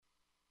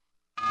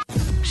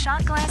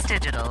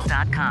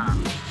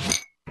shotglassdigital.com.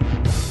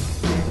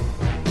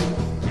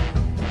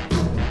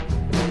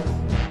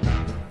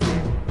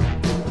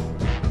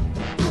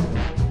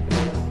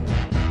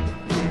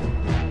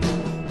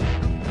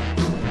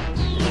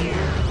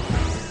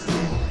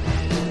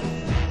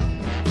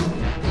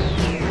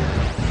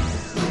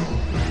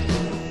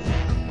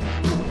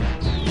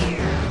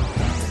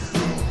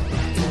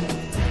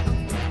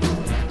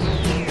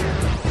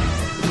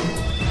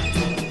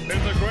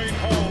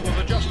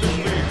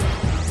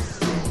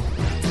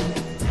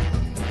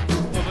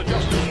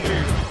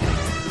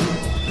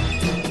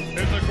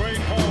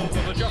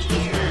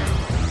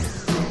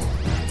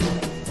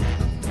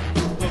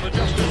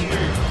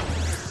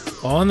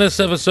 On this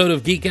episode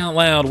of Geek Out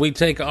Loud, we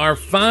take our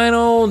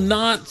final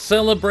not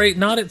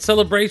at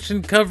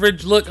celebration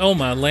coverage look. Oh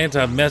my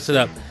Lanta, I messed it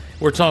up.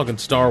 We're talking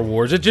Star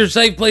Wars. It's your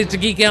safe place to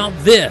geek out.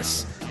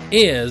 This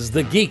is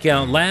the Geek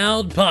Out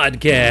Loud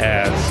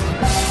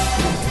podcast.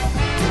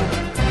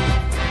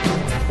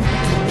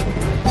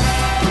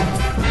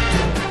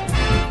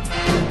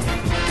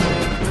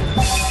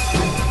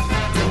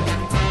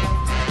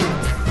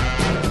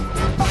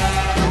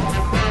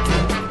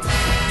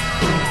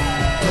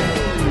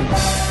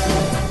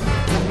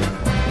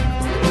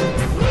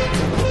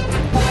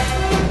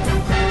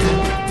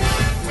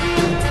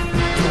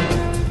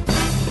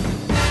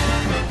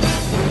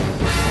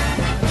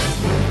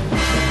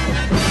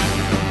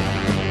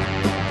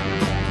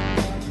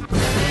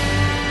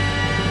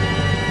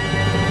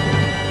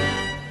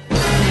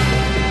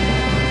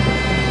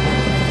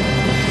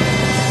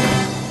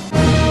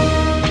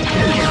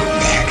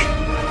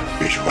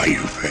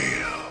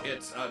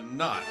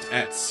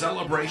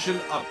 Celebration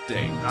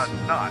update.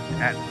 Not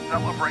at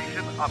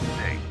Celebration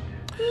update.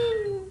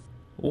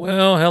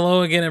 Well,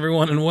 hello again,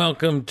 everyone, and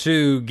welcome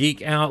to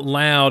Geek Out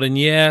Loud. And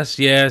yes,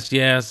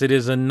 it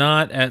is a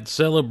Not at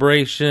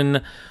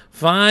Celebration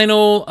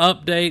final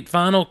update,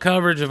 final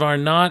coverage of our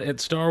Not at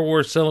Star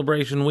Wars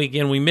Celebration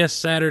weekend. We missed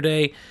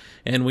Saturday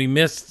and we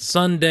missed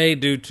Sunday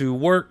due to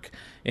work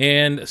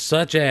and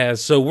such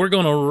as. So we're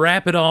going to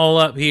wrap it all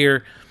up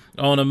here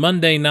on a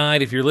Monday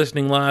night. If you're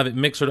listening live at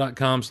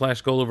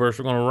mixer.com/Golaverse,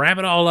 we're going to wrap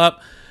it all up,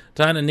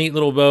 tie in a neat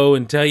little bow,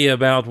 and tell you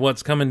about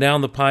what's coming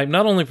down the pipe,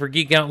 not only for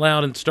Geek Out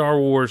Loud and Star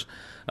Wars,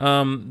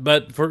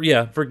 but for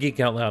Geek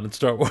Out Loud and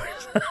Star Wars.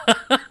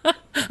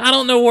 I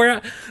don't know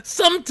where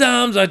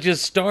sometimes I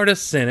just start a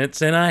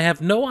sentence and I have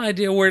no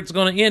idea where it's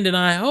going to end, and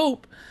I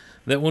hope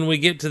that when we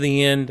get to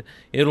the end,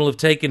 it'll have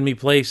taken me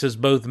places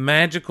both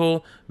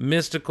magical,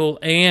 mystical,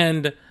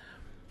 and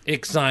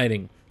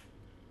exciting.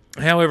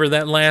 However,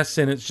 that last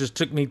sentence just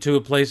took me to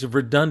a place of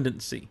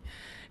redundancy.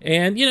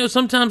 And,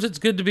 sometimes it's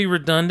good to be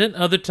redundant,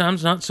 other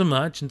times not so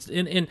much.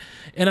 And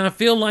I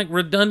feel like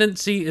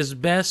redundancy is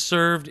best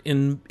served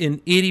in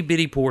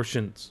itty-bitty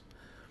portions.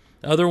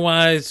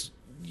 Otherwise,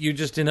 you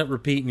just end up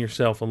repeating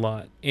yourself a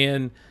lot.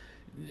 And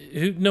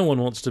no one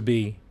wants to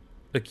be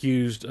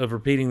accused of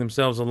repeating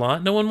themselves a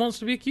lot. No one wants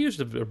to be accused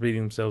of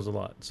repeating themselves a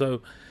lot.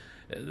 So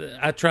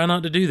I try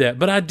not to do that.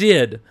 But I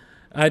did.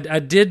 I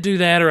did do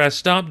that, or I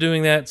stopped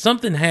doing that.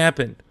 Something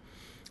happened.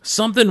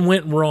 Something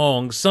went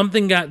wrong.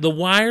 The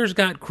wires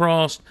got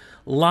crossed.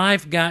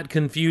 Life got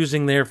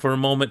confusing there for a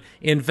moment.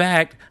 In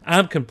fact,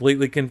 I'm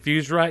completely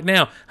confused right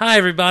now. Hi,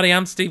 everybody.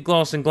 I'm Steve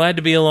Clausen. Glad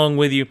to be along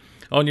with you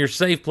on your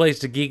safe place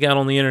to geek out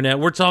on the internet.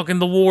 We're talking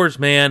the wars,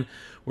 man.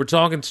 We're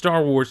talking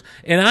Star Wars.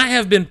 And I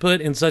have been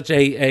put in such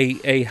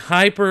a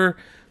hyper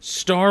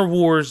Star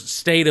Wars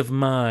state of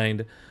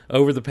mind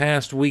over the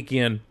past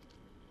weekend.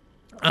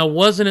 I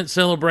wasn't at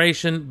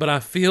Celebration, but I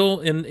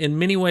feel in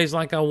many ways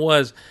like I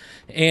was.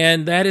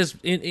 And that is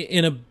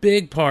in a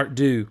big part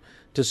due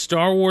to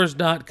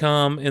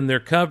StarWars.com and their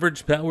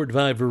coverage, powered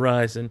by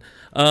Verizon,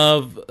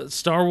 of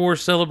Star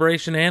Wars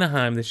Celebration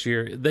Anaheim this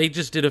year. They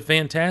just did a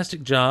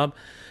fantastic job.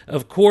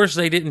 Of course,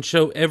 they didn't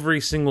show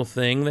every single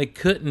thing. They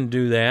couldn't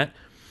do that.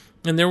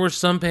 And there were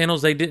some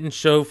panels they didn't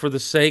show for the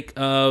sake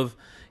of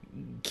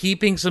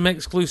keeping some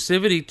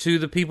exclusivity to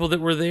the people that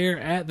were there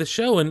at the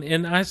show.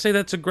 And I say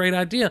that's a great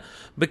idea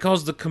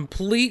because the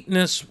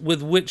completeness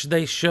with which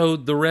they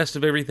showed the rest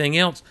of everything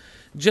else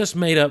just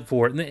made up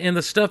for it. And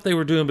the stuff they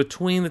were doing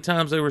between the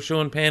times they were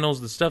showing panels,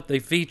 the stuff they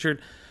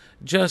featured,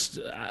 just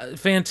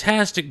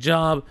fantastic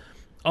job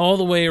all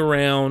the way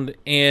around.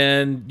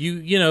 And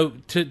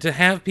to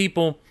have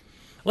people,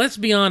 let's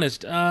be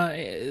honest,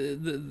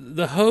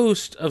 the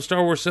host of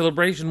Star Wars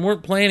Celebration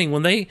weren't planning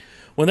when they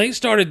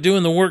started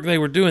doing the work they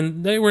were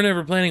doing. They were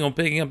never planning on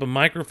picking up a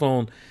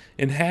microphone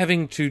and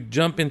having to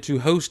jump into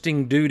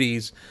hosting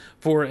duties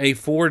for a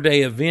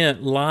 4-day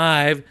event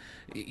live.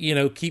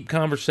 Keep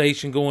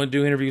conversation going,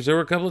 do interviews. There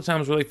were a couple of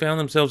times where they found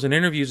themselves in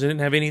interviews and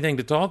didn't have anything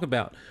to talk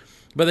about,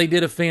 but they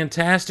did a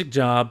fantastic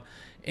job.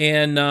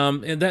 And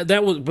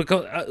that was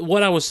because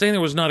what I was saying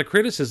there was not a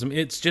criticism.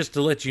 It's just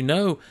to let you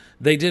know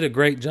they did a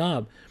great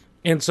job.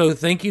 And so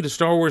thank you to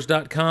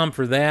StarWars.com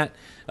for that,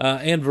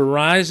 and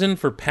Verizon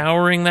for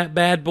powering that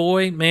bad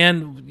boy.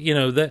 Man,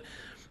 that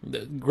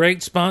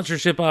great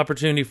sponsorship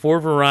opportunity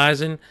for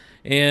Verizon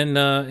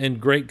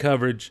and great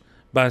coverage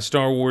by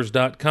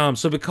StarWars.com.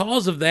 So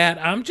because of that,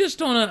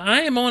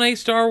 I am on a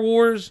Star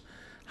Wars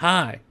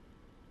high.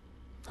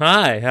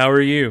 Hi, how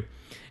are you?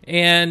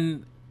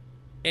 And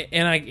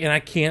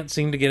I can't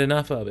seem to get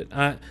enough of it.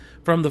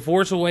 From the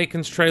Force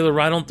Awakens trailer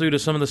right on through to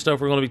some of the stuff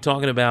we're going to be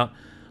talking about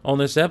on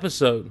this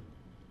episode.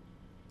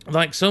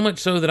 Like, so much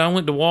so that I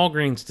went to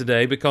Walgreens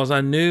today because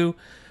I knew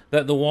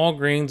that the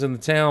Walgreens in the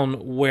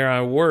town where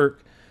I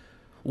work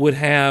would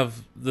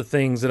have the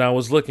things that I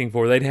was looking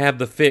for. They'd have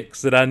the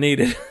fix that I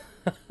needed.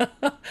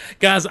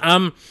 Guys,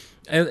 I'm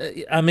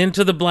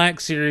into the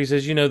Black Series,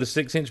 as you know, the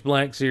 6-inch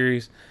Black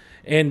Series.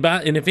 And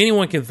if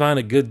anyone can find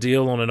a good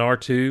deal on an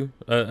R2,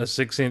 a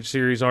 6-inch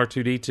series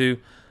R2D2,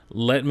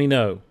 let me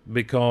know,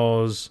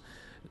 because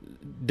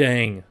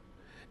dang.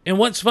 And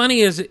what's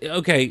funny is,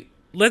 okay,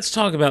 let's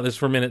talk about this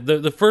for a minute.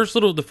 The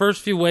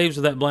first few waves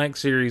of that Black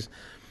Series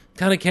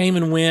kind of came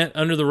and went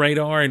under the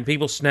radar, and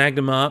people snagged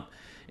them up,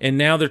 and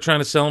now they're trying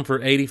to sell them for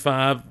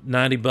 $85,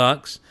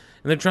 $90,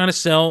 and they're trying to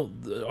sell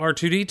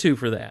R2D2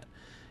 for that.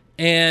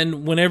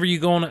 And whenever you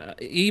go on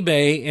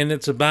eBay and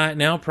it's a buy it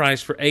now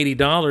price for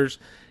 $80,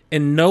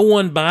 and no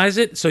one buys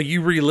it, so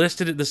you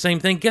relisted it the same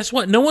thing, guess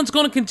what? No one's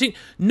going to continue.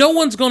 No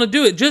one's going to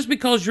do it. Just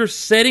because you're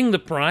setting the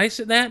price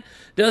at that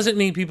doesn't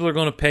mean people are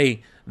going to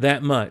pay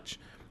that much.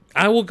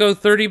 I will go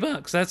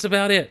 $30. That's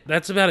about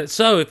it.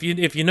 So if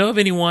you know of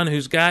anyone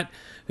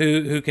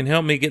who can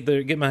help me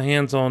get my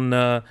hands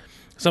on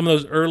some of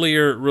those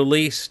earlier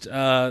released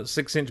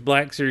 6-inch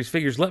Black Series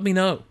figures, let me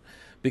know,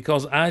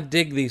 because I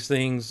dig these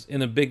things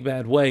in a big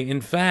bad way.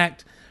 In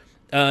fact,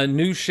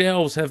 new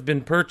shelves have been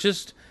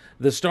purchased.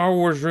 The Star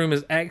Wars room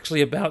is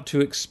actually about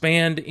to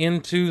expand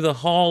into the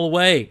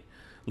hallway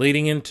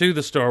leading into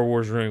the Star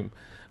Wars room,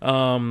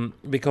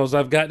 because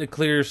I've got to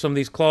clear some of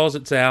these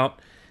closets out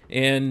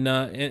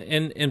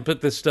and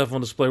put this stuff on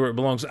display where it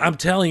belongs. I'm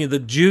telling you, the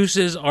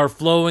juices are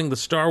flowing. The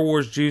Star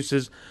Wars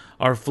juices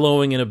are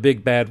flowing in a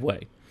big bad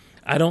way.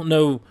 I don't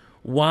know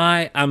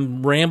why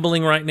I'm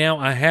rambling right now.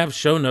 I have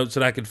show notes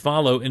that I could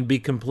follow and be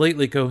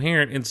completely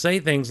coherent and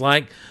say things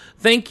like,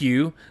 thank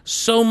you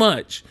so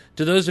much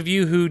to those of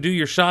you who do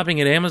your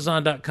shopping at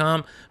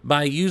Amazon.com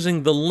by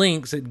using the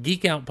links at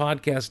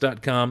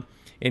GeekOutPodcast.com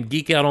and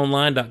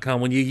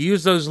GeekOutOnline.com. When you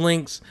use those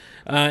links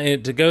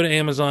to go to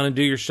Amazon and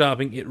do your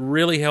shopping, it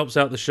really helps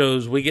out the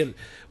shows. We get a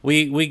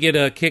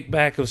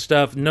kickback of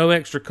stuff, no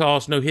extra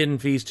cost, no hidden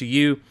fees to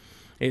you.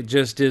 It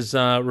just is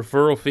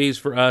referral fees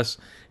for us,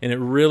 and it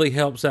really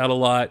helps out a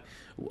lot.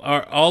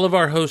 All of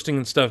our hosting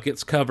and stuff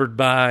gets covered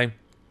by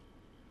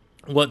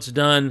what's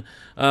done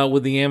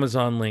with the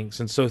Amazon links.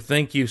 And so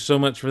thank you so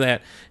much for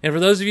that. And for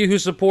those of you who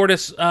support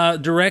us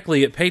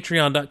directly at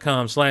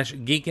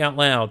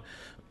patreon.com/geekoutloud,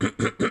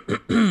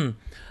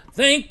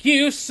 thank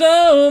you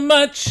so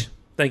much.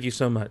 Thank you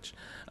so much.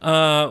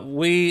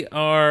 We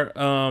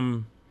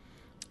are...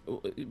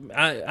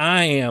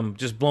 I am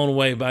just blown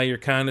away by your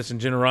kindness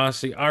and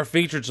generosity. Our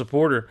featured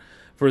supporter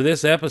for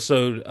this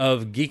episode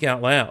of Geek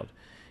Out Loud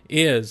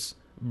is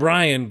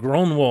Brian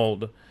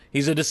Gronwald.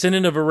 He's a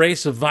descendant of a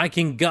race of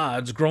Viking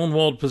gods.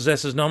 Gronwald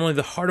possesses not only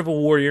the heart of a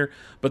warrior,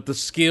 but the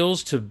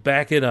skills to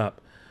back it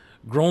up.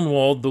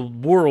 Gronwald, the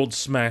world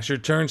smasher,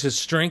 turns his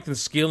strength and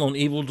skill on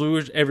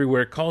evildoers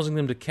everywhere, causing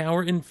them to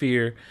cower in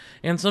fear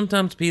and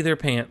sometimes pee their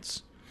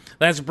pants.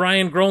 That's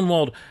Brian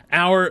Gronwald,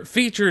 our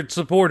featured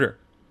supporter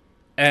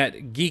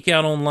at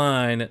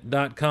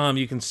geekoutonline.com.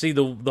 You can see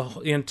the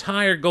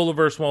entire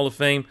Golaverse Wall of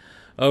Fame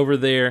over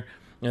there.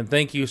 And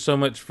thank you so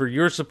much for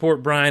your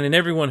support, Brian, and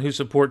everyone who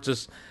supports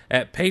us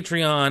at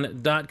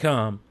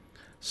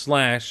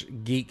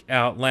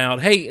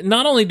patreon.com/geekoutloud. Hey,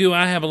 not only do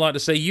I have a lot to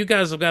say, you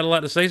guys have got a lot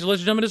to say, so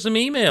let's jump into some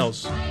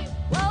emails.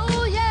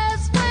 Oh,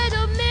 yes, wait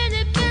a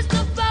minute,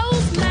 Mr.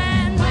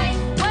 Postman.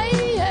 Wait,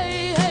 hey,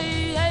 hey,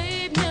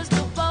 hey,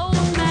 Mr.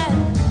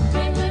 Postman.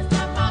 Hey,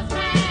 Mr.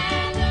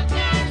 Postman, look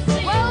and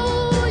see.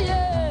 Oh,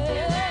 yeah.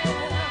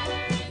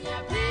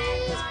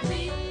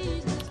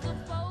 Please,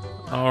 Mr.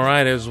 Postman. All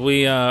right, as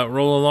we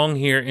roll along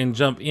here and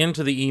jump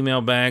into the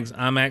email bags,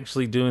 I'm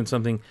actually doing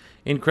something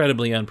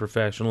incredibly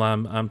unprofessional.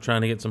 I'm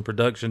trying to get some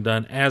production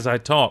done as I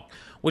talk,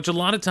 which a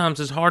lot of times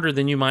is harder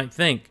than you might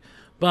think.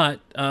 But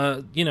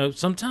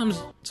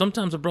sometimes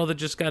a brother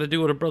just got to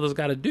do what a brother's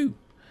got to do.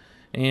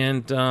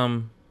 And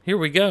here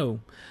we go.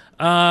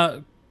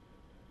 Karun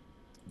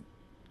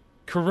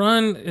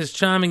is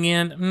chiming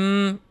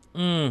in.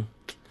 I'm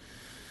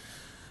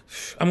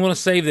going to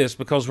save this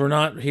because we're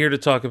not here to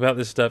talk about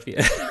this stuff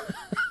yet.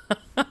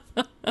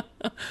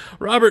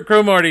 Robert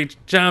Cromarty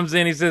chimes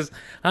in. He says,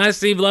 "Hi,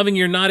 Steve. Loving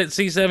your Not at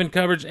C7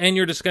 coverage and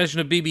your discussion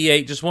of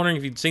BB-8. Just wondering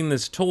if you'd seen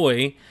this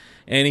toy."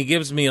 And he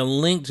gives me a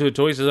link to a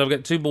toy. He says, "I've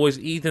got two boys,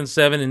 Ethan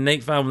 7 and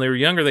Nate 5. When they were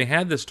younger, they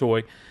had this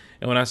toy.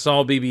 And when I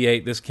saw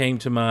BB-8, this came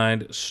to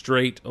mind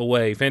straight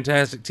away.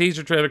 Fantastic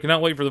teaser trailer.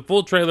 Cannot wait for the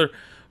full trailer.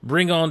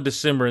 Bring on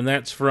December." And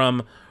that's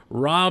from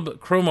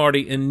Rob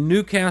Cromarty in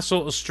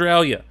Newcastle,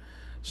 Australia.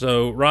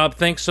 So, Rob,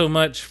 thanks so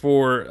much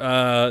for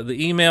the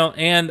email.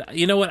 And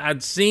you know what?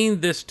 I'd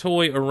seen this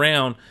toy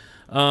around.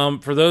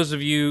 For those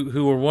of you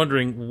who are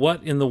wondering,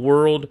 what in the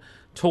world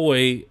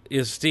toy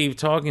is Steve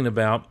talking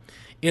about?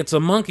 It's a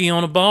monkey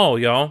on a ball,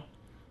 y'all.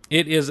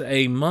 It is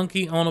a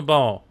monkey on a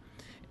ball.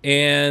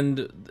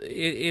 And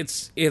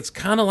it's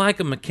kind of like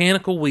a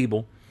mechanical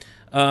Weeble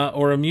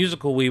or a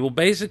musical Weeble.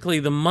 Basically,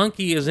 the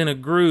monkey is in a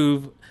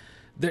groove.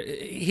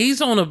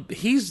 He's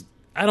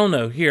I don't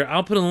know. Here,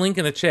 I'll put a link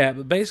in the chat.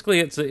 But basically,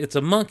 it's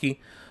a monkey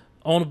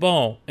on a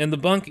ball, and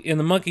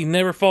the monkey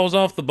never falls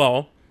off the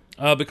ball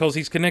because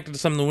he's connected to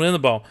something within the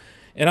ball.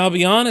 And I'll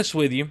be honest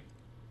with you,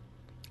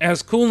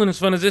 as cool and as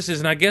fun as this is,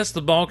 and I guess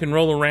the ball can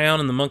roll around,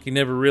 and the monkey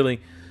never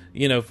really,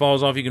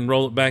 falls off. You can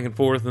roll it back and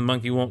forth, and the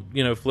monkey won't,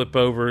 flip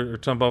over or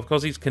tump off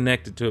because he's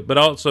connected to it. But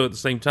also at the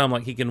same time,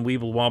 like he can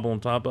weeble wobble on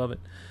top of it.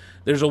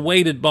 There's a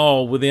weighted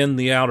ball within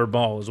the outer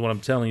ball, is what I'm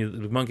telling you.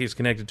 The monkey is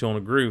connected to on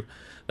a groove.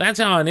 That's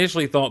how I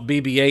initially thought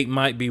BB-8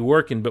 might be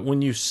working. But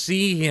when you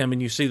see him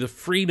and you see the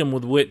freedom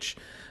with which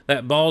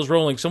that ball's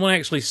rolling, someone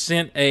actually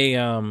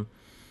tweeted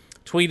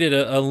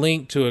a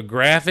link to a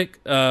graphic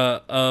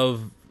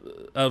of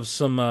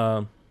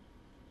some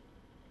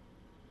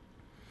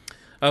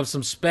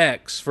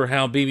specs for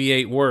how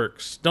BB-8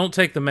 works. Don't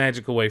take the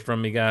magic away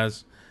from me,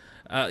 guys.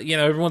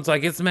 Everyone's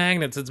like, it's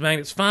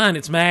magnets. Fine,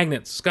 it's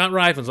magnets. Scott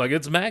Riffin's like,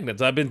 it's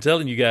magnets. I've been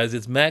telling you guys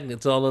it's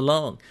magnets all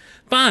along.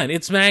 Fine,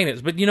 it's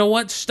magnets. But you know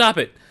what? Stop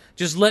it.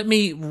 Just let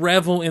me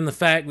revel in the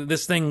fact that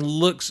this thing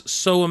looks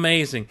so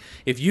amazing.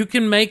 If you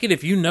can make it,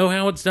 if you know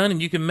how it's done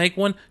and you can make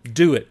one,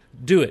 do it.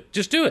 Do it.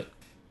 Just do it.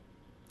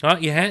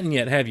 You hadn't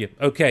yet, have you?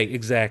 Okay,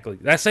 exactly.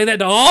 I say that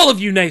to all of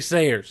you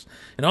naysayers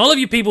and all of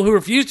you people who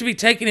refuse to be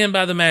taken in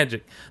by the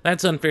magic.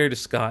 That's unfair to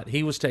Scott.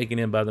 He was taken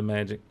in by the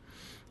magic.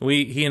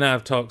 He and I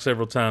have talked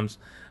several times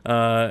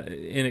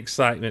in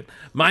excitement.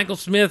 Michael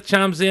Smith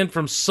chimes in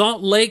from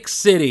Salt Lake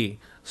City.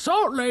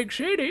 Salt Lake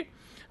City.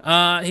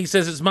 He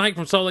says, it's Mike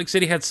from Salt Lake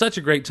City. Had such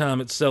a great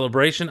time at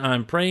Celebration.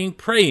 I'm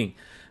praying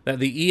that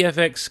the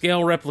EFX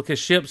scale replica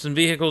ships and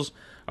vehicles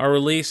are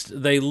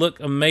released. They look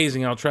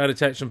amazing. I'll try to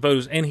attach some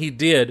photos. And he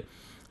did.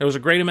 There was a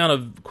great amount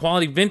of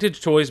quality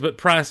vintage toys, but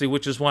pricey,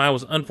 which is why I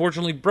was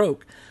unfortunately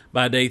broke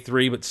by day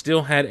 3, but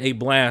still had a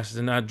blast.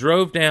 And I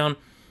drove down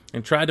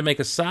and tried to make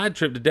a side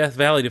trip to Death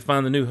Valley to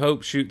find the New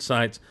Hope shoot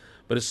sites.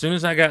 But as soon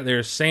as I got there,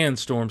 a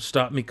sandstorm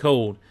stopped me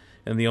cold.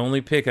 And the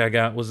only pick I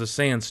got was a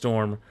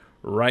sandstorm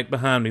right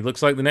behind me.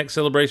 Looks like the next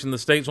celebration in the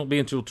States won't be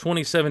until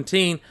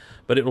 2017,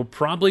 but it will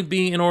probably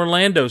be in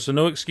Orlando, so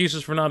no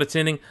excuses for not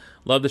attending.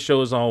 Love the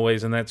show as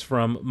always, and that's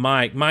from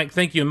Mike. Mike,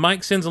 thank you. And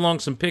Mike sends along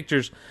some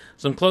pictures,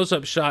 some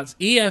close-up shots.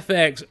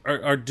 EFX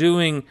are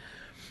doing...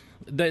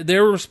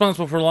 They're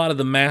responsible for a lot of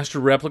the master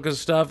replica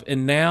stuff,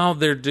 and now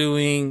they're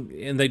doing...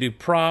 And they do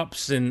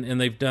props,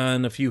 and they've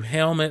done a few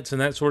helmets and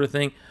that sort of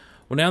thing.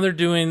 Well, now they're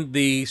doing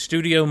the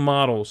studio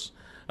models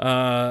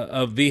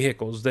of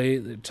vehicles.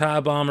 The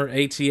TIE Bomber,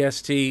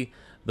 ATST,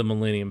 the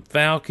Millennium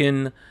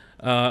Falcon,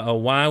 a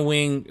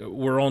Y-Wing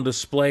were on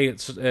display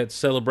at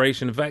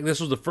Celebration. In fact, this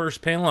was the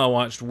first panel I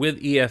watched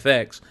with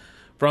EFX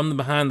from the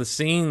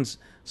behind-the-scenes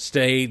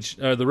stage,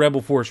 the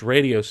Rebel Force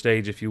radio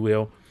stage, if you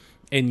will.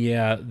 And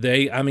yeah,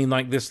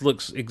 this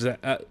looks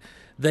exact.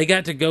 They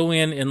got to go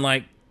in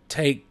and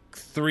take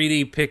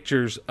 3D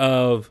pictures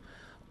of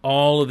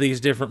all of these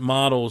different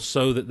models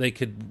so that they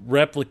could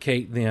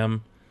replicate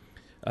them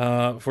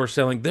for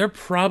selling. They're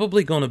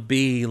probably going to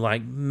be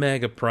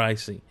mega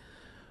pricey,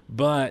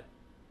 but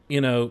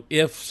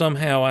if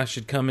somehow I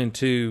should come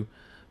into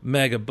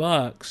mega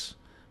bucks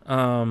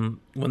when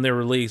they're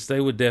released,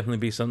 they would definitely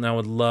be something I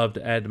would love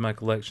to add to my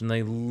collection.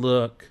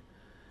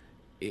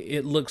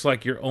 It looks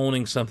like you're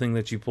owning something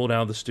that you pulled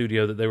out of the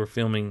studio that they were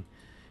filming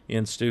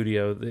in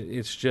studio.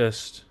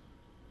 It's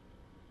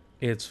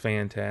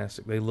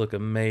fantastic. They look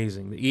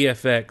amazing. The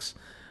EFX,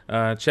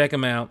 check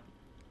them out.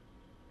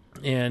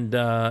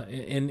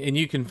 And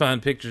you can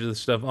find pictures of this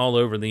stuff all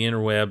over the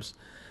interwebs.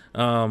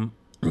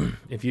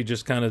 If you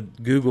just kind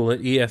of Google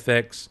it,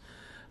 EFX.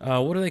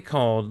 What are they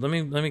called? Let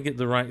me get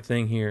the right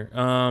thing here.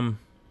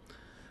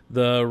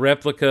 The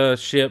replica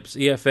ships,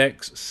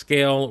 EFX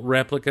scale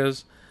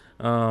replicas.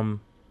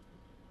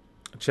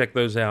 Check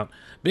those out.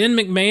 Ben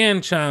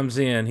McMahon chimes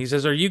in. He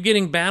says, "Are you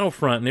getting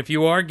Battlefront? And if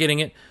you are getting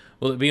it,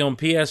 will it be on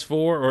PS4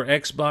 or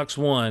Xbox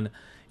One?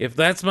 If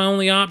that's my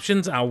only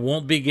options, I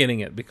won't be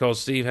getting it because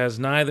Steve has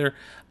neither."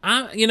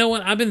 You know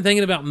what? I've been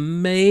thinking about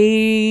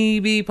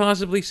maybe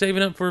possibly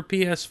saving up for a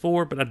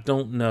PS4, but I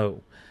don't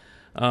know.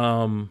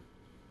 I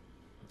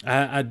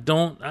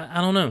don't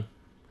know.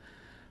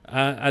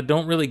 I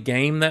don't really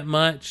game that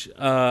much.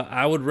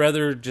 I would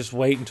rather just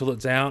wait until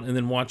it's out and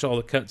then watch all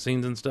the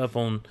cutscenes and stuff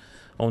on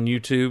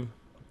YouTube.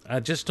 I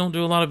just don't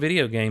do a lot of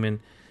video gaming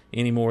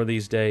anymore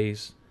these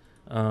days,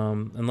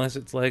 unless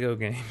it's Lego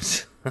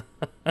games.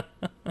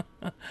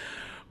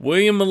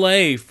 William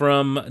Millay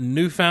from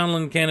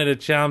Newfoundland, Canada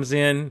chimes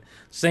in.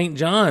 St.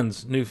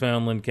 John's,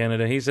 Newfoundland,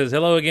 Canada. He says,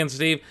 "Hello again,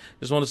 Steve.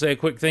 Just want to say a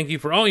quick thank you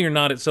for all your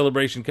Not at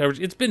Celebration coverage.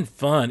 It's been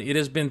fun. It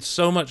has been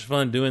so much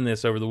fun doing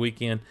this over the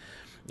weekend,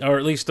 or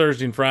at least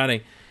Thursday and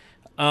Friday."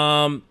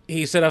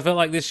 He said, "I felt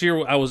like this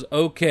year I was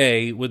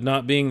okay with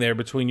not being there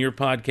between your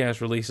podcast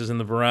releases and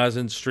the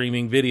Verizon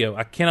streaming video.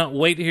 I cannot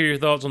wait to hear your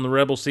thoughts on the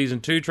Rebel Season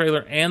 2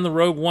 trailer and the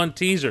Rogue One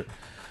teaser.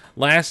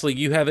 Lastly,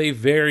 you have a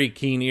very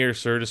keen ear,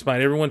 sir.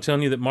 Despite everyone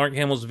telling you that Mark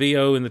Hamill's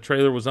VO in the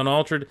trailer was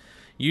unaltered,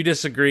 you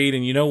disagreed,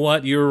 and you know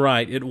what? You were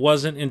right. It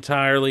wasn't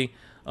entirely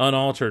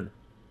unaltered.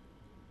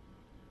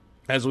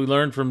 As we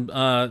learned from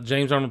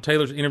James Arnold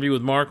Taylor's interview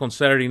with Mark on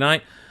Saturday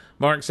night,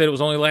 Mark said it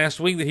was only last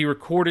week that he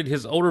recorded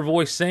his older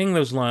voice saying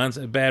those lines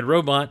at Bad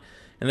Robot,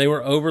 and they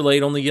were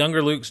overlaid on the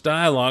younger Luke's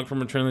dialogue from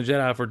Return of the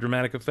Jedi for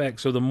dramatic effect.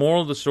 So the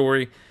moral of the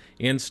story,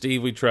 in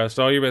Steve we trust.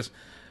 All your best.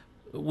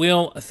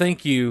 Will,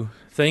 thank you.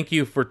 Thank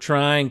you for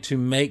trying to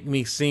make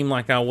me seem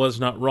like I was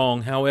not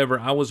wrong. However,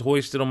 I was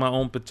hoisted on my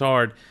own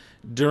petard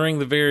during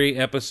the very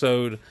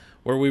episode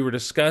where we were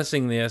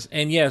discussing this.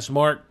 And yes,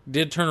 Mark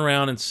did turn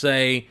around and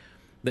say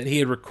that he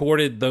had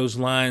recorded those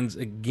lines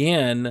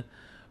again,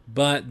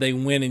 but they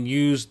went and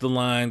used the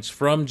lines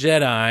from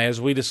Jedi,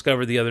 as we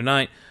discovered the other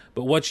night.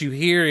 But what you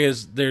hear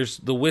is there's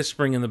the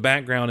whispering in the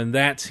background, and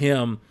that's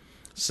him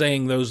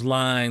saying those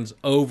lines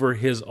over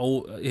his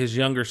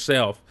younger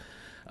self.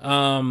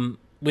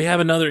 We have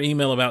another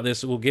email about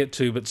this that we'll get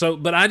to,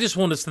 but I just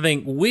want us to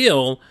thank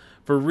Will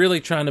for really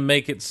trying to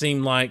make it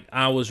seem like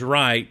I was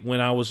right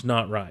when I was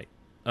not right.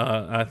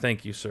 I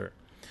thank you, sir.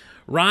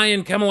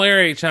 Ryan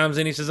Camilleri chimes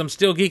in. He says, I'm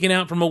still geeking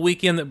out from a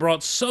weekend that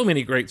brought so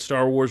many great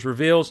Star Wars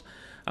reveals.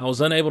 I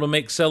was unable to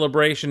make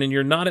Celebration, and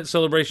your Not at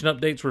Celebration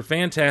updates were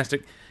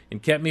fantastic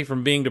and kept me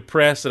from being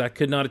depressed that I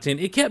could not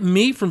attend. It kept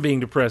me from being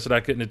depressed that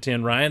I couldn't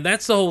attend, Ryan.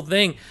 That's the whole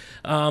thing.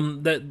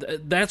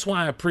 That's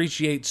why I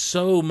appreciate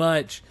so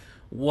much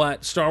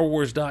what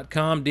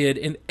StarWars.com did,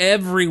 and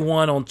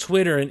everyone on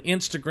Twitter and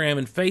Instagram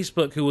and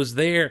Facebook who was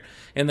there,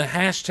 and the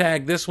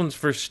hashtag This One's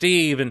for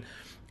Steve,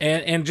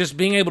 and just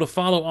being able to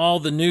follow all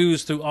the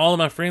news through all of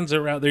my friends that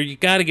are out there. You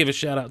got to give a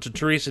shout out to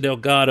Teresa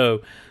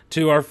Delgado,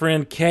 to our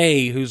friend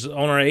Kay, who's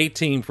on our A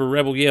team for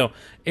Rebel Yell,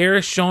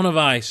 Eris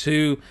Schoneweis,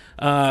 who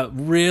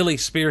really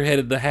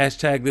spearheaded the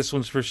hashtag This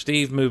One's for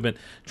Steve movement.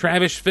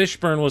 Travis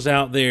Fishburne was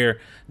out there.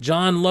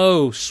 John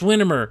Lowe,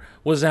 Swinimer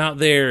was out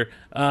there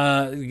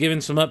giving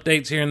some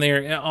updates here and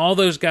there. All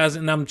those guys,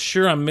 and I'm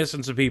sure I'm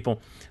missing some people.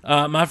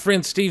 My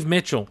friend Steve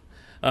Mitchell,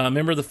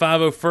 member of the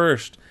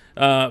 501st,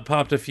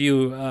 popped a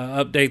few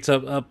updates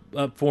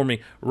up for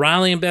me.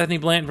 Riley and Bethany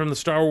Blanton from the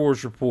Star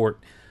Wars Report.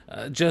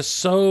 Just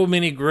so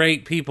many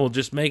great people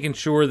just making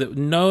sure that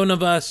none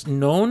of us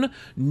were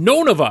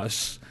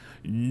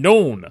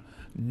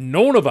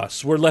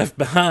left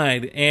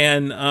behind.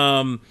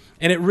 And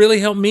it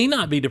really helped me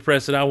not be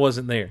depressed that I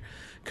wasn't there.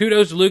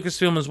 Kudos to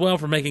Lucasfilm as well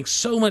for making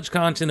so much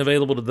content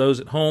available to those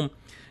at home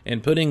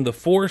and putting The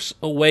Force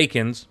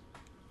Awakens,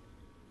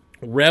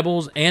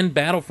 Rebels, and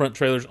Battlefront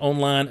trailers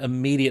online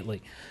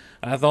immediately.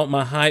 I thought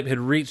my hype had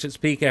reached its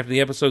peak after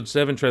the Episode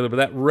 7 trailer, but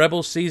that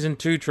Rebels Season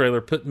 2 trailer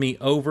put me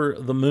over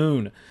the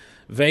moon.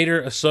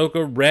 Vader,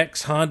 Ahsoka,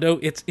 Rex, Hondo,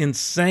 it's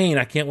insane.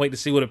 I can't wait to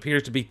see what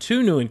appears to be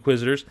 2 new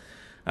Inquisitors.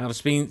 I've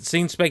seen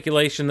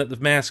speculation that the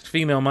masked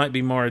female might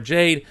be Mara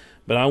Jade,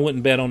 but I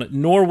wouldn't bet on it.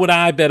 Nor would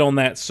I bet on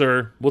that,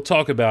 sir. We'll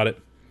talk about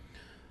it.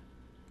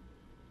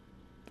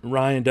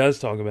 Ryan does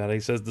talk about it. He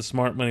says the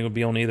smart money will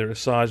be on either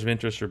Asajj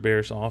Ventress or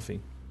Barriss Offee.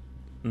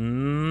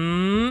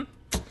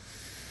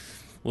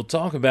 We'll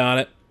talk about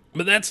it.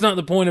 But that's not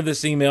the point of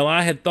this email.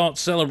 I had thought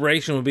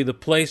Celebration would be the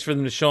place for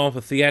them to show off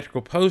a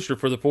theatrical poster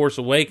for The Force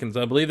Awakens.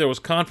 I believe there was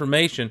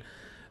confirmation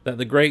that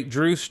the great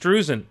Drew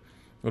Struzan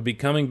would be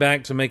coming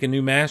back to make a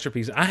new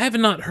masterpiece. I have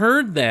not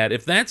heard that.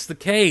 If that's the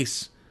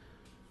case,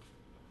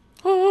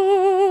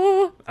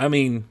 I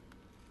mean,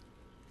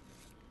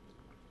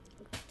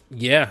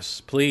 yes,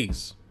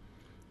 please.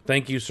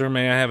 Thank you, sir.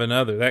 May I have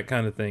another? That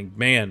kind of thing.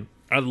 Man,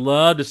 I'd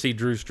love to see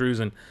Drew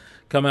Struzan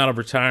come out of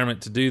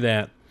retirement to do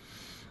that.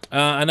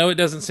 I know it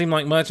doesn't seem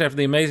like much after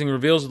the amazing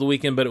reveals of the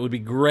weekend, but it would be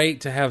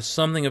great to have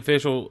something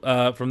official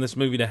from this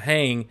movie to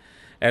hang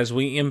as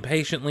we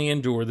impatiently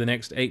endure the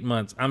next 8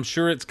 months. I'm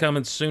sure it's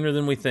coming sooner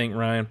than we think,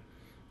 Ryan.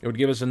 It would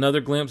give us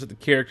another glimpse at the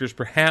characters.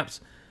 Perhaps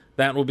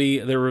that will be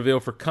their reveal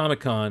for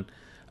Comic-Con.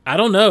 I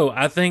don't know.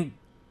 I think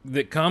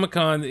that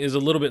Comic-Con is a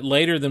little bit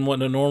later than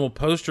what a normal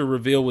poster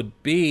reveal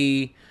would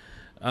be.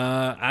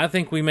 I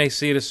think we may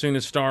see it as soon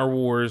as Star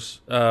Wars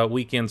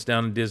weekends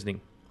down in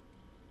Disney.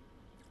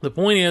 The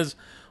point is,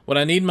 what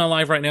I need in my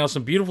life right now is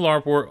some beautiful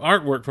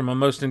artwork from my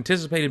most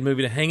anticipated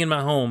movie to hang in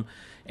my home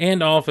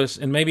and office,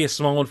 and maybe a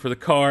small one for the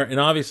car, and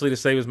obviously to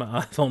save as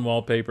my iPhone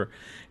wallpaper.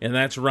 And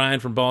that's Ryan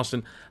from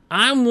Boston.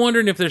 I'm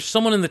wondering if there's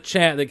someone in the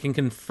chat that can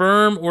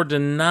confirm or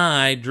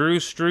deny Drew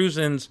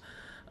Struzan's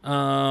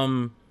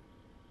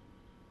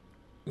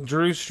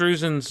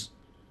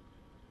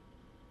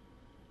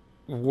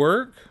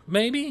work,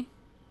 maybe?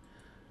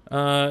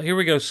 Here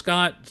we go.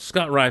 Scott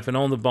Rifen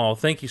on the ball.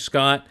 Thank you,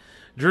 Scott.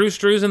 Drew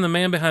Struzan, the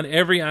man behind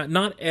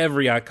not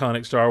every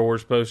iconic Star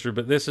Wars poster,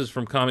 but this is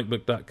from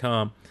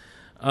comicbook.com.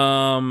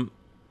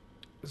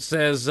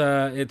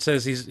 It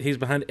says he's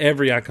behind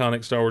every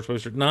iconic Star Wars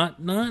poster. Not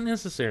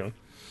necessarily.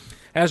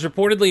 Has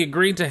reportedly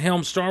agreed to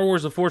helm Star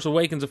Wars The Force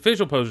Awakens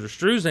official poster.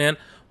 Struzan,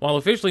 while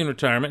officially in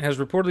retirement, has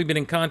reportedly been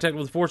in contact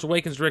with The Force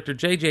Awakens director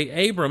J.J.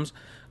 Abrams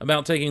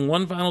about taking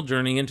one final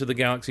journey into the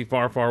galaxy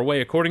far, far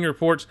away. According to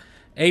reports,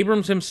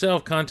 Abrams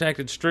himself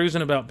contacted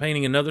Struzan about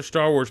painting another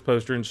Star Wars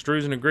poster, and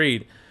Struzan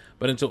agreed.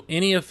 But until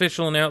any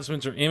official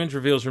announcements or image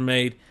reveals are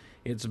made,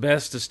 it's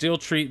best to still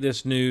treat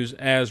this news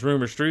as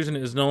rumor. Struzan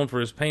is known for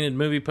his painted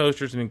movie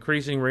posters, an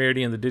increasing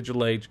rarity in the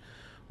digital age,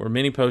 where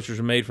many posters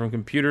are made from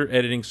computer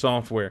editing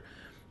software.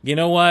 You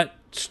know what?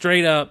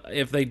 Straight up,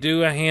 if they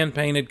do a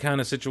hand-painted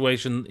kind of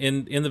situation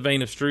in the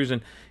vein of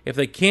Struzan, if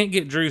they can't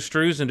get Drew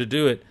Struzan to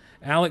do it,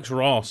 Alex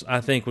Ross,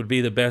 I think, would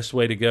be the best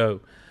way to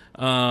go.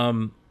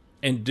 I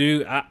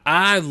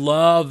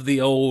love the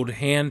old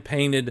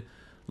hand-painted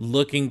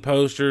looking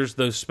posters.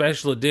 Those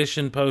special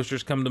edition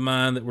posters come to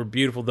mind that were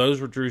beautiful. Those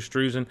were Drew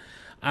Struzan.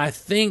 I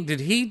think, did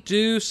he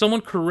do,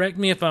 someone correct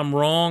me if I'm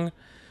wrong,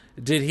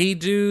 did he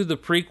do the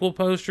prequel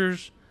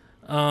posters?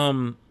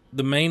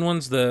 The main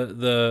ones,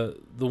 the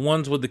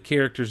ones with the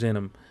characters in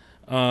them.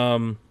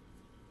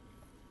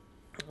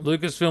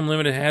 Lucasfilm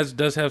Limited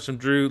does have some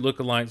Drew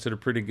lookalikes that are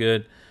pretty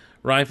good.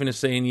 Ryfin is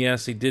saying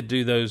yes, he did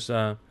do those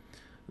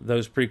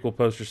prequel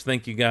posters.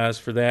 Thank you guys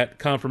for that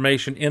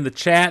confirmation in the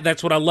chat.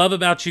 That's what I love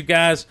about you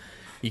guys.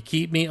 You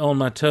keep me on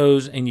my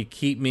toes, and you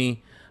keep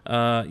me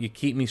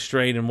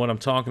straight in what I'm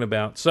talking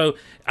about. So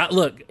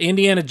look,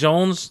 Indiana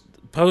Jones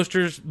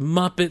posters,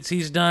 Muppets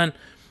he's done.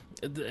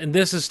 And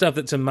this is stuff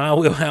that's in my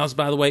wheelhouse,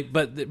 by the way,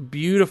 but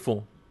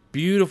beautiful,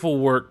 beautiful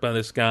work by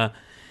this guy.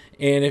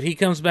 And if he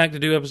comes back to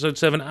do episode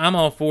 7, I'm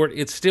all for it.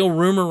 It's still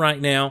rumor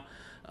right now,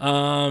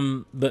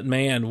 but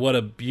man, what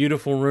a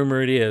beautiful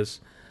rumor it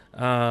is.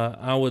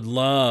 I would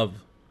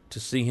love to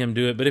see him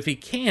do it. But if he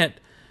can't,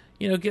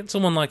 get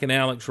someone like an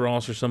Alex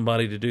Ross or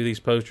somebody to do these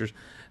posters.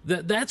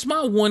 That's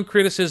my one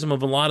criticism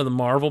of a lot of the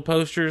Marvel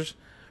posters,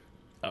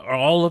 or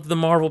all of the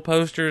Marvel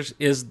posters,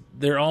 is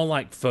they're all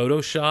like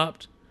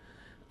photoshopped.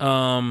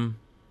 I'm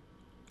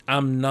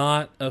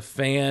not a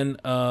fan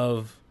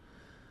of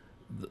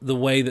the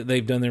way that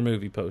they've done their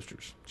movie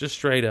posters. Just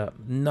straight up.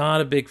 Not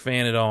a big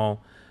fan at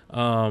all.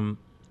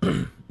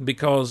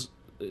 Because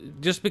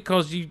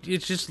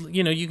it's just,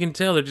 you can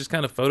tell they're just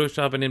kind of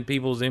photoshopping in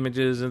people's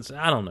images. And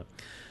I don't know.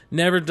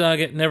 Never dug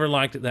it. Never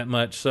liked it that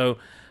much. So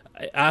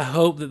I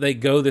hope that they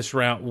go this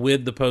route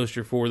with the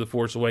poster for The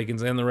Force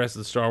Awakens and the rest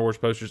of the Star Wars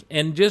posters.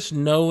 And just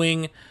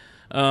knowing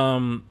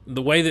the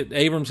way that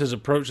Abrams has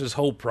approached this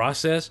whole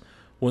process,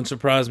 wouldn't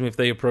surprise me if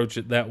they approach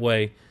it that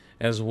way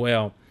as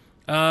well.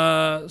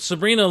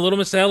 Sabrina Little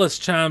Miss Ellis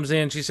chimes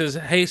in. She says,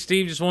 "Hey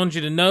Steve, just wanted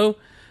you to know,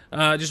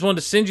 just wanted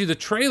to send you the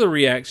trailer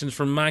reactions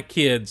from my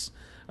kids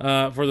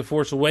for The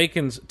Force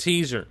Awakens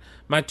teaser.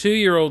 My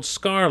 2-year-old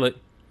Scarlett,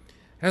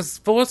 as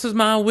Force is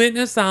my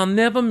witness, I'll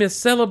never miss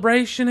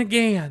Celebration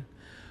again,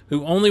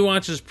 who only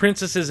watches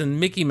Princesses and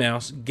Mickey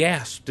Mouse,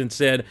 gasped and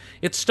said,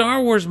 'It's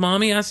Star Wars,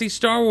 Mommy. I see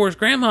Star Wars.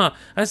 Grandma,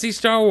 I see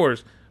Star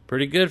Wars.'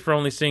 Pretty good for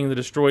only seeing the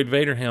destroyed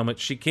Vader helmet.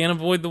 She can't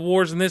avoid the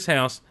wars in this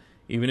house,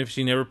 even if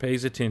she never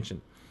pays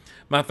attention.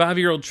 My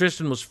 5-year-old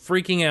Tristan was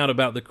freaking out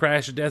about the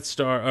crashed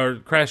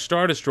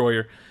Star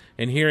Destroyer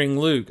and hearing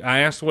Luke. I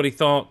asked what he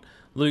thought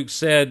Luke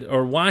said,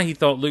 or why he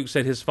thought Luke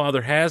said his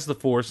father has the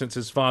Force since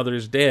his father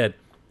is dead.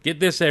 Get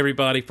this,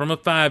 everybody, from a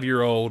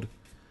 5-year-old.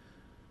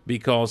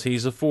 Because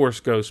he's a Force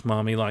ghost,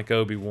 Mommy, like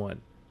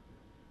Obi-Wan.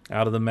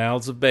 Out of the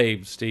mouths of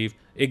babes, Steve.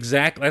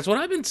 Exactly. That's what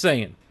I've been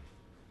saying.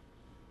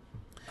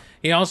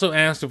 He also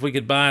asked if we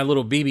could buy a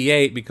little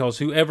BB-8 because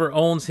whoever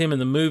owns him in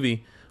the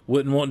movie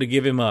wouldn't want to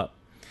give him up.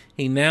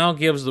 He now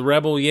gives the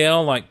rebel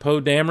yell like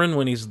Poe Dameron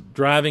when he's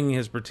driving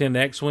his pretend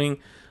X-Wing.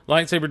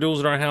 Lightsaber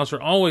duels at our house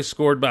are always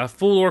scored by a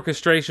full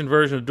orchestration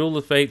version of Duel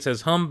of Fates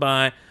as hummed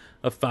by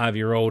a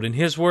 5-year-old. In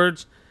his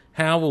words,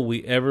 how will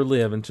we ever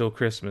live until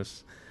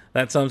Christmas?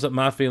 That sums up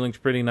my feelings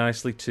pretty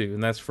nicely, too.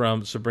 And that's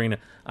from Sabrina.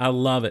 I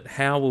love it.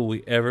 How will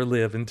we ever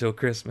live until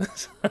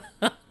Christmas?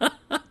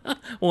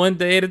 One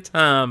day at a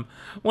time.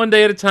 One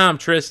day at a time,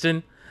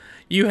 Tristan.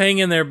 You hang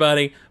in there,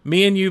 buddy.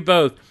 Me and you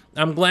both.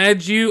 I'm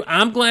glad you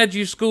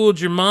schooled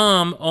your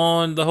mom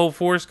on the whole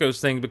Force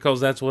Ghost thing,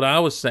 because that's what I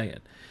was saying.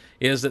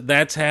 Is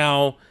that's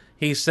how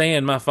he's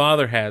saying my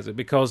father has it,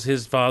 because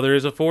his father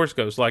is a Force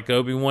Ghost, like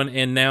Obi-Wan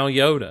and now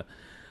Yoda.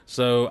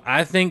 So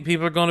I think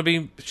people are going to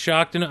be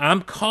shocked. And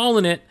I'm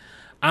calling it.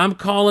 I'm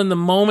calling the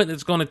moment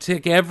that's going to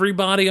tick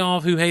everybody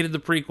off who hated the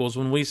prequels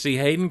when we see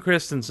Hayden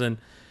Christensen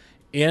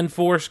in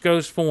Force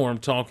Ghost form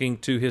talking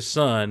to his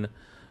son,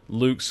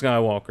 Luke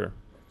Skywalker.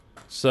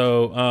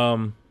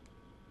 So,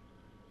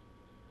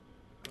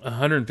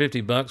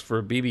 $150 for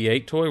a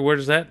BB-8 toy? Where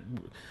does that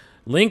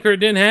link, or it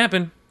didn't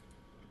happen?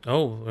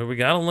 Oh, we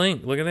got a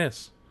link. Look at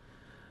this.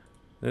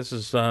 This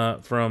is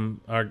from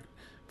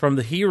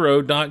the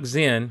hero, Doc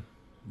Zen,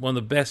 one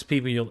of the best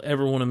people you'll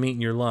ever want to meet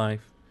in your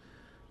life.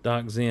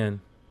 Doc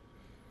Zen.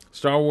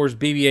 Star Wars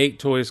BB-8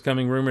 toy is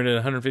coming, rumored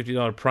at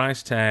 $150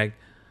 price tag.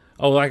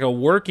 Oh, like a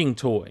working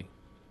toy.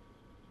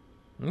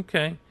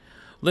 Okay.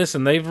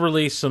 Listen, they've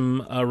released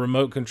some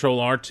remote control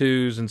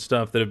R2s and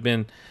stuff that have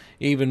been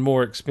even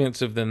more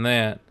expensive than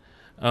that.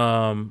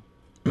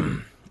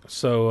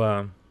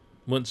 So,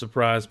 wouldn't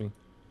surprise me.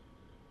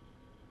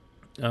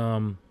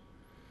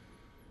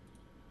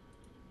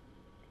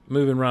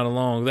 Moving right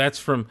along. That's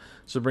from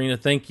Sabrina.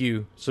 Thank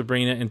you,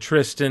 Sabrina. And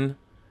Tristan.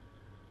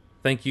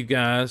 Thank you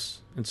guys.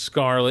 And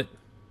Scarlett.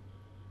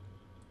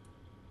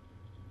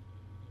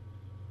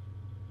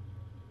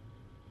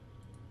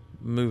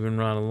 Moving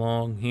right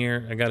along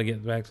here. I got to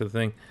get back to the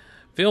thing.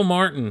 Phil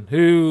Martin,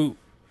 who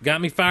got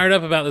me fired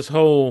up about this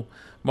whole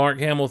Mark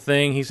Hamill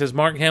thing. He says,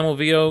 Mark Hamill,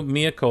 VO,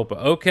 mea culpa.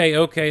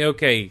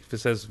 Okay,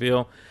 says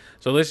Phil.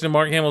 So listen to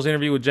Mark Hamill's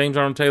interview with James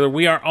Arnold Taylor.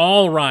 We are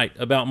all right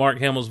about Mark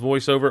Hamill's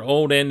voiceover,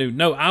 old and new.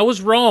 No, I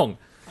was wrong.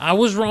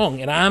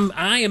 And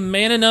I am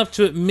man enough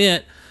to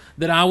admit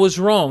that I was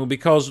wrong,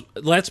 because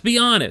let's be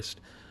honest,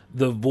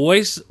 the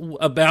voice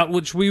about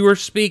which we were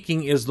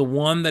speaking is the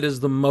one that is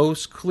the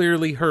most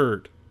clearly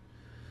heard.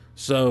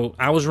 So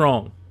I was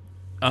wrong.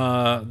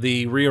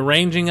 The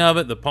rearranging of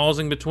it, the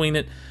pausing between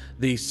it,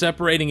 the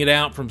separating it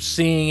out from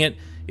seeing it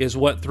is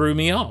what threw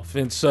me off.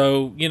 And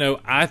so,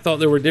 I thought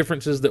there were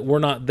differences that were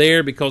not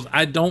there because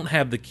I don't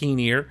have the keen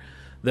ear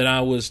that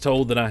I was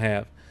told that I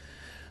have.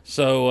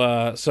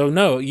 So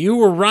no, you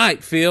were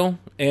right, Phil,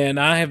 and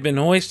I have been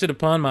hoisted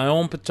upon my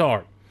own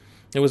petard.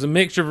 It was a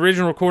mixture of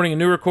original recording and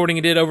new recording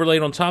it did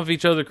overlaid on top of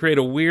each other to create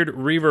a weird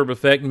reverb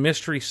effect.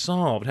 Mystery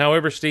solved.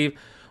 However, Steve,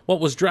 what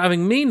was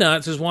driving me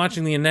nuts is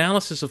watching the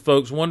analysis of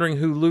folks wondering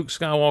who Luke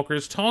Skywalker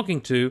is talking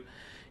to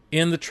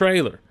in the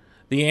trailer.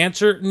 The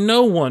answer,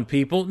 no one,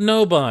 people,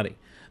 nobody.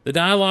 The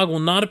dialogue will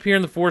not appear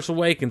in The Force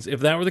Awakens. If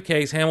that were the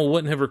case, Hamill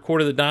wouldn't have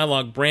recorded the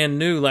dialogue brand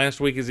new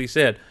last week, as he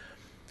said.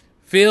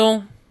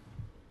 Phil,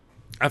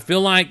 I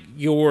feel like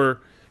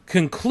your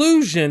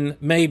conclusion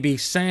may be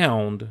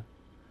sound,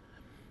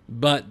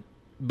 but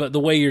the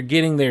way you're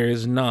getting there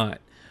is not.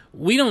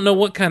 We don't know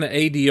what kind of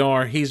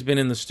ADR he's been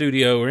in the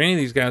studio, or any of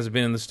these guys have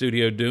been in the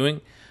studio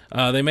doing.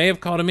 They may have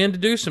called him in to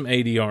do some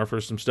ADR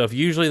for some stuff.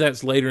 Usually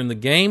that's later in the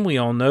game. We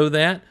all know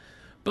that.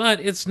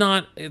 But it's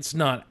not,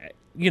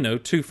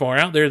 too far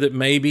out there that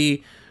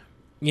maybe,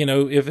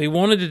 if he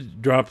wanted to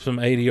drop some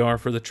ADR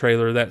for the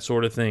trailer, that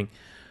sort of thing.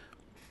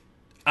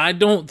 I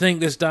don't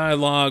think this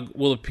dialogue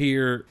will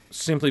appear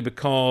simply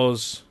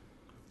because,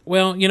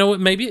 well, it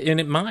may be, and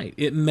it might.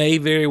 It may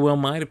very well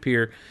might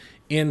appear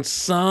in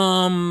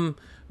some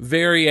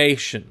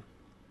variation.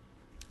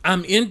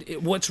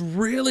 What's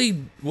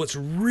really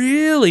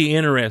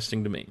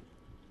interesting to me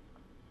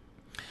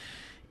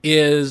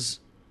is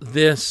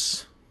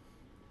this.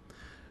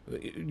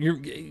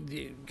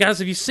 Guys,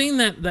 have you seen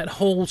that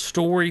whole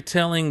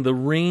storytelling, the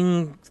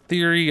ring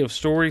theory of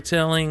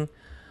storytelling?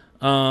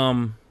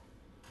 There's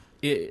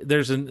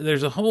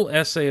a whole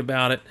essay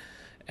about it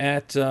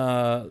at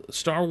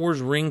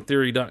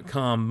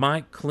StarWarsRingTheory.com.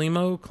 Mike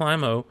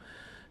Climo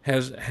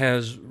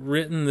has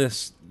written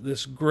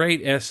this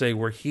great essay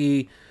where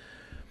he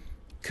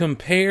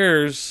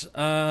compares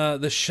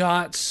the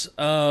shots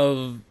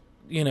of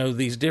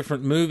these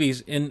different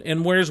movies,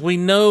 and whereas we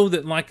know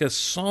that like a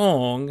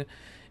song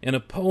in a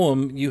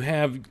poem, you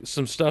have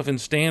some stuff in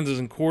stanzas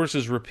and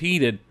choruses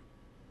repeated,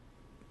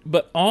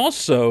 but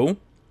also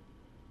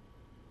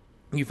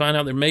you find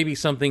out there may be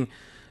something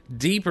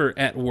deeper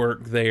at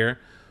work there,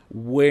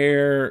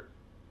 where,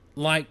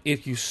 like,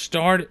 if you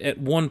start at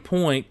one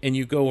point and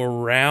you go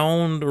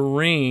around a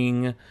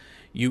ring,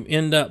 you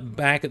end up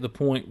back at the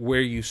point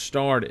where you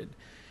started.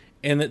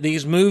 And that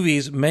these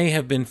movies may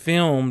have been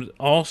filmed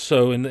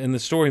also, and the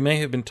story may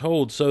have been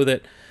told so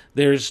that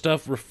there's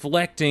stuff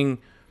reflecting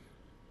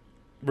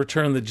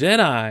Return of the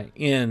Jedi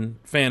in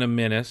Phantom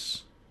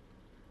Menace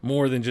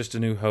more than just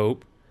A New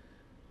Hope.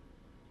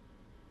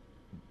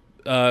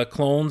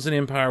 Clones and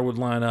Empire would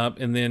line up,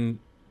 and then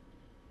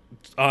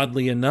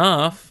oddly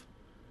enough,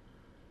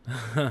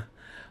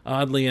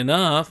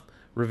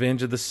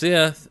 Revenge of the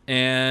Sith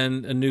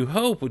and A New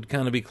Hope would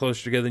kind of be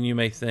closer together than you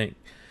may think.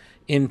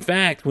 In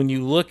fact, when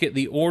you look at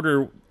the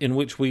order in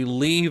which we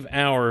leave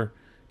our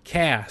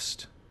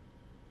cast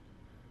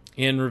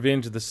in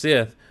Revenge of the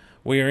Sith,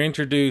 we are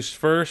introduced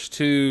first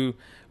to,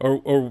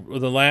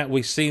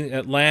 we see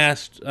at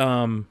last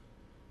R2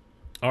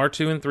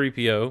 and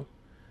 3PO.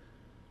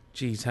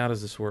 Geez, how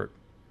does this work?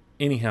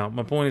 Anyhow,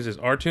 my point is this: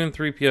 R2 and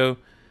 3PO,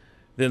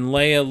 then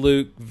Leia,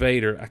 Luke,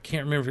 Vader. I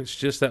can't remember if it's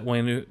just that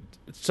way.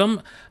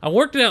 I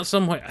worked it out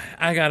some way.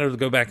 I got to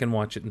go back and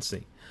watch it and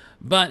see.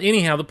 But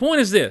anyhow, the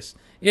point is this: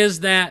 is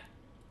that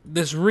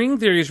this ring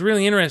theory is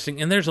really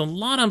interesting, and there's a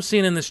lot I'm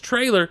seeing in this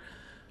trailer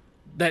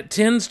that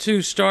tends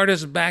to start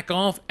us back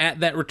off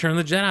at that Return of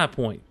the Jedi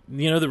point.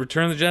 The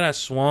Return of the Jedi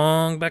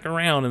swung back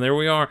around, and there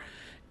we are.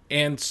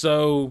 And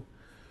so,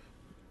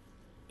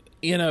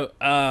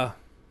 I'm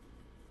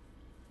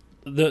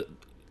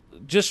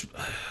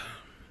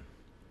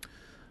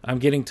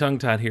getting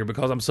tongue-tied here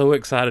because I'm so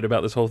excited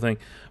about this whole thing.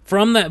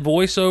 From that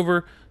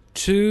voiceover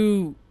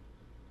to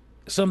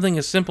something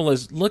as simple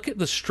as, look at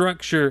the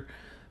structure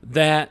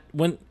that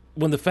when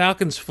the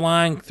Falcon's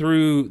flying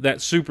through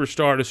that Super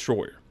Star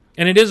Destroyer,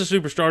 and it is a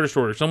Super Star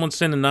Destroyer. Someone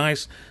sent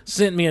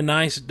me a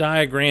nice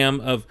diagram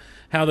of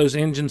how those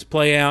engines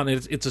play out,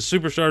 and it's a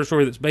Super Star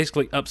Destroyer that's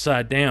basically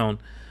upside down,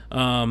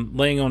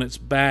 laying on its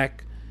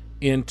back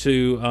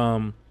into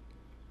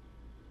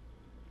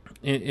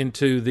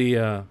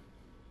the.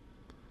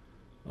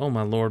 Oh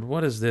my Lord,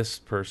 what is this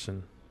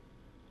person?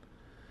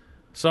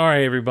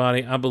 Sorry,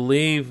 everybody. I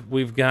believe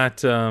we've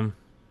got a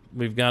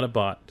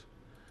bot.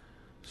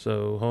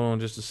 So hold on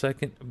just a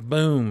second.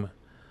 Boom.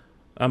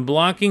 I'm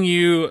blocking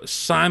you,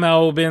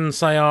 Simo bin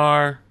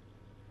Sayar.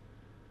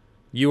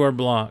 You are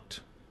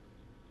blocked.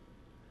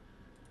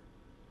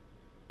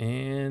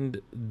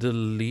 And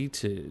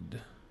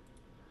deleted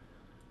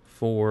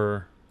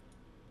for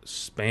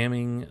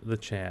spamming the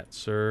chat,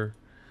 sir.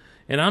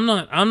 And I'm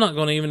not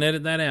going to even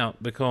edit that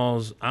out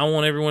because I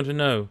want everyone to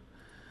know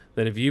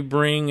that if you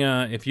bring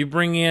in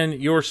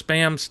your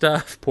spam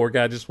stuff, poor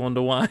guy just wanted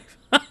a wife.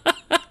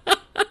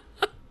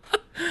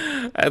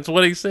 That's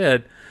what he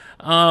said.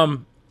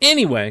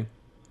 Anyway,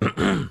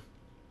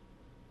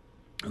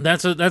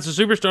 that's a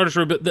Super Star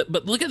Destroyer.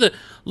 But look at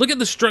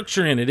the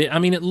structure in it. I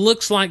mean, it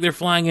looks like they're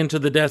flying into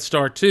the Death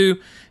Star too.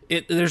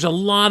 There's a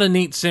lot of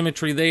neat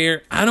symmetry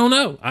there. I don't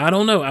know.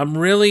 I'm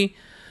really.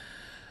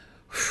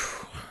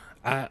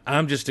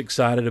 I'm just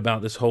excited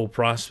about this whole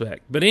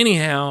prospect. But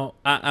anyhow,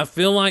 I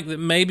feel like that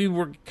maybe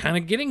we're kind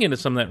of getting into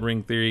some of that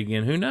ring theory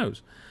again. Who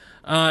knows?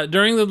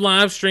 During the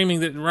live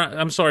streaming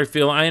I'm sorry,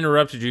 Phil, I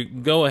interrupted you.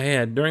 Go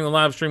ahead. During the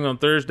live streaming on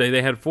Thursday,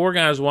 they had 4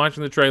 guys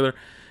watching the trailer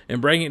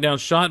and breaking it down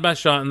shot by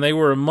shot, and they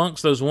were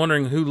amongst those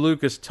wondering who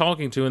Luke is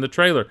talking to in the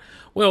trailer.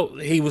 Well,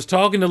 he was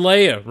talking to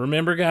Leia.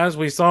 Remember, guys?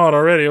 We saw it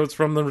already. It was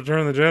from the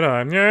Return of the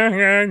Jedi.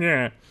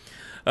 Yeah.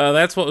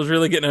 That's what was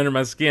really getting under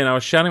my skin. I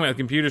was shouting at the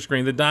computer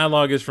screen. The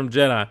dialogue is from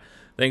Jedi.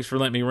 Thanks for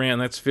letting me rant.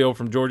 That's Phil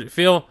from Georgia.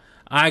 Phil,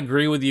 I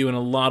agree with you in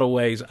a lot of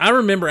ways. I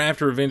remember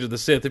after Revenge of the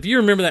Sith, if you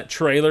remember that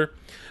trailer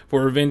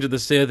for Revenge of the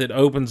Sith, it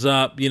opens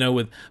up,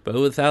 with for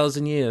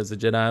 1,000 years, the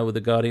Jedi were the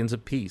guardians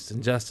of peace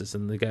and justice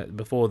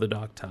before the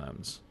dark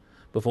times,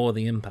 before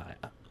the Empire.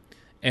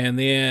 And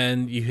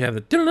then you have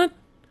the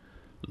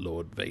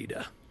Lord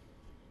Vader.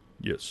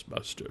 Yes,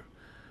 Master.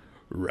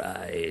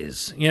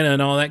 Rise.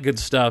 And all that good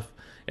stuff.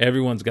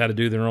 Everyone's got to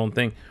do their own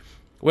thing.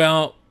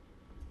 Well,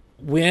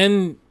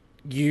 when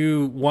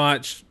you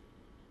watch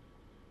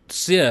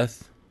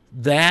Sith,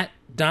 that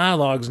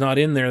dialogue's not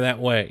in there that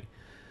way.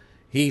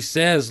 He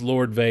says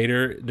Lord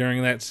Vader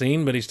during that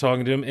scene, but he's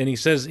talking to him, and he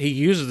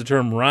uses the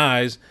term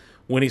rise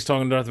when he's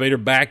talking to Darth Vader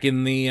back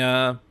in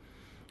his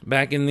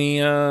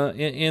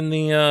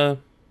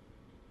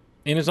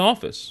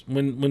office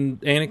when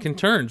Anakin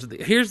turns.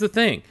 Here's the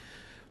thing.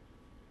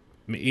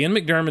 Ian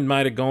McDiarmid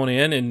might have gone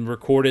in and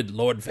recorded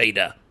Lord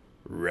Vader,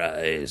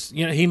 rise.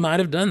 He might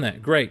have done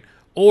that. Great.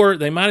 Or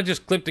they might have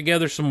just clipped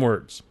together some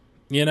words,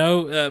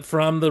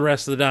 from the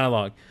rest of the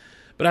dialogue.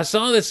 But I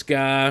saw this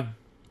guy.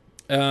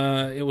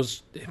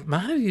 It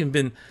might have even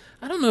been,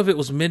 I don't know if it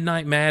was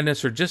Midnight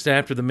Madness or just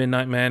after the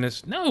Midnight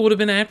Madness. No, it would have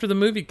been after the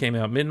movie came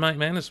out. Midnight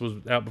Madness was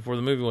out before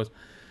the movie was.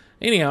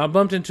 Anyhow, I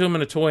bumped into him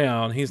in a toy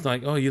aisle, and he's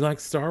like, "Oh, you like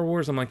Star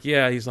Wars?" I'm like,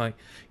 "Yeah." He's like,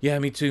 "Yeah,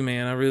 me too,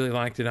 man. I really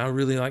liked it. I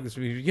really like this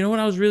movie." You know what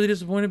I was really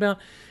disappointed about?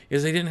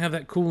 Is they didn't have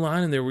that cool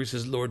line in there where he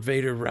says, "Lord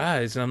Vader,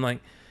 rise." And I'm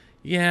like,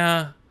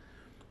 "Yeah."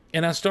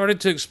 And I started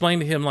to explain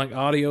to him, like,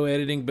 audio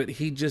editing, but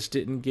he just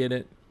didn't get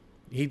it.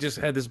 He just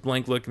had this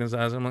blank look in his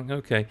eyes. I'm like,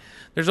 okay.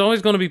 There's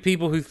always going to be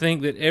people who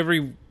think that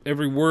every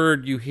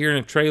word you hear in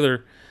a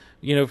trailer,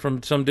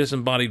 from some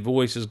disembodied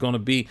voice is going to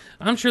be.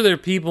 I'm sure there are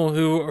people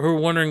who are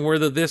wondering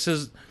whether this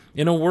is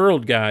In a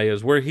World guy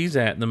is, where he's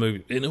at in the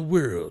movie. In a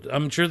World.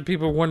 I'm sure the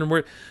people are wondering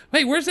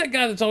where's that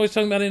guy that's always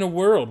talking about In a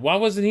World? Why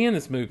wasn't he in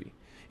this movie?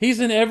 He's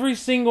in every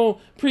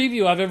single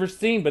preview I've ever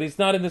seen, but he's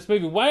not in this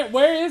movie.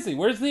 Where is he?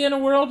 Where's the In a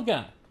World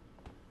guy?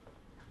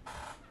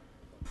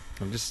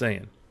 I'm just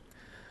saying.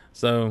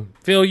 So,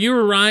 Phil, you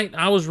were right.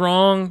 I was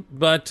wrong,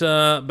 but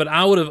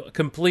I would have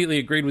completely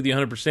agreed with you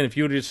 100%. If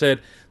you would have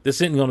said,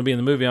 this isn't going to be in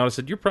the movie, I would have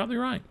said, you're probably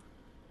right.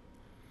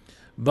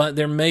 But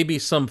there may be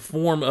some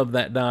form of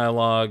that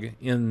dialogue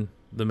in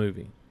the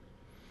movie.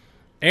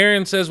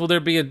 Aaron says, will there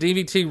be a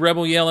DVT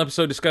Rebel Yell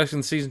episode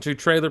discussing Season 2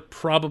 trailer?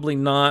 Probably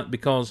not,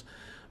 because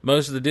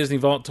most of the Disney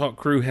Vault Talk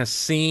crew has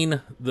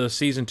seen the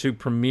Season 2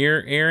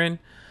 premiere, Aaron.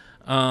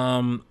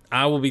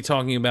 I will be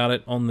talking about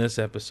it on this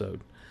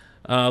episode.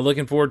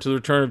 Looking forward to the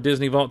return of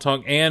Disney Vault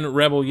Talk and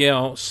Rebel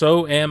Yell.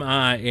 So am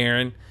I,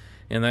 Aaron.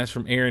 And that's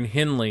from Aaron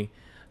Henley.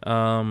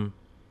 Wanting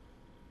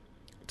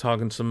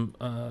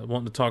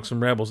to talk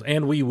some Rebels.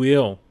 And we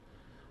will.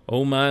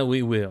 Oh my,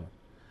 we will.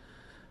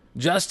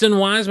 Justin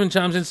Wiseman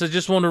chimes in and says,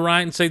 just want to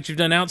write and say that you've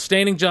done an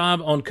outstanding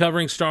job on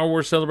covering Star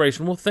Wars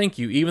Celebration. Well, thank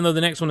you. Even though the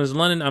next one is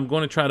London, I'm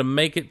going to try to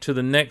make it to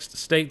the next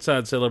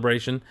stateside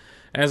celebration.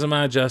 As am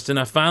I, Justin.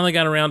 I finally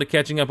got around to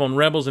catching up on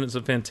Rebels, and it's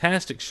a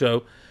fantastic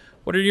show.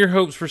 What are your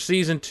hopes for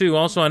Season 2?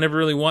 Also, I never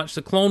really watched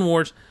the Clone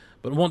Wars,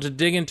 but want to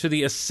dig into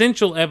the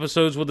essential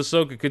episodes with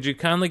Ahsoka. Could you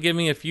kindly give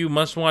me a few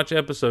must-watch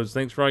episodes?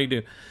 Thanks for all you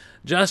do.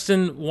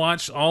 Justin,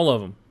 watch all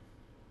of them.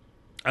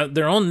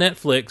 They're on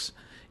Netflix.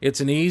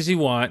 It's an easy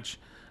watch.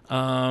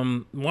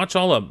 Watch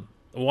all of them.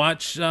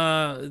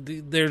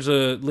 There's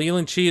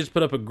Leland Chee has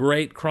put up a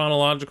great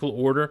chronological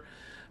order.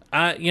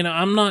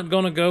 I'm not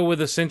going to go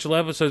with essential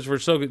episodes for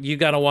Ahsoka. You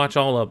got to watch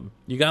all of them.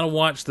 You got to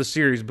watch the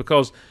series,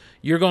 because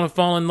you're going to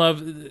fall in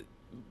love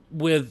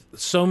with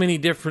so many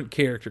different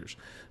characters.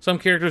 Some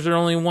characters are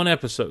only in one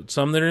episode.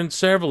 Some that are in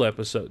several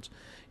episodes.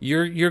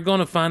 you're going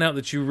to find out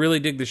that you really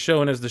dig the show.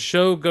 And as the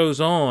show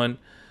goes on,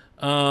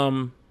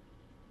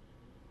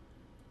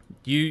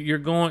 you're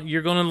going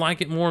to like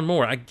it more and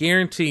more. I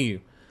guarantee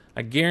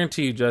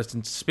you,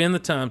 Justin. Spend the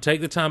time, take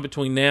the time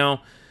between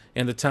now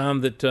and the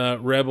time that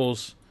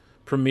Rebels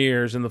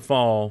premieres in the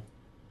fall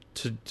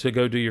to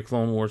go do your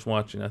Clone Wars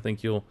watching. I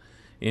think you'll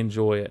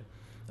enjoy it.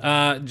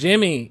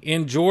 Jimmy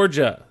in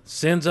Georgia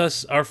sends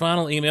us our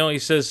final email. He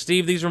says,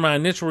 Steve, these are my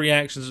initial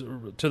reactions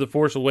to The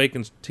Force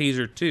Awakens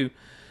teaser 2.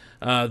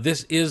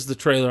 This is the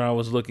trailer I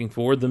was looking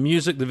for. The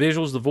music, the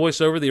visuals, the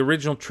voiceover, the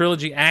original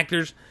trilogy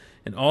actors,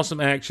 and awesome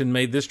action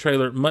made this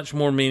trailer much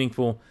more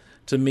meaningful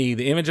to me.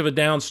 The image of a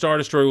downed Star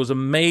Destroyer was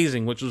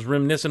amazing, which was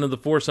reminiscent of The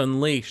Force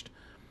Unleashed.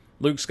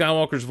 Luke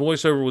Skywalker's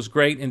voiceover was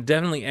great and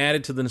definitely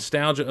added to the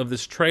nostalgia of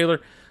this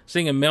trailer.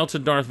 Seeing a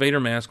melted Darth Vader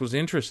mask was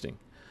interesting.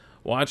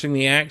 Watching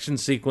the action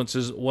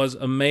sequences was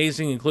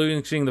amazing,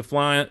 including seeing the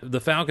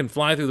Falcon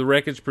fly through the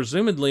wreckage,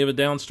 presumably of a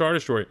downed Star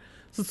Destroyer.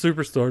 It's a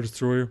Super Star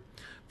Destroyer.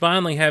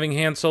 Finally, having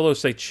Han Solo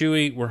say,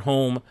 Chewie, we're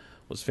home,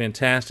 was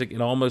fantastic.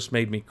 It almost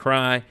made me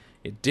cry.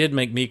 It did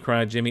make me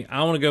cry, Jimmy.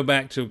 I want to go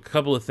back to a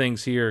couple of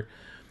things here.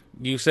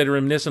 You said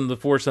reminiscent of The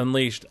Force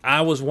Unleashed.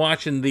 I was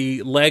watching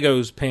the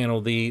Legos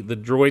panel, the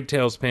Droid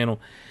Tales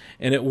panel,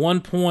 and at one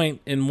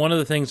point, in one of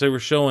the things they were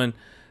showing,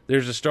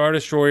 there's a Star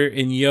Destroyer,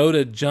 and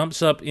Yoda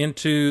jumps up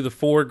into the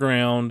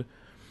foreground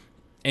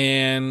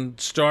and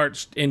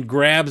starts and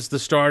grabs the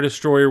Star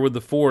Destroyer with the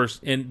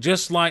Force. And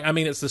just like, I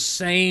mean, it's the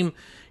same,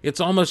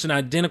 it's almost an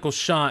identical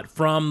shot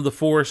from The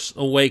Force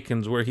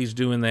Awakens where he's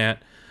doing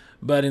that.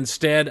 But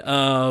instead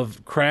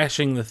of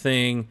crashing the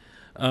thing,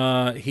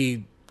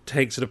 he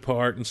takes it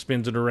apart and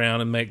spins it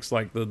around and makes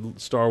like the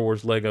Star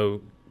Wars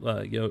Lego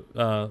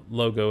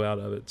logo out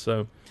of it.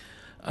 So,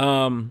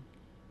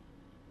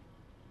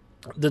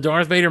 the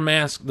Darth Vader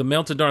mask, the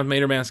melted Darth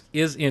Vader mask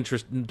is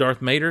interesting. Darth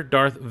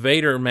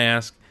Vader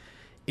mask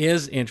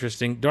is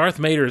interesting. Darth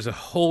Vader is a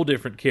whole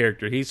different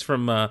character. He's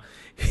from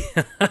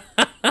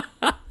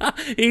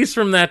he's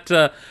from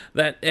that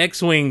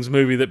X-Wings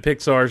movie that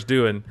Pixar's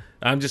doing.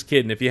 I'm just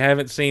kidding. If you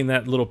haven't seen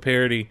that little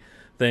parody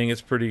thing,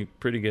 it's pretty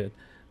good.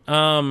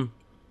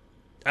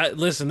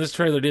 Listen, this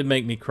trailer did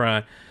make me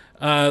cry.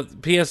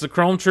 P.S. The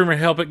Chrome Trimmer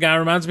Help It guy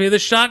reminds me of the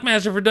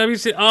Shockmaster for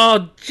WC.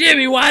 Oh,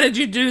 Jimmy, why did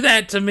you do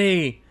that to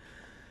me?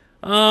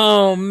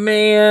 Oh,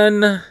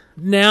 man.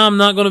 Now I'm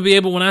not going to be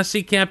able, when I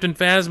see Captain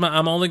Phasma,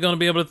 I'm only going to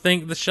be able to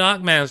think the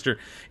Shockmaster.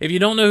 If you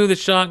don't know who the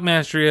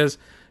Shockmaster is,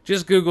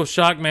 just Google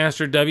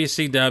Shockmaster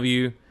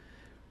WCW.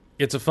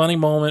 It's a funny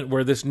moment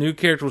where this new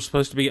character was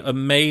supposed to be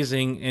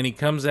amazing, and he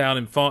comes out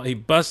and he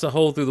busts a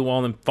hole through the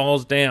wall and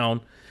falls down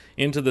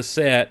into the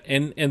set,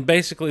 and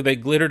basically they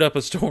glittered up a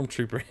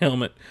stormtrooper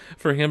helmet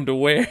for him to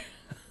wear.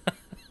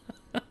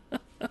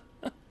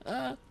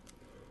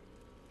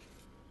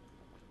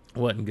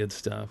 Wasn't good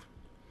stuff.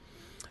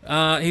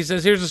 He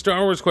says, here's a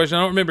Star Wars question.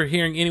 I don't remember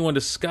hearing anyone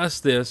discuss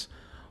this.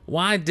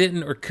 Why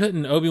didn't or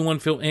couldn't Obi-Wan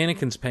feel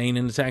Anakin's pain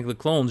in Attack of the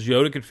Clones?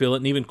 Yoda could feel it,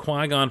 and even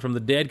Qui-Gon from the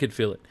dead could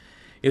feel it.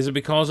 Is it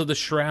because of the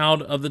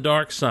Shroud of the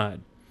Dark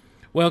Side?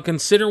 Well,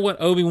 consider what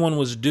Obi-Wan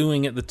was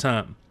doing at the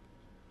time.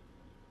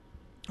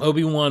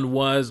 Obi-Wan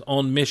was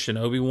on mission.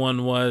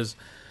 Obi-Wan was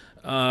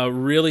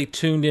really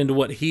tuned into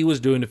what he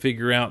was doing to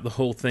figure out the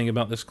whole thing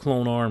about this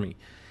clone army.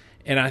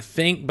 And I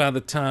think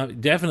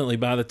definitely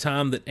by the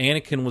time that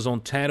Anakin was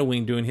on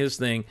Tatooine doing his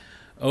thing,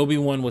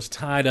 Obi-Wan was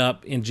tied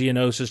up in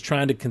Geonosis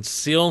trying to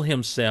conceal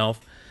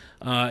himself.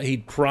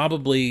 He'd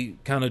probably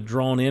kind of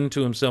drawn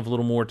into himself a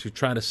little more to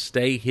try to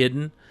stay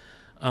hidden.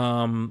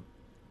 And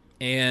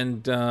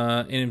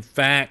in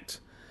fact,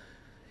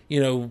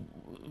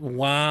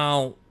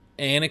 while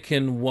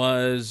Anakin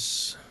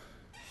was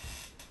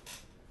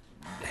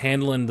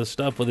handling the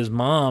stuff with his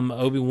mom,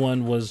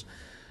 Obi-Wan was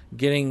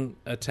getting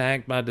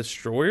attacked by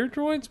destroyer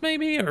droids,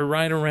 maybe, or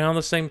right around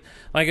the same,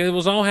 like it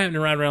was all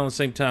happening right around the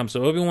same time.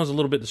 So Obi-Wan's a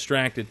little bit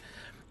distracted.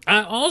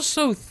 I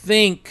also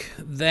think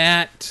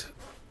that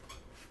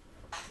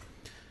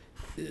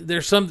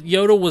there's some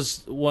Yoda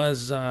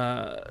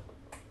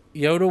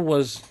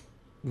was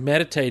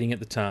meditating at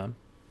the time.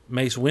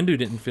 Mace Windu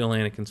didn't feel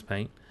Anakin's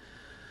pain.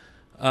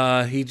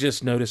 He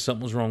just noticed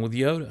something was wrong with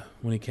Yoda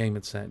when he came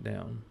and sat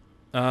down.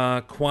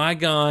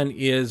 Qui-Gon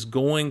is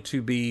going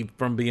to be,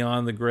 from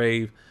beyond the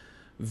grave,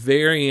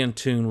 very in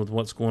tune with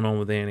what's going on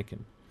with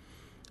Anakin.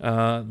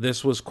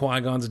 This was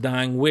Qui-Gon's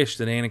dying wish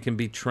that Anakin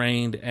be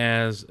trained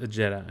as a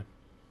Jedi.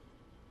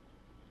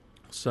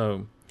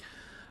 So,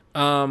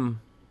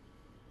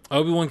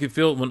 Obi-Wan could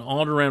feel it when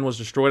Alderaan was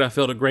destroyed. I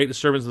felt a great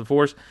disturbance of the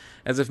Force,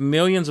 as if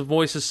millions of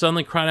voices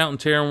suddenly cried out in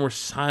terror and were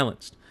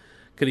silenced.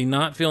 Could he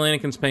not feel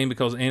Anakin's pain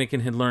because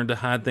Anakin had learned to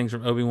hide things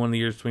from Obi-Wan in the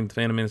years between the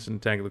Phantom Menace and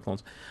Attack of the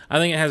Clones? I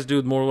think it has to do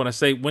with more what I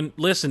say.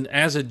 Listen,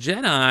 as a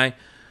Jedi,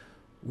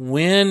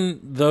 when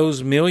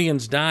those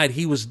millions died,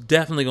 he was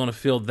definitely going to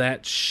feel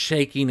that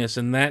shakiness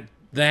and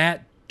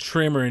that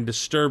tremor and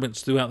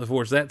disturbance throughout the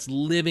Force. That's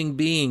living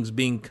beings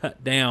being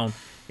cut down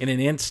in an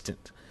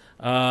instant.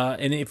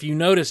 And if you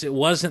notice, it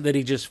wasn't that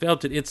he just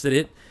felt it; it's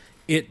that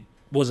it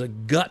was a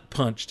gut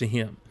punch to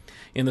him.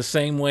 in the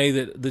same way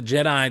that the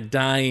Jedi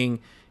dying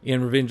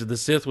in Revenge of the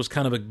Sith was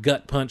kind of a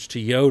gut punch to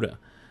Yoda.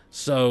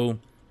 So,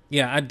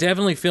 yeah, I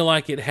definitely feel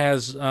like it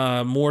has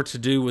more to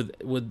do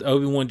with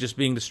Obi-Wan just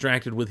being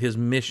distracted with his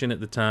mission at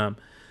the time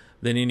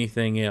than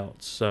anything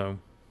else. So,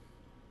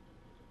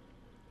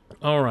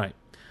 all right.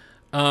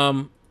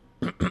 And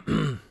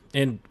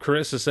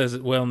Carissa says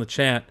it well in the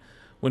chat.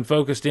 When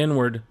focused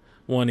inward,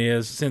 one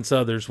is. Since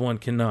others, one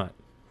cannot.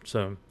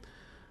 So,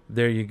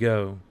 there you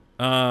go.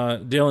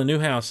 Dylan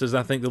Newhouse says,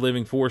 I think the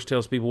living force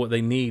tells people what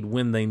they need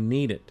when they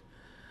need it.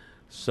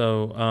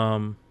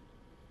 So,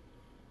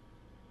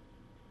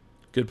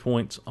 good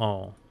points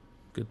all.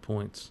 Good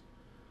points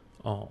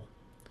all.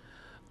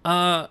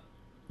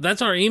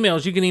 That's our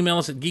emails. You can email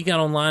us at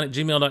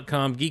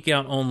geekoutonline@gmail.com,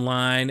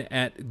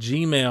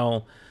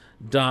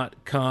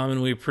 geekoutonline@gmail.com,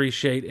 and we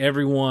appreciate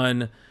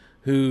everyone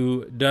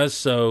who does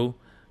so.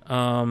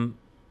 And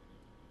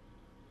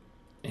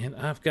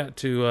I've got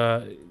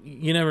to,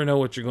 you never know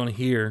what you're going to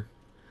hear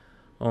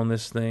on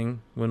this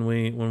thing when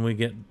we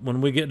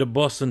get to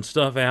busting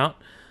stuff out.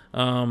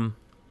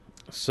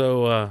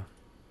 So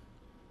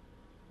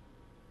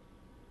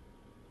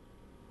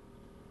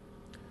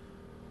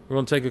we're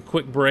going to take a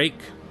quick break.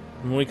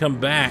 When we come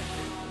back,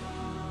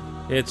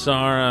 it's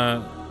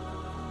our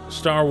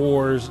Star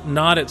Wars,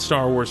 not at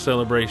Star Wars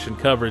Celebration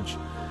coverage.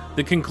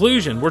 The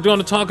conclusion. We're going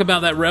to talk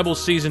about that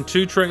Rebels Season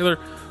 2 trailer.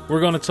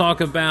 We're going to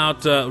talk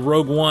about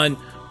Rogue One.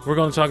 We're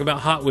going to talk about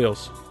Hot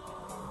Wheels.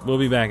 We'll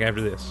be back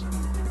after this.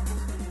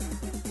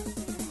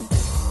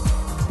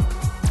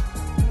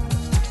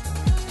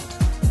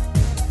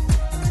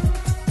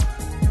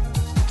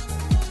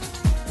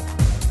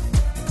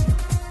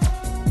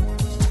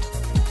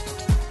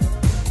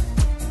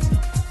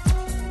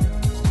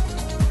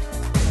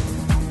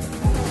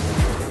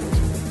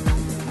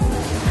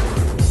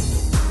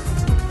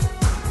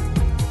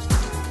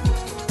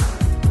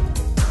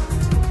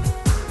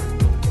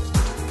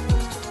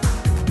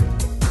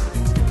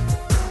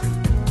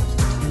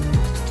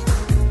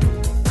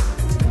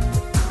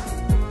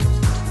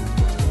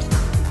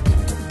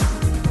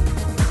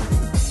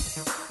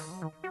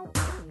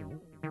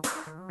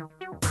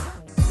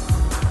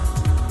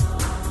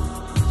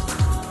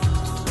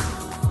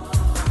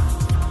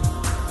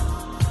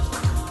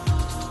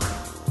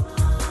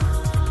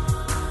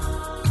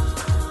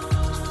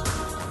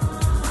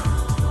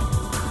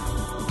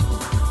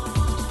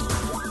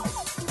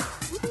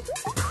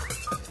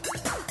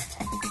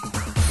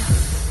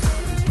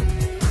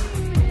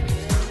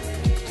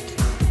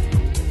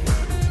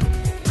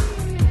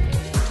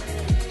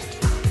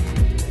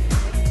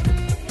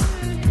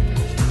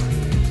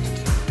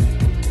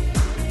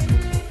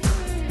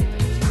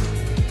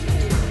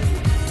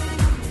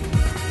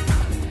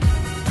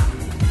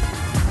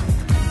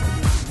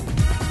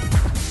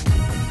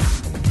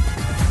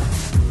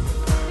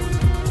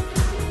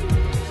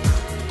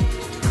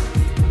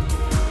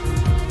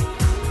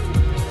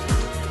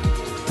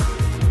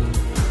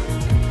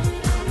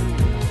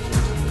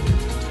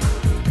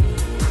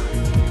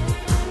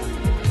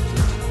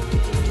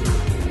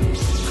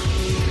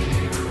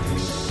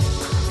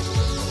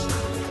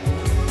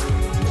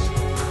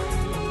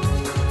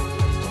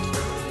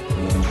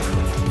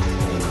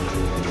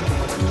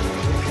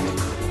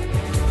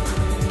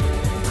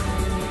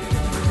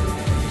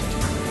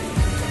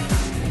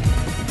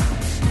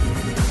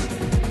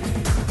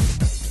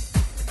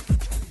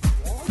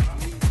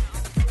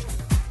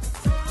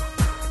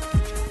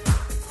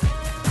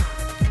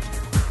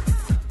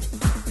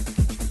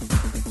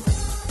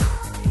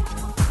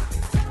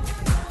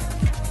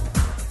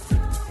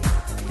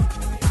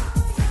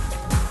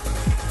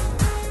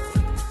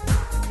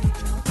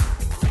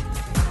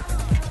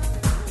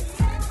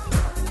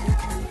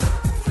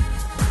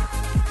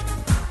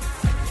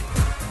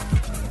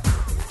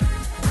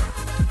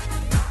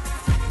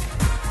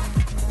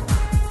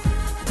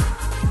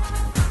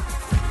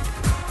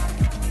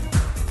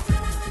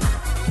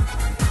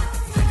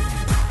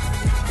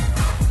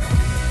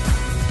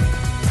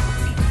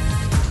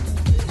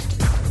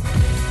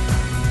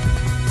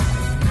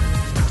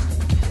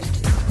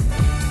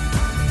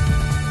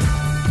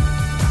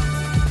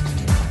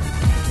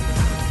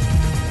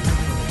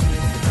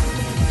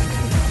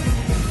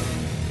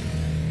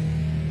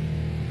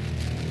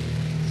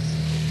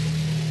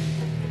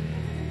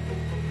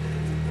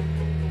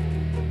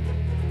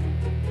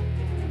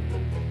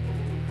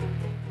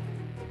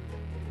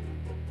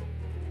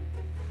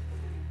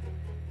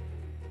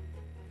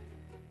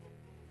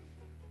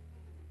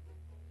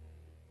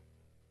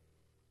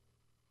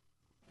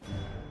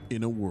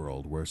 In a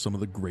world where some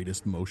of the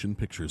greatest motion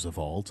pictures of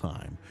all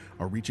time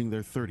are reaching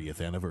their 30th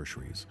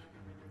anniversaries,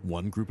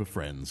 one group of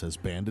friends has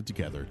banded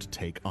together to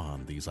take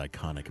on these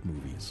iconic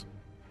movies.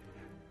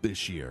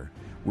 This year,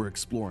 we're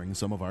exploring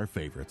some of our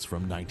favorites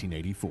from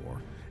 1984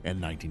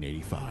 and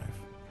 1985.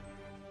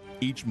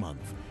 Each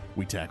month,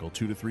 we tackle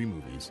 2 to 3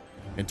 movies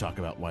and talk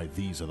about why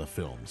these are the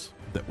films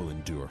that will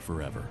endure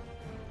forever.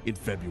 In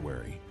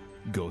February,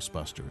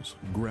 Ghostbusters,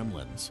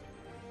 Gremlins,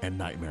 and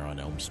Nightmare on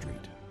Elm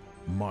Street.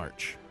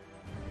 March,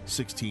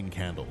 16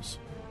 Candles,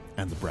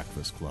 and The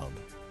Breakfast Club.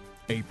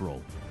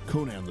 April,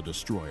 Conan the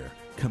Destroyer,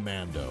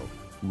 Commando,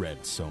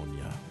 Red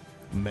Sonja.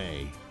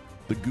 May,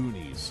 The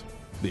Goonies,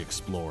 The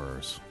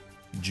Explorers.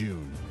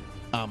 June,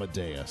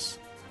 Amadeus,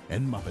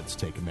 and Muppets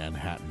Take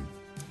Manhattan.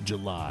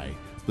 July,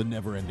 The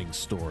Never-Ending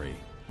Story,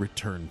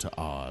 Return to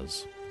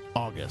Oz.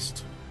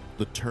 August,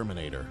 The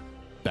Terminator,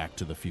 Back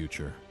to the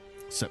Future.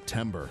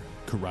 September,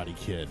 Karate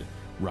Kid,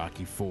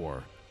 Rocky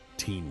IV,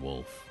 Teen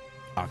Wolf.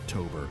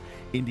 October,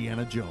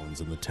 Indiana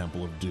Jones and the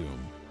Temple of Doom,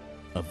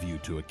 A View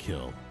to a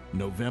Kill.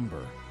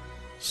 November,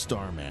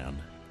 Starman,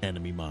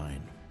 Enemy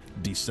Mine.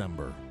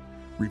 December,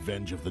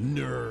 Revenge of the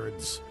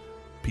Nerds,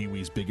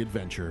 Pee-wee's Big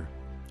Adventure,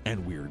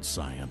 and Weird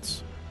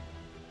Science.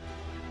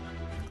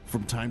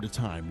 From time to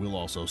time, we'll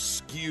also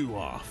skew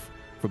off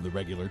from the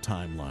regular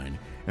timeline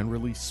and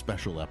release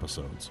special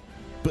episodes,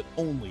 but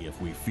only if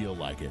we feel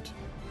like it.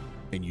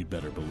 And you'd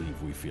better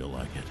believe we feel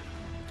like it.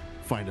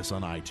 Find us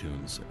on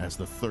iTunes as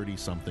the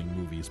 30-something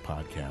Movies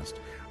Podcast.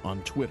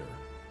 On Twitter,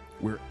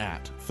 we're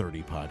at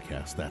 30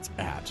 Podcast. That's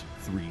at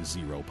 30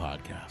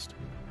 Podcast.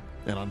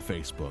 And on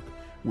Facebook,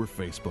 we're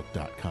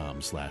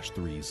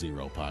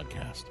facebook.com/30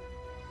 Podcast.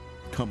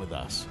 Come with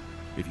us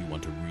if you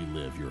want to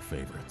relive your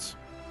favorites.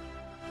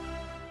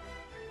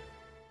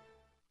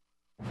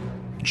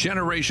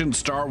 Generation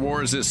Star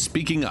Wars is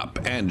speaking up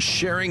and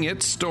sharing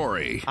its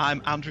story.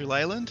 I'm Andrew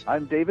Leyland.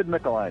 I'm David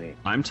Michelini.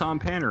 I'm Tom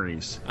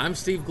Paneries. I'm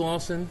Steve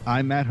Glosson.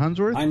 I'm Matt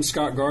Hunsworth. I'm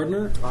Scott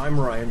Gardner. I'm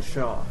Ryan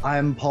Shaw.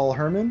 I'm Paul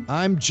Herman.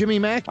 I'm Jimmy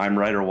Mack. I'm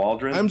Ryder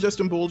Waldron. I'm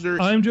Justin Bolger.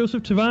 I'm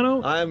Joseph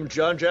Tavano. I'm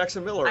John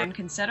Jackson Miller. I'm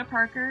Concetta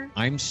Parker.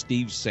 I'm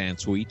Steve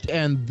Sansweet.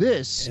 And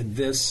this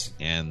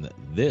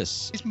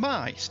is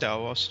my Star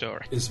Wars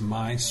story. Is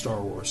my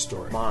Star Wars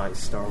story. My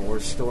Star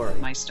Wars story.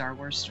 My Star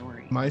Wars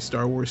story. My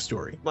Star Wars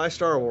story. My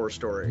Star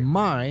Wars story.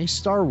 My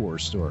Star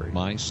Wars story.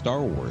 My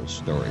Star Wars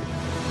story.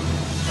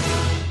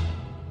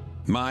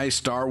 My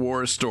Star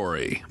Wars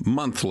Story,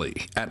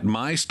 monthly at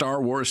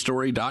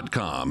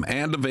mystarwarsstory.com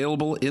and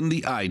available in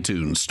the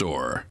iTunes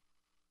Store.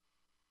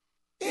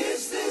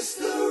 Is this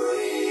the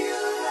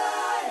real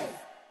life?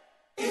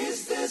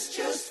 Is this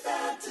just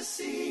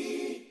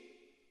fantasy?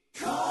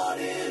 Caught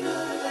in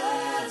a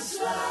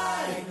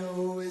landslide,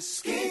 no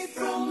escape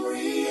from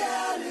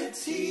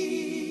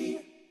reality.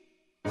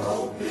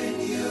 Open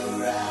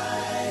your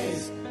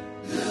eyes,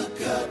 look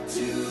up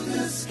to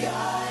the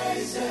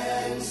skies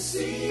and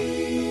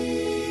see.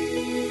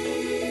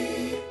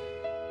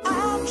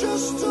 I'm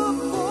just a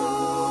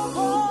poor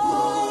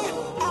boy,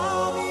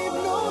 I need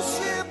no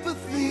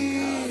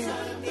sympathy.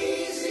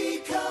 Easy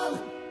come,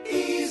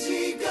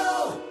 easy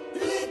go,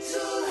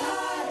 little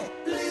high,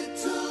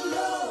 little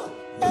low.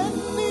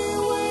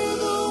 Anywhere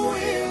the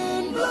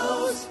wind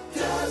blows,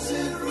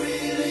 doesn't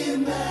really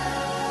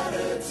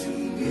matter to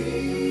me.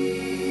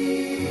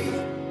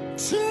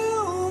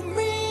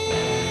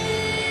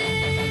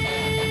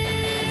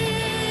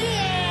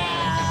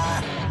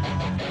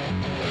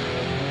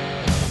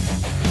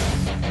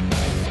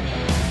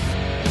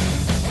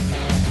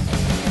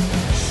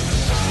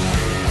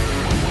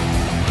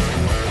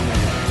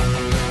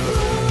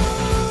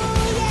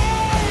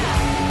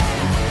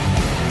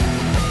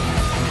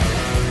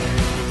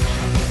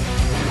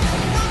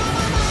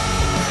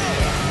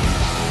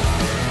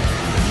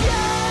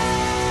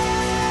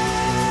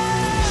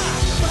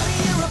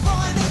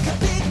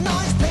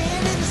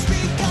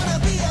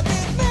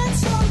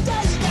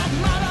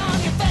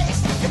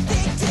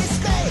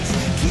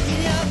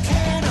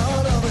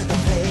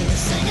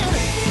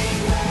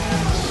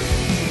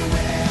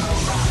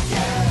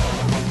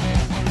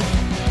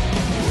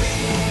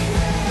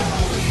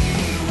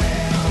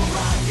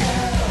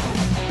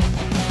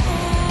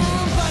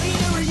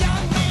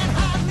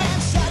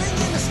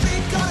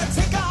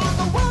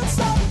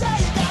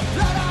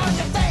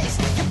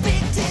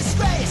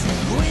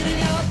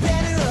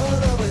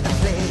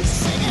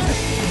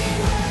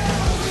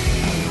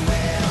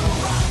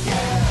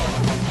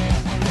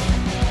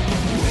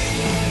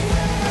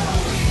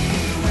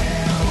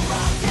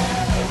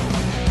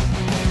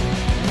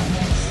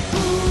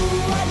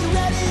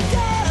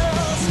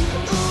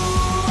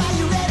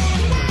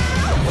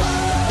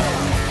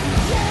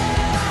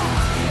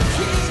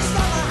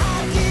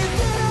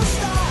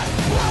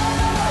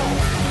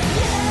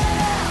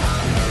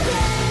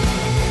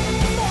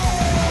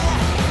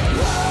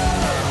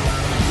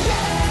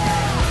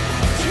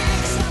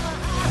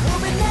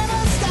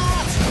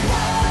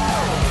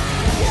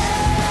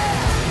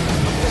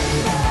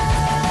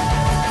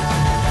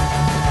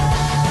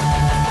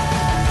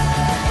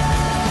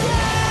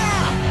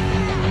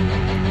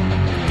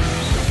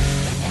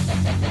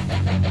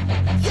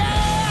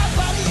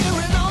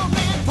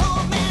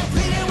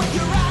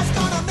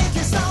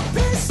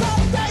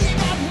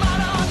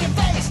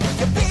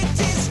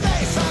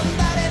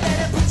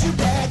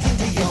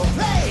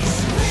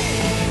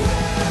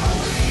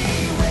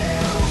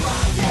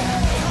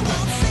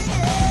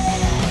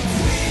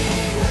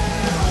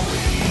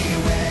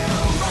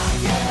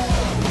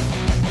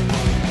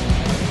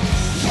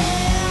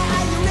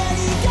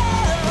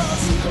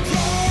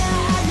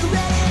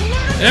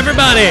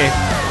 Everybody!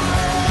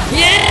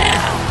 Yeah!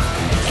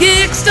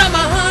 Kickstart my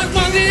heart,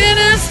 walk it in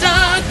a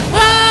start.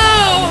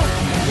 Oh,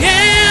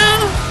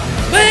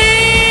 yeah,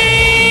 baby.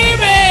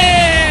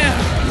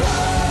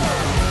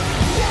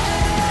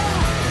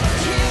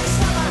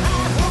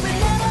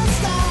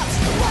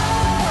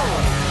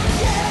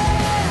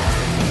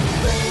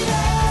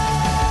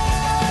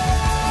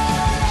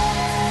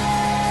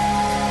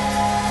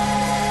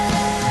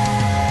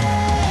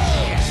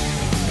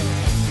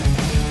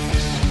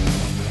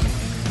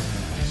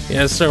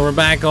 Yes, sir. We're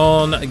back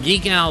on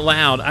Geek Out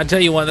Loud. I tell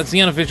you what, that's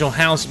the unofficial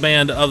house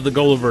band of the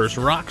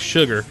Golaverse, Rock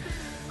Sugar.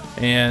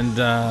 And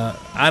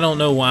I don't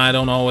know why I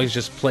don't always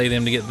just play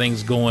them to get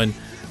things going.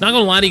 Not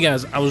going to lie to you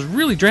guys, I was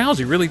really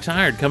drowsy, really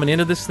tired coming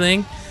into this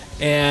thing.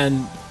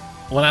 And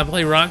when I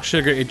play Rock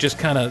Sugar, it just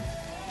kind of...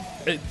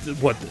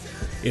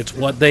 It's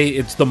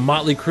the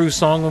Motley Crue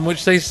song in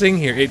which they sing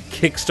here. It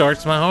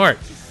kickstarts my heart.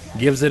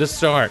 Gives it a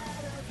start.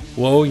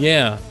 Whoa,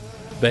 yeah,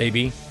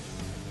 baby.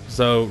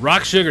 So,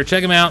 Rock Sugar,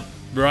 check them out.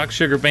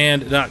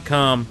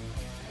 RockSugarBand.com,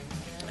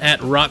 at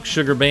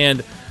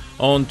RockSugarBand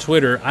on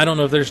Twitter. I don't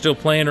know if they're still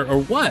playing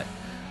or what,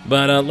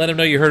 but let them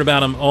know you heard about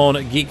them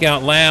on Geek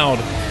Out Loud.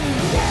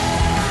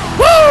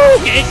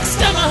 Woo!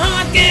 Kickstart my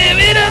heart, give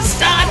it a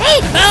start. Woo!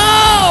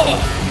 Oh!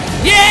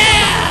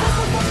 Yeah!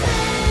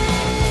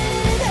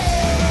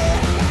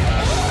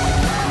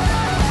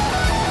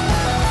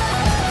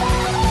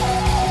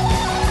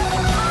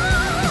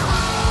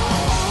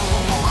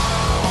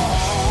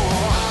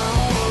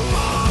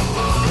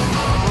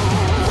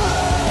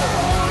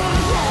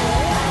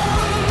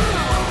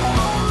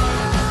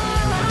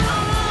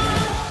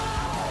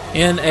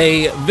 In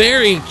a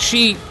very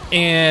cheap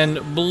and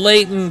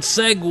blatant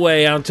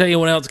segue, I'll tell you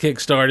what else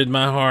kickstarted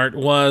my heart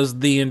was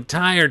the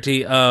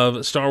entirety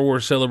of Star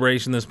Wars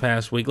Celebration this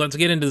past week. Let's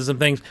get into some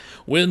things.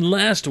 When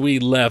last we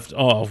left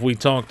off, we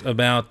talked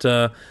about,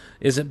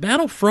 is it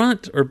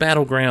Battlefront or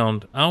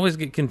Battleground? I always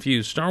get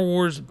confused. Star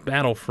Wars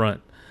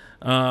Battlefront.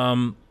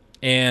 And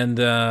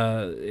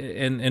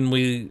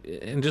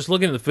just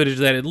looking at the footage of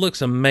that, it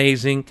looks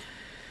amazing.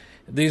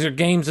 These are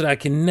games that I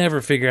can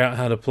never figure out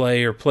how to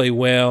play or play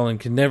well and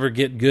can never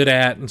get good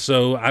at, and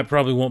so I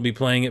probably won't be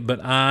playing it.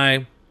 But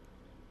I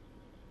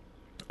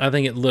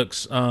think it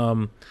looks,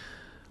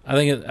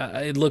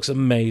 it looks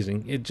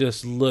amazing. It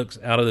just looks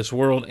out of this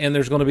world. And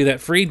there's going to be that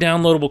free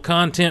downloadable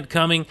content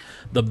coming.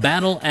 The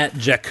Battle at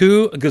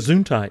Jakku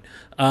Gesundheit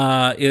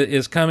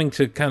is coming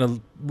to kind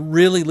of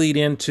really lead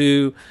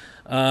into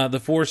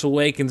The Force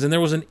Awakens. And there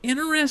was an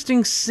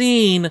interesting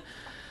scene.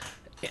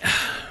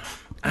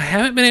 I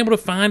haven't been able to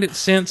find it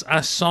since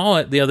I saw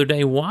it the other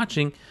day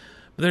watching.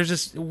 But there's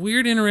this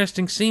weird,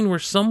 interesting scene where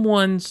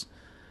someone's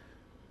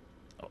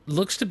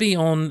looks to be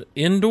on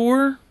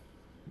Endor,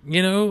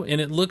 you know, and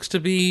it looks to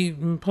be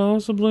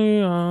possibly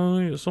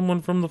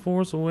someone from The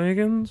Force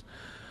Awakens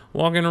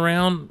walking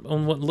around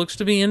on what looks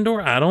to be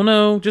Endor. I don't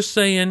know. Just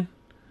saying.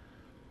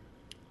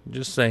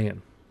 Just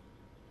saying.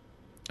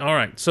 All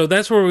right, so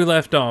that's where we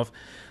left off.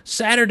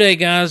 Saturday,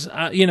 guys,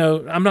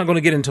 I'm not going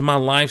to get into my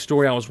life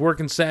story. I was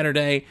working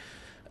Saturday.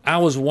 I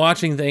was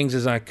watching things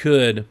as I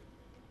could.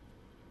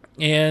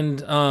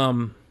 And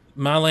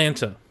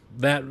Mylanta,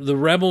 the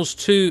Rebels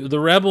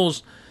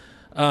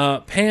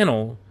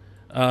panel,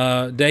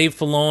 Dave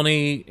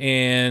Filoni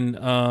and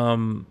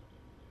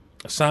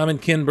Simon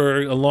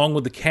Kinberg, along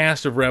with the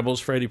cast of Rebels,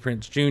 Freddie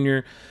Prinze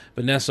Jr.,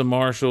 Vanessa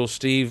Marshall,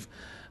 Steve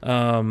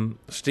Bloom,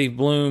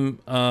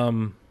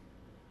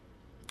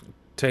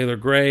 Taylor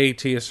Gray,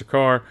 Tia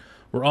Sakar,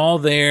 were all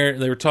there.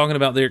 They were talking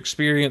about their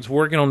experience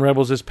working on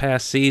Rebels this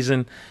past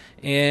season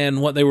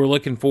and what they were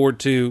looking forward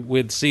to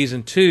with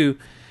Season 2.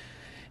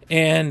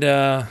 And,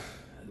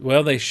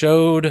 they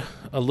showed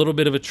a little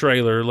bit of a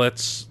trailer.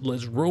 Let's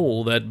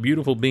roll that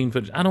beautiful beam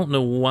footage. I don't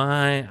know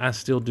why I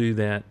still do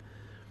that.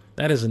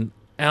 That is an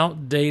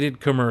outdated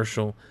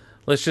commercial.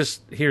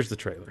 Here's the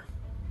trailer.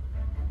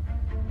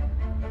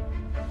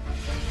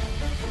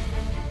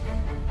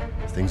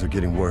 Things are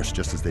getting worse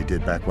just as they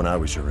did back when I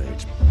was your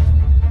age.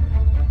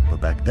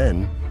 But back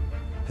then,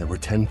 there were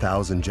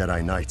 10,000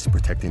 Jedi Knights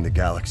protecting the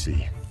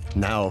galaxy.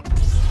 Now,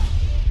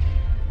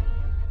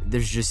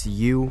 there's just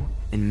you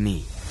and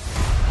me.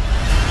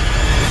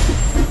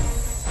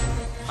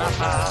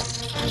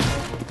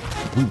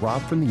 We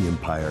rob from the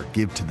Empire,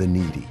 give to the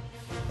needy.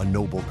 A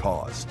noble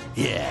cause.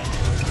 Yeah.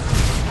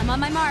 I'm on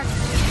my mark.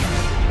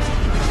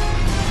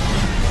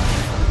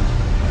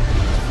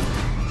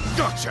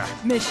 Gotcha!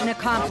 Mission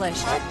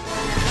accomplished.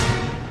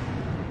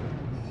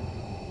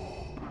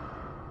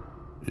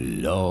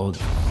 Lord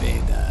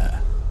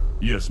Vader.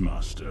 Yes,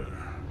 Master.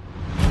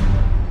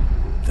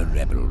 The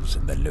rebels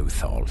in the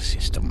Lothal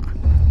system.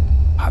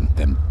 Hunt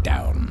them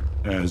down.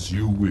 As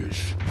you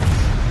wish.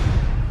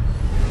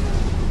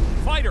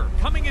 Fighter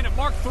coming in at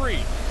Mark 3.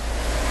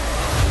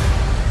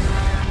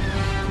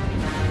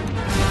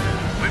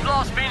 We've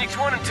lost Phoenix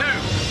 1 and 2.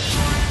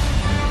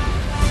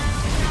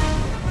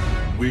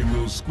 We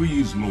will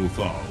squeeze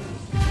Lothal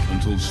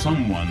until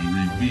someone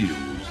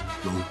reveals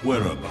the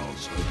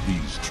whereabouts of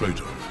these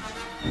traitors.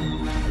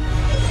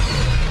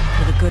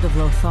 For the good of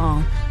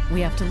Lothal,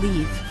 we have to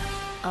leave.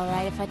 All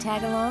right if I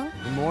tag along?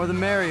 The more the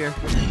merrier.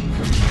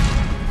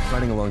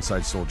 Fighting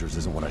alongside soldiers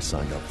isn't what I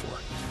signed up for.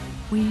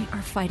 We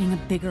are fighting a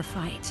bigger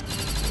fight.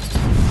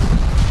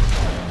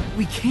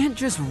 We can't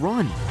just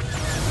run.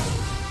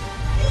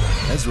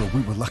 Ezra,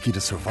 we were lucky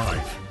to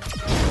survive.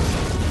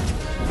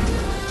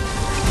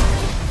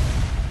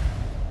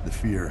 The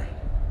fear,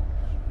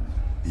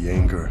 the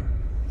anger,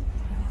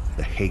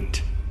 the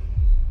hate.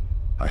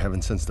 I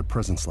haven't sensed a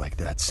presence like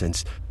that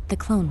since... The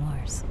Clone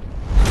Wars.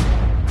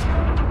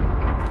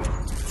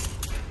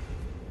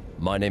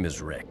 My name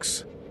is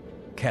Rex.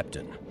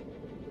 Captain.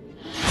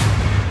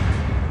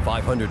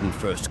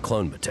 501st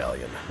Clone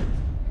Battalion.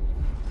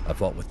 I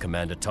fought with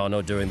Commander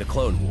Tano during the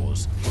Clone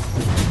Wars.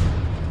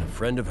 And a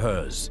friend of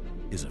hers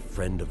is a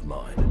friend of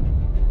mine.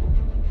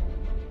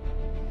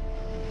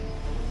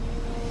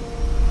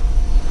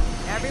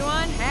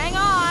 Everyone, hang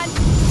on!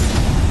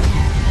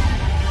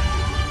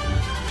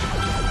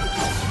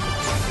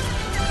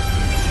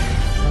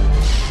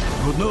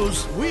 Good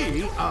news,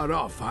 we are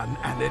off on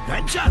an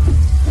adventure.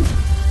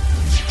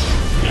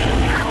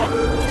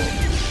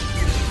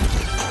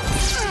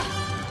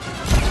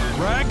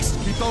 Rex,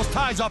 keep those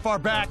ties off our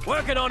back.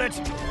 Working on it.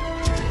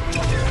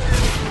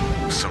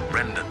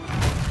 Surrender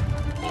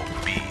or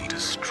be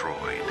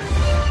destroyed.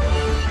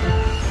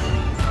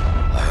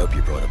 I hope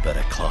you brought a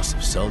better class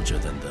of soldier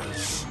than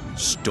those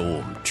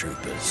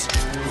stormtroopers.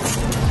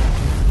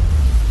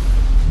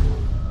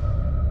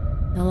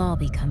 They'll all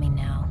be coming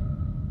now.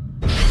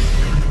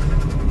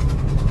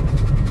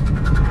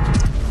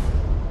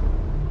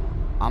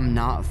 I'm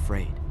not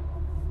afraid.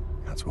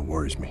 That's what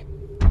worries me.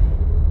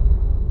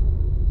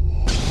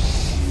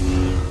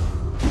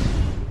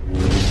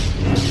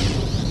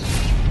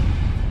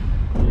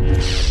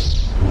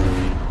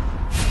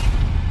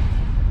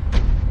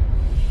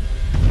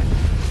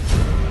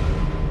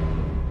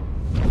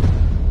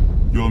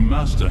 Your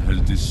master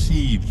has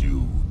deceived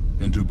you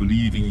into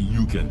believing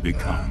you can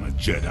become a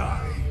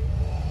Jedi.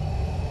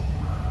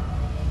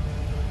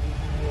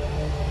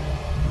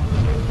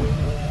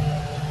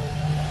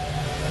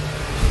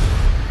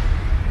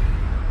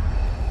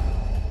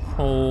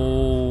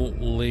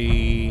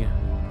 Holy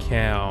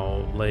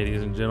cow,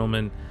 ladies and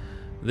gentlemen.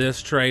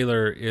 This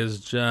trailer is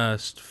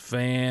just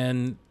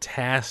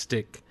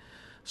fantastic.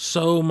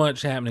 So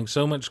much happening,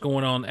 so much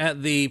going on.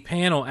 At the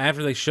panel,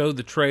 after they showed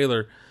the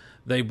trailer,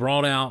 they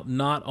brought out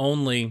not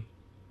only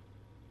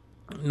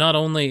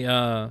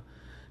did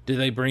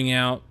they bring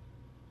out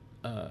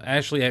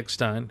Ashley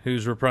Eckstein,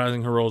 who's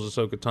reprising her role as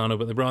Ahsoka Tano,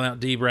 but they brought out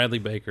Dee Bradley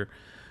Baker,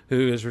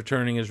 who is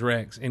returning as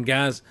Rex. And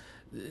guys,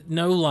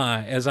 no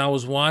lie, as I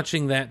was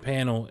watching that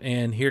panel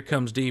and here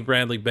comes Dee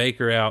Bradley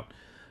Baker out,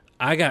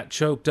 I got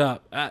choked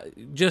up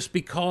just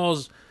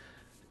because,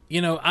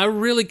 you know, I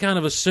really kind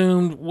of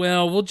assumed,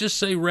 well, we'll just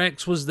say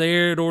Rex was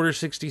there at Order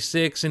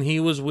 66 and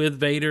he was with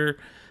Vader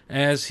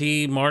as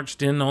he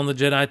marched in on the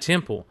Jedi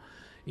Temple.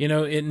 You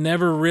know, it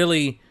never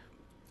really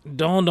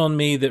dawned on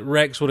me that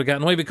Rex would have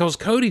gotten away because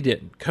Cody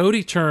didn't.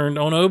 Cody turned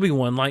on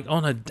Obi-Wan, like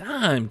on a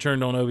dime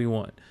turned on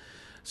Obi-Wan.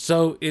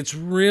 So it's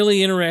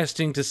really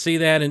interesting to see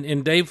that,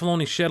 and Dave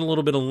Filoni shed a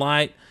little bit of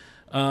light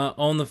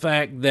on the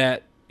fact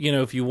that, you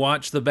know, if you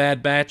watch the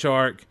Bad Batch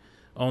arc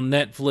on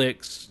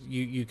Netflix,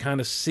 you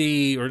kind of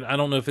see, or I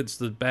don't know if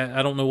it's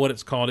I don't know what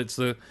it's called. It's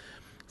the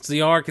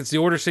arc. It's the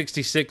Order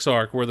 66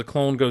 arc where the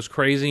clone goes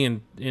crazy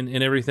and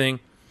everything.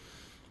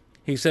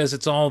 He says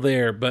it's all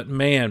there, but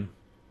man,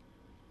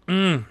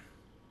 and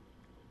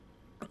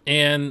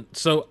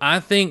so I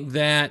think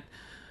that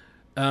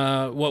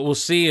what we'll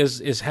see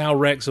is how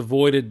Rex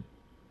avoided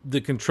the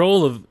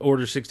control of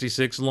Order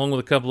 66 along with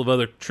a couple of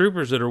other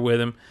troopers that are with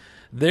him.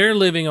 They're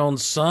living on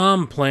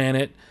some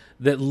planet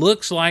that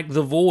looks like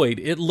the Void.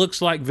 It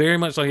looks like very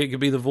much like it could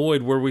be the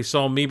Void where we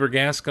saw Meeber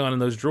Gascon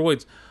and those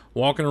droids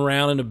walking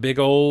around in a big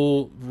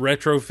old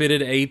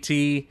retrofitted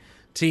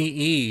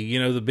AT-TE, you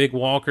know, the big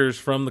walkers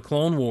from the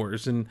Clone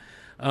Wars. And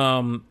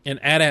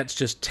AT-ATs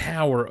just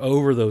tower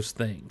over those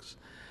things.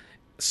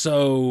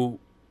 So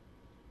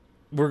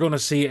we're going to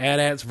see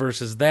AT-ATs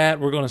versus that.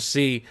 We're going to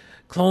see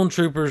clone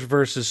troopers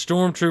versus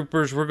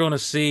stormtroopers. We're going to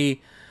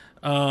see,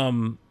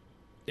 we're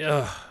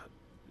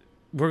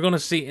going to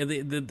see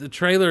the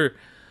trailer.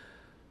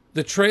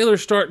 The trailer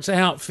starts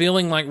out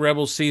feeling like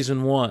Rebels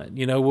Season 1.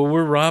 You know, well,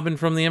 we're robbing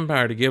from the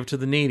Empire to give to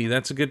the needy.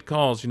 That's a good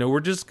cause. You know, we're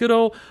just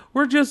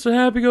a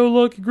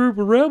happy-go-lucky group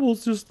of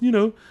rebels, just, you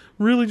know,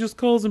 really just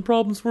causing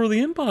problems for the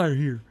Empire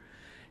here.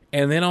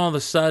 And then all of a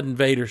sudden,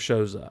 Vader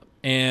shows up,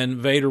 and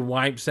Vader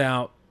wipes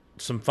out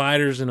some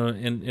fighters in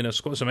a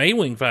squad, some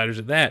A-wing fighters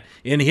at that,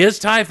 in his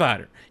TIE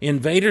fighter, in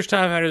Vader's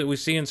TIE fighter that we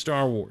see in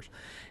Star Wars.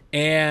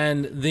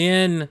 And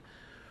then,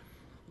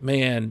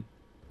 man,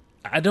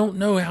 I don't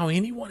know how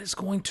anyone is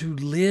going to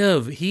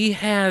live. He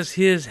has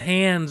his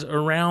hands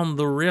around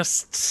the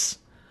wrists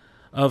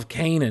of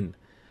Kanan.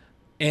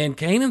 And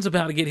Kanan's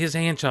about to get his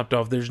hand chopped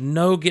off. There's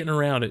no getting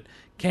around it.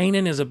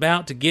 Kanan is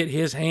about to get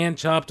his hand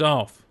chopped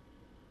off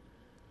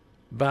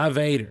by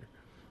Vader.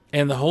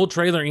 And the whole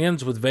trailer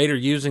ends with Vader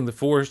using the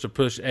Force to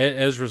push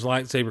Ezra's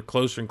lightsaber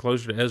closer and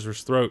closer to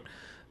Ezra's throat.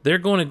 They're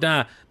going to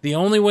die. The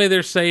only way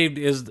they're saved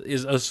is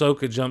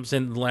Ahsoka jumps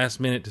in at the last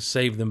minute to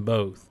save them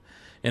both.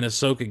 And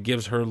Ahsoka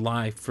gives her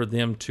life for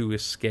them to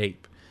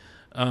escape.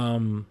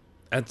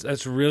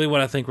 That's really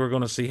what I think we're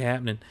going to see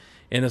happening.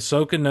 And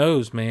Ahsoka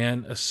knows,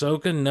 man.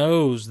 Ahsoka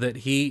knows that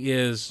he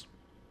is...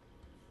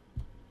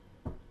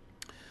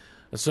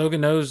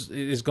 Ahsoka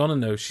is going to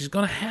know. She's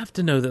going to have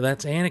to know that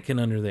that's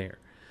Anakin under there.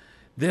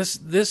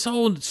 This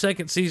whole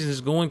second season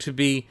is going to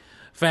be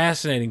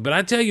fascinating. But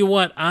I tell you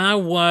what, I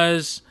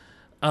was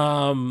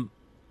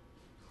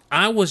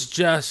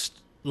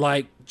just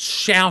like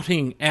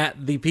shouting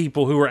at the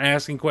people who were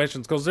asking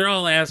questions, because they're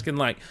all asking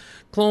like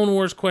Clone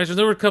Wars questions.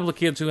 There were a couple of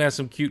kids who asked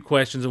some cute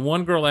questions, and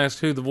one girl asked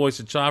who the voice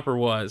of Chopper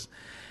was.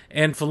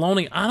 And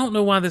Filoni, I don't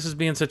know why this is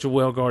being such a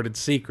well-guarded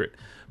secret,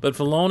 but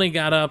Filoni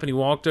got up and he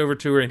walked over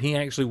to her and he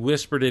actually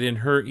whispered it in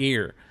her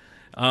ear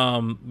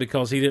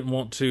because he didn't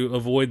want to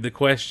avoid the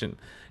question.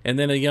 And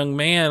then a young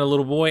man, a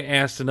little boy,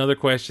 asked another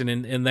question,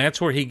 and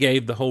that's where he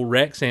gave the whole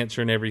Rex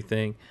answer and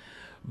everything.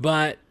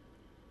 But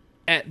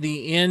at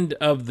the end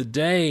of the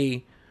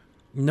day,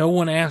 no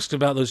one asked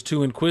about those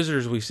two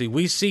Inquisitors we see.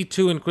 We see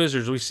two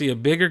Inquisitors. We see a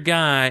bigger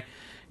guy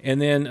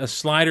and then a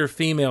slighter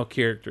female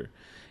character.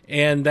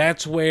 And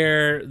that's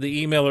where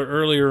the emailer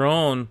earlier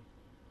on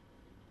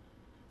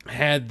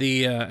had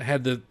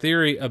the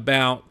theory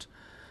about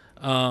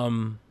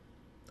who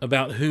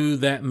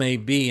that may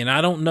be. And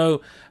I don't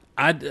know.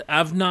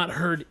 I've not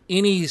heard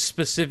any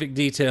specific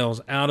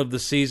details out of the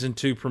season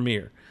 2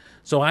 premiere,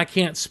 so I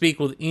can't speak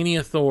with any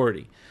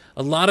authority.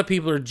 A lot of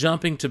people are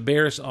jumping to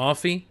Barriss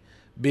Offee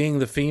being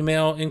the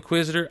female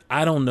Inquisitor.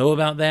 I don't know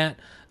about that.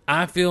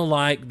 I feel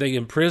like they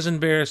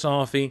imprisoned Barriss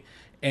Offee,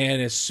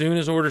 and as soon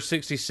as Order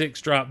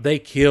 66 dropped, they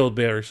killed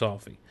Barriss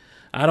Offee.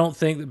 I don't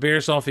think that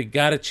Barriss Offee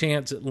got a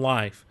chance at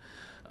life.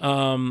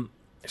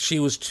 She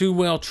was too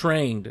well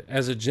trained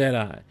as a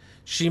Jedi.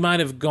 She might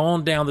have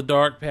gone down the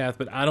dark path,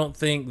 but I don't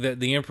think that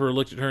the Emperor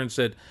looked at her and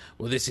said,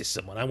 well, this is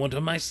someone I want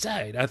on my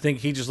side. I think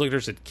he just looked at her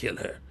and said, kill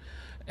her.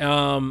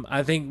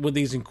 I think with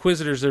these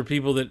Inquisitors, there are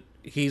people that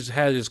he's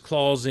had his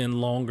claws in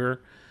longer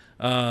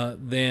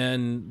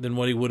than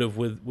what he would have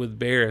with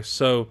Barriss.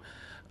 So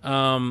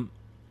some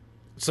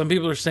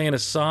people are saying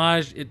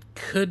Asajj. It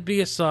could be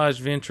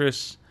Asajj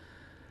Ventress.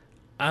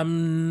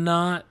 I'm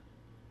not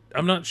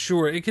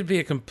sure. It could be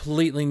a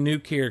completely new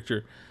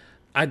character.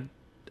 I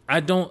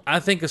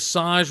think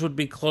Asajj would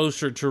be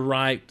closer to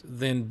right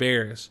than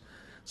Barriss.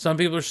 Some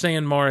people are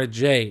saying Mara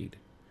Jade.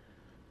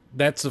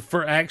 That's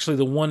actually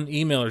the one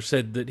emailer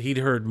said that he'd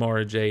heard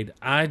Mara Jade.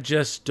 I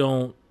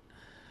don't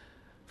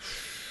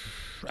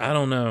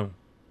know.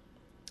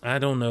 I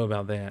don't know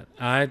about that.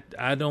 I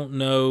don't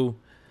know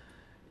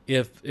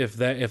if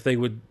they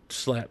would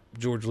slap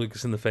George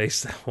Lucas in the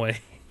face that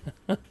way.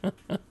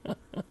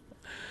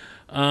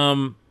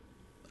 I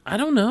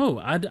don't know.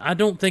 I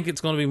don't think it's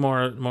going to be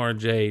Mara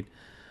Jade.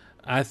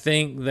 I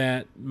think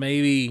that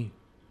Ventress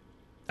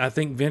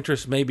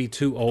may be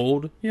too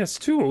old. Yes,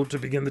 too old to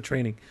begin the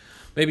training.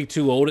 Maybe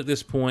too old at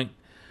this point.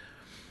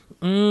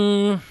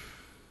 It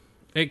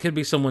could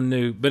be someone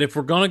new. But if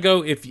we're gonna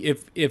go,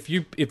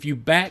 if you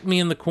back me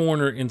in the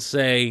corner and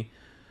say,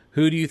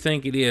 who do you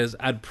think it is?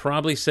 I'd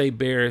probably say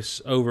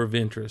Barriss over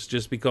Ventress,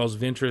 just because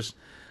Ventress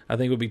I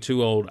think would be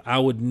too old. I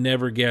would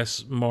never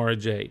guess Mara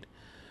Jade.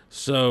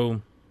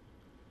 So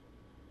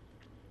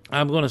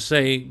I'm gonna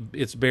say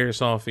it's Barriss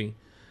Offee.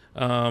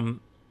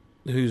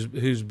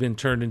 Who's been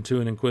turned into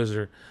an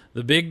Inquisitor.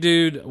 The big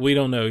dude, we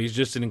don't know. He's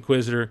just an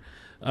Inquisitor.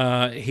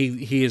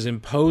 He is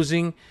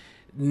imposing.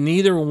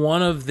 Neither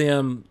one of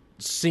them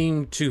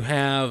seem to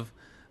have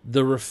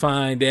the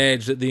refined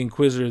edge that the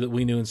Inquisitor that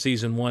we knew in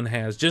season 1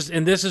 has.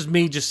 And this is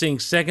me just seeing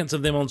seconds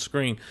of them on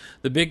screen.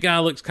 The big guy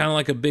looks kind of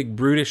like a big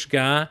brutish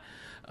guy,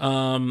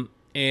 and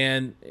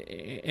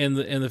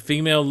the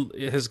female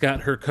has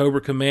got her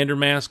Cobra Commander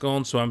mask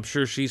on, so I'm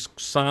sure she's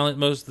silent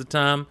most of the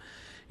time.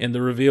 And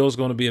the reveal is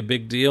going to be a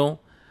big deal.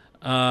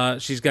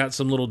 She's got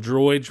some little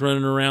droids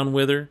running around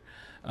with her.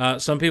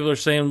 Some people are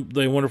saying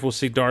they wonder if we'll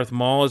see Darth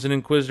Maul as an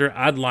Inquisitor.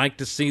 I'd like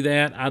to see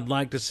that. I'd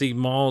like to see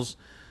Maul's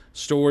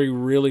story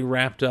really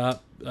wrapped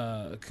up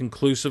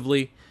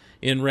conclusively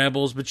in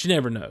Rebels, but you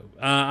never know.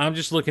 I'm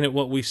just looking at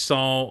what we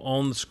saw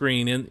on the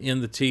screen in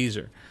the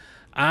teaser.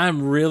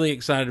 I'm really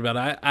excited about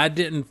it. I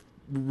didn't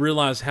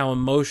realize how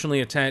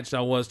emotionally attached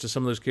I was to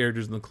some of those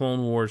characters in the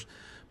Clone Wars,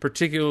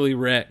 particularly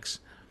Rex.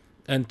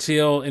 And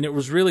it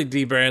was really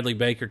D. Bradley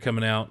Baker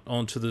coming out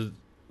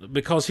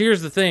because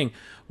here's the thing,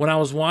 when I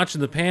was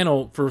watching the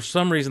panel, for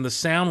some reason the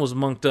sound was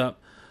munked up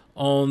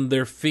on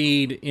their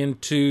feed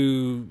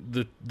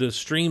into the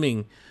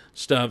streaming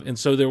stuff, and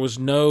so there was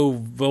no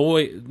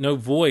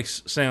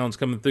voice sounds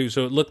coming through,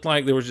 so it looked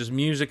like there was just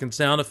music and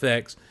sound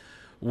effects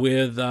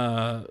with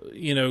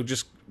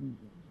just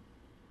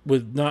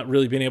with not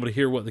really being able to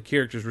hear what the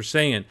characters were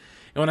saying.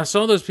 And when I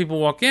saw those people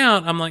walk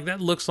out, I'm like,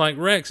 that looks like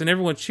Rex. And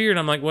everyone cheered.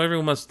 I'm like, well,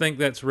 everyone must think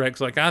that's Rex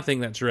like I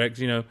think that's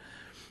Rex,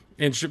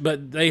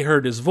 but they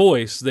heard his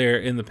voice there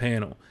in the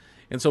panel.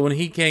 And so when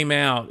he came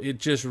out, it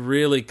just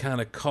really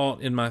kind of caught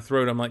in my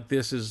throat. I'm like,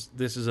 this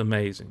is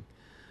amazing.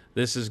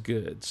 This is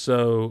good.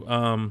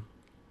 So,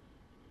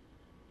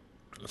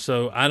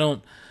 so I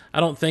don't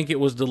think it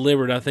was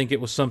deliberate. I think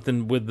it was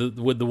something with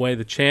the way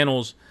the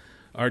channels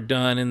are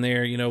done in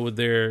there, you know, with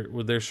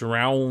their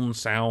surround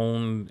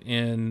sound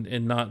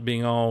and not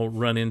being all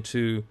run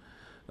into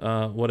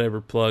whatever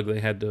plug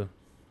they had to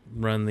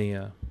run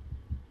the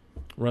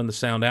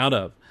sound out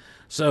of.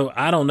 So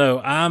I don't know.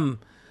 I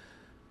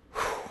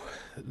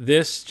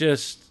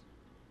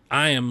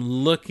am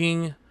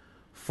looking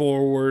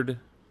forward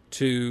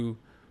to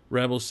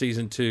Rebels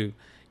Season 2.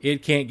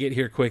 It can't get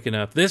here quick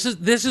enough. This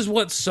is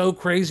what's so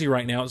crazy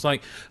right now. It's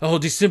like, oh,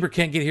 December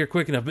can't get here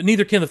quick enough, but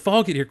neither can the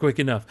fall get here quick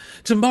enough.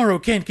 Tomorrow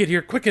can't get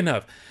here quick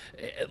enough.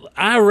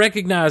 I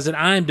recognize that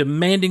I am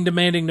demanding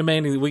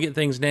that we get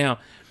things now.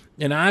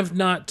 And I've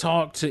not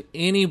talked to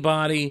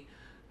anybody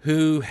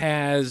who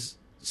has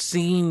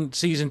seen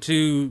Season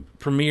 2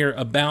 premiere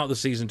about the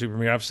Season 2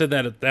 premiere. I've said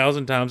that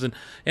 1,000 times. And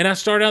I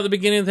started out at the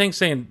beginning of the thing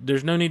saying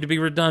there's no need to be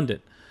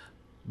redundant.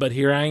 But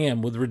here I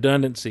am with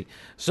redundancy.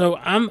 So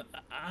I'm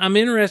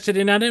interested,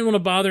 and I didn't want to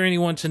bother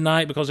anyone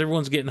tonight because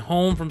everyone's getting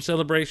home from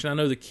Celebration. I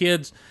know the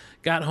kids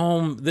got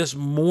home this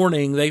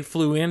morning. They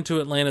flew into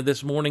Atlanta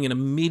this morning and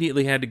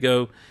immediately had to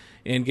go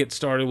and get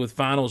started with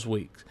finals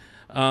week.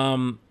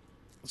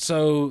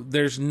 So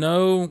there's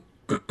no,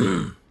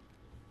 you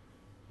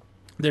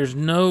know,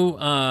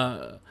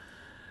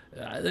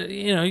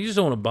 you just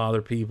don't want to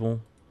bother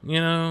people. You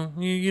know,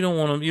 you don't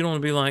want to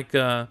be like,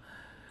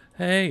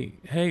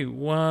 hey,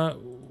 why?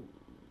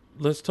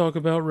 Let's talk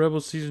about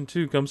Rebels Season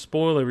 2. Come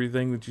spoil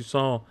everything that you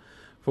saw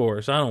for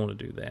us. I don't want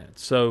to do that.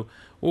 So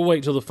we'll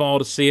wait till the fall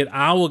to see it.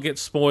 I will get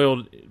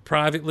spoiled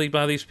privately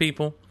by these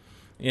people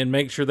and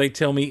make sure they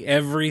tell me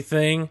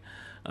everything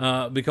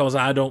because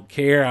I don't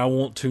care. I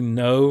want to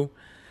know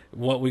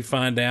what we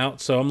find out.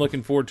 So I'm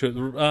looking forward to it.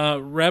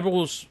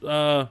 Rebels...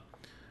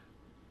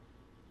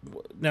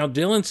 Now,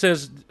 Dylan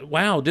says,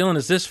 wow, Dylan,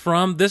 is this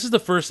from? This is the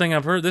first thing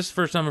I've heard. This is the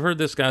first time I've heard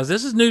this, guys.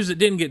 This is news that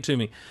didn't get to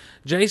me.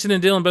 Jason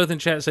and Dylan both in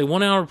chat say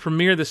 1 hour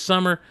premiere this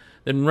summer,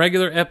 then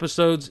regular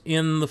episodes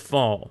in the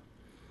fall.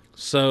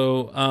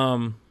 So,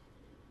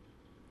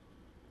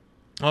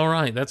 all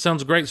right, that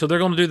sounds great. So they're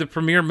going to do the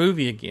premiere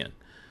movie again,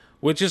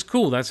 which is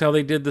cool. That's how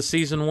they did the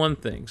Season 1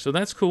 thing. So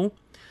that's cool.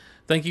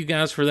 Thank you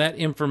guys for that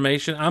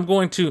information.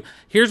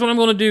 Here's what I'm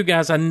going to do,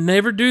 guys. I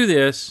never do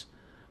this,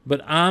 but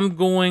I'm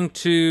going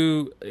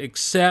to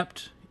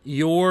accept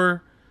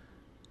your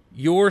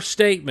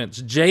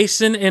statements,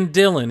 Jason and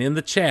Dylan in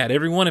the chat.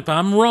 Everyone, if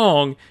I'm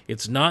wrong,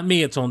 it's not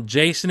me. It's on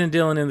Jason and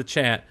Dylan in the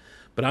chat.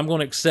 But I'm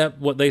going to accept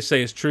what they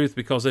say is truth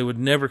because they would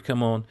never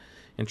come on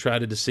and try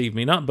to deceive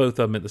me. Not both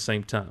of them at the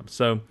same time.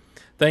 So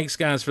thanks,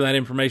 guys, for that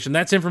information.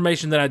 That's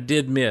information that I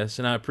did miss,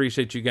 and I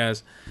appreciate you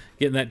guys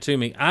getting that to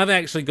me. I've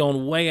actually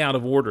gone way out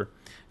of order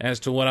as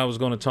to what I was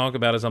going to talk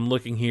about as I'm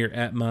looking here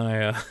at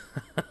my...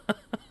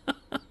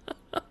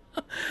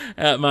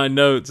 at my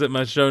notes, at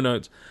my show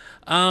notes.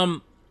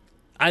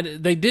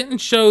 They didn't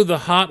show the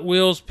Hot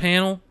Wheels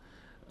panel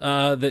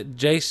that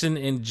Jason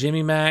and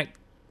Jimmy Mac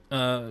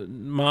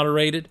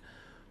moderated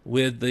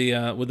with the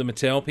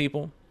Mattel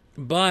people,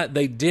 but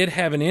they did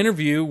have an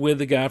interview with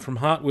the guy from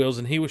Hot Wheels,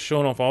 and he was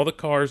showing off all the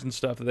cars and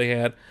stuff that they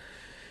had,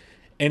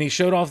 and he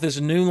showed off this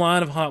new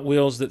line of Hot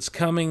Wheels that's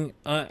coming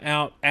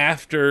out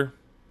after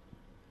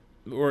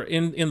or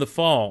in the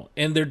fall,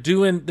 and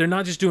they're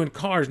not just doing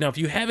cars. Now, if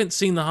you haven't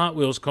seen the Hot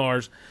Wheels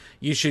cars,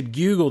 you should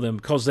Google them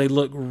because they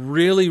look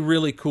really,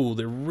 really cool.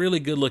 They're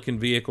really good looking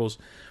vehicles.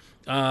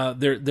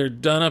 They're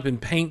done up in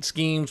paint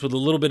schemes with a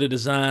little bit of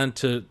design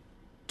to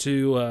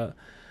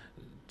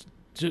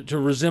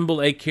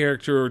resemble a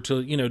character, or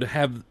to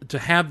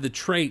have the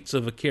traits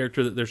of a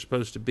character that they're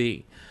supposed to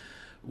be.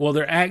 Well,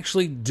 they're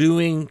actually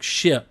doing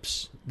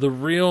ships, the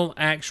real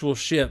actual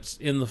ships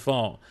in the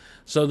fall.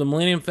 So the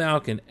Millennium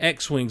Falcon,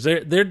 X-Wings,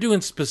 they're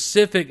doing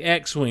specific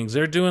X-Wings.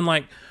 They're doing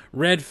like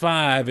Red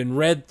 5 and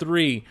Red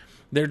 3.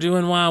 They're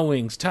doing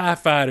Y-Wings, TIE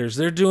Fighters.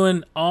 They're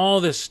doing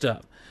all this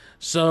stuff.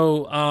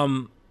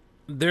 So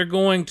they're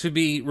going to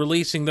be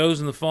releasing those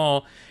in the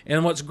fall.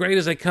 And what's great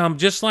is they come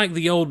just like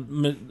the old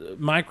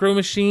Micro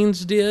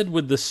Machines did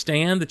with the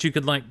stand that you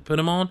could like put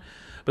them on.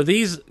 But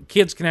these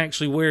kids can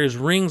actually wear as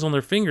rings on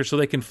their fingers so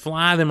they can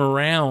fly them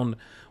around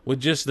with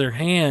just their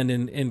hand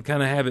and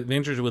kind of have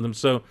adventures with them.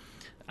 So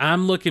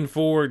I'm looking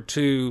forward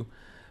to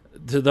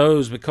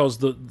those because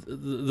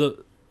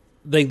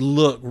they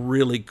look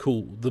really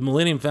cool. The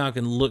Millennium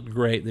Falcon looked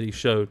great that he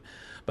showed.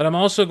 But I'm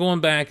also going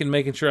back and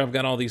making sure I've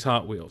got all these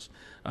Hot Wheels.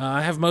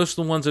 I have most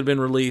of the ones that have been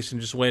released and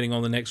just waiting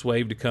on the next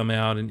wave to come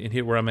out and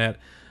hit where I'm at.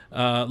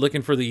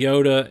 Looking for the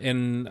Yoda,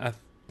 and I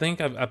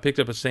think I picked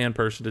up a Sand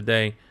Person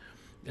today,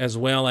 as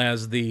well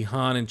as the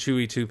Han and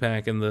Chewie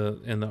 2-pack and the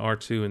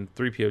R2 and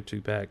 3PO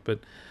 2-pack.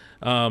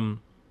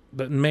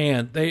 But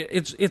man,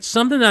 it's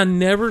something I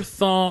never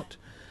thought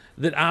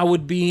that I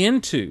would be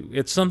into.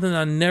 It's something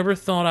I never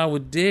thought I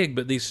would dig,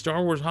 but these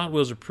Star Wars Hot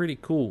Wheels are pretty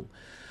cool.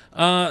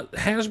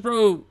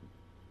 Hasbro,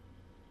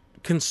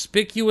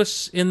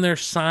 conspicuous in their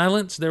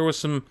silence. There were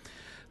some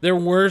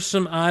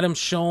items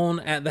shown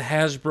at the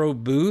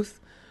Hasbro booth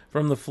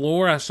the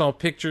floor. I saw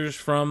pictures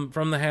from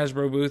the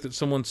Hasbro booth that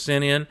someone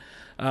sent in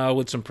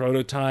with some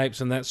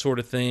prototypes and that sort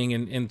of thing,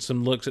 and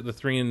some looks at the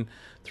 3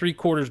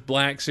 3/4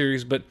 Black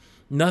Series, but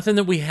nothing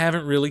that we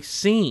haven't really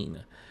seen.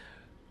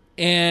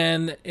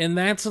 And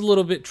that's a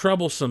little bit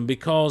troublesome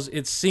because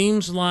it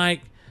seems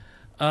like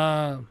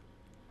Hasbro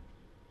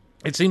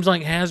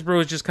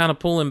is just kind of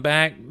pulling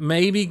back,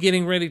 maybe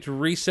getting ready to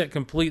reset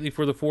completely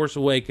for The Force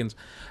Awakens.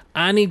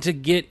 I need to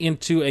get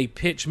into a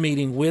pitch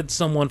meeting with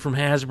someone from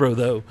Hasbro,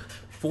 though,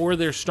 for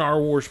their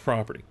Star Wars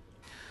property,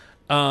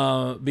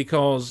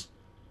 because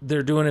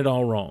they're doing it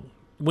all wrong.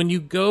 When you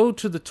go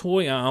to the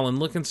toy aisle and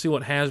look and see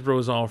what Hasbro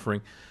is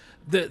offering,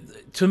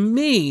 to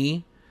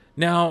me,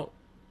 now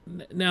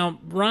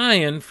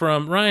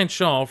Ryan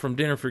Shaw from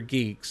Dinner for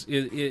Geeks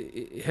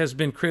it has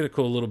been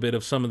critical a little bit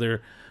of some of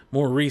their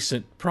more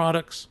recent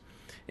products,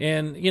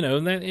 and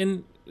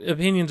in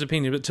opinions,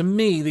 but to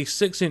me, these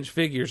 6-inch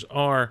figures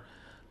are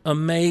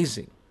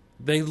amazing.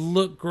 They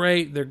look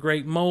great. They're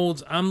great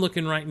molds. I'm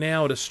looking right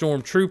now at a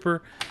Stormtrooper,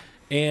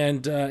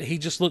 and he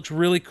just looks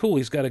really cool.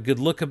 He's got a good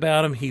look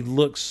about him. He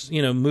looks,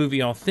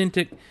 movie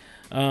authentic.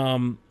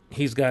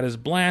 He's got his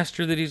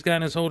blaster that he's got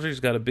in his holster. He's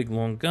got a big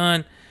long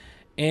gun,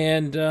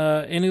 and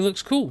he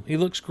looks cool. He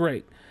looks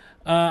great.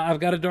 I've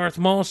got a Darth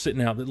Maul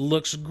sitting out that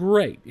looks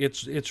great.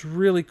 It's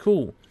really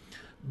cool,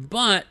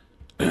 but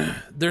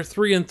their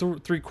 3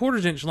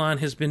 3/4 inch line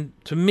has been,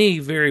 to me,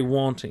 very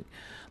wanting.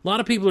 A lot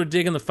of people are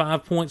digging the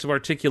 5 points of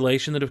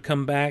articulation that have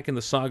come back in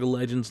the Saga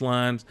Legends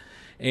lines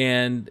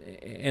and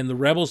the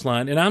Rebels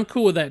line, and I'm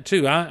cool with that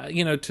too.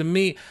 To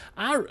me,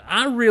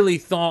 I really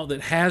thought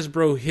that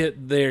Hasbro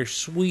hit their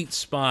sweet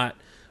spot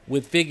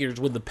with figures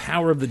with the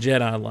Power of the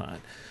Jedi line.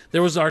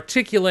 There was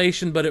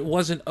articulation, but it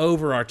wasn't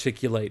over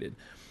articulated.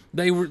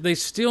 They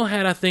still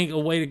had, I think, a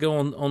way to go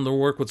on the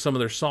work with some of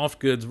their soft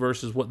goods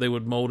versus what they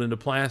would mold into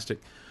plastic.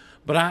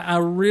 But I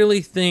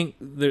really think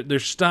their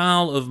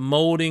style of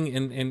molding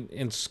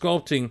and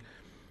sculpting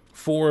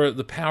for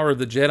the Power of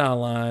the Jedi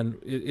line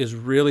is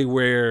really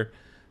where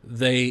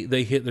they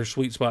hit their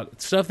sweet spot.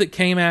 Stuff that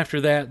came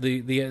after that,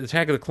 the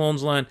Attack of the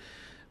Clones line,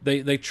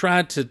 they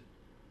tried to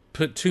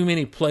put too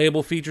many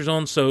playable features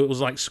on, so it was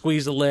like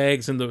squeeze the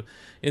legs and the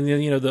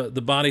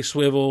body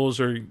swivels,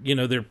 or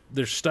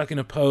they're stuck in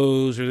a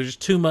pose, or there's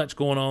just too much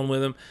going on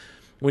with them.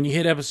 When you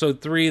hit episode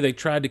 3, they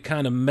tried to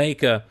kind of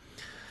make a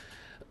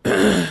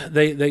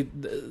they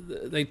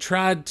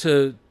tried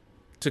to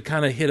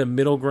kind of hit a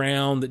middle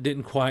ground that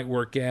didn't quite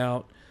work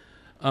out,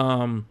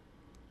 and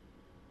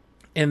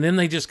then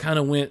they just kind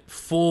of went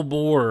full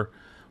bore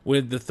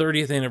with the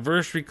 30th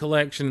anniversary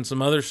collection and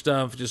some other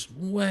stuff, just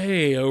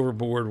way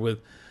overboard with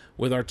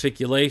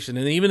articulation.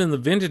 And even in the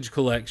vintage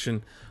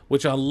collection,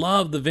 which I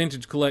love the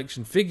vintage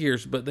collection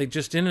figures, but they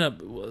just ended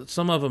up,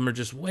 some of them are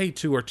just way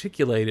too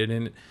articulated,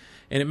 and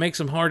it makes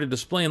them hard to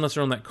display unless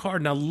they're on that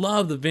card. And I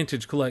love the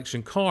vintage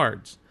collection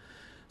cards.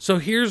 So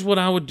here's what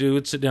I would do: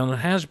 is sit down with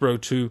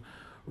Hasbro to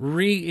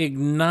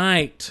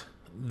reignite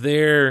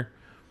their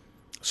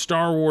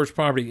Star Wars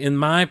property. In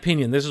my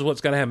opinion, this is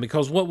what's got to happen,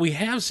 because what we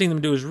have seen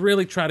them do is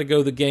really try to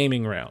go the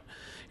gaming route.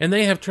 And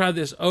they have tried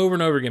this over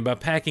and over again by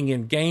packing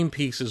in game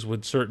pieces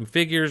with certain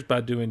figures,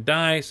 by doing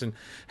dice and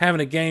having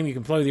a game you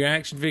can play with your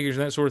action figures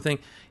and that sort of thing.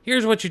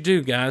 Here's what you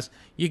do, guys.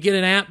 You get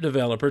an app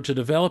developer to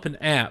develop an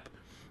app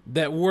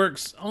that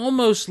works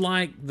almost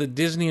like the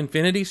Disney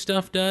Infinity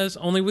stuff does,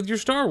 only with your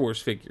Star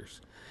Wars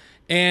figures.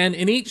 And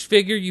in each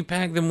figure, you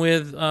pack them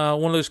with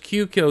one of those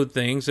Q code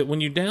things that when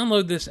you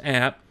download this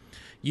app,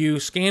 you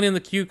scan in the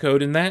Q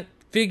code, and that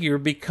figure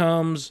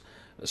becomes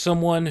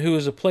someone who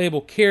is a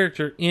playable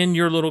character in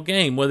your little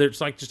game, whether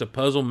it's like just a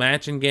puzzle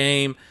matching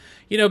game,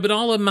 but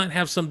all of them might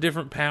have some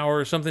different power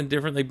or something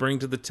different they bring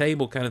to the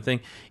table kind of thing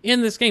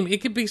in this game.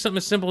 It could be something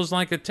as simple as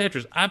like a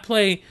Tetris.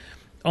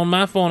 On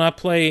my phone, I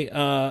play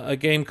a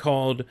game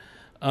called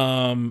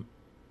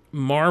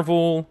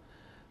Marvel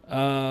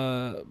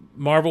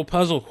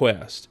Puzzle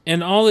Quest,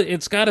 and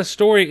it's got a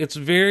story. It's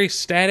very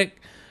static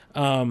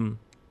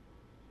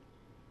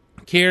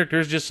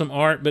characters, just some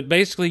art, but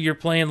basically you're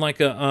playing like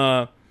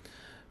a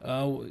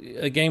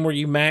game where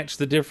you match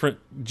the different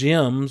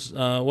gems.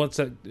 What's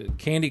that?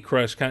 Candy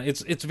Crush kind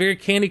of. It's very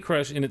Candy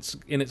Crush in its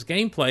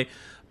gameplay,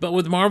 but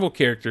with Marvel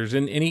characters,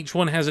 and each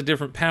one has a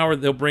different power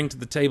that they'll bring to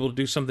the table to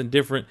do something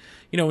different.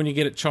 When you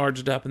get it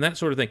charged up and that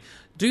sort of thing.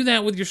 Do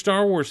that with your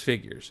Star Wars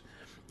figures,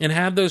 and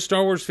have those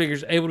Star Wars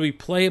figures able to be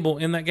playable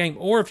in that game.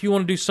 Or if you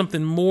want to do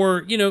something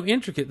more,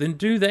 intricate, then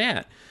do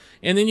that.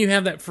 And then you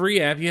have that free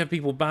app. You have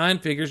people buying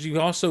figures. You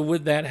also,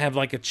 with that, have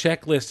like a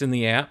checklist in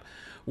the app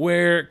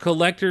where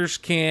collectors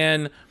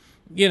can,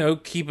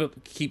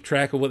 keep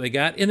track of what they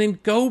got, and then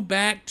go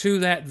back to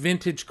that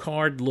vintage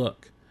card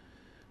look.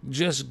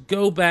 Just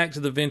go back to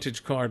the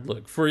vintage card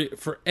look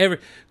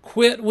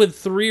quit with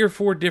 3 or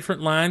 4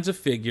 different lines of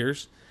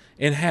figures,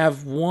 and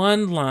have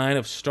one line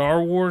of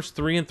Star Wars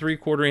 3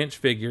 3/4 inch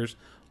figures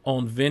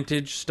on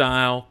vintage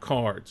style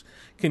cards.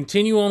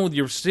 Continue on with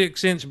your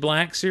 6-inch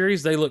Black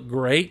Series. They look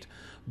great,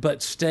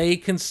 but stay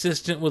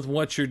consistent with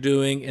what you're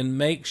doing and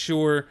make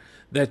sure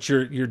that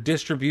your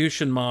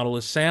distribution model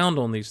is sound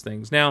on these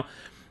things. Now,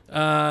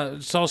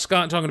 saw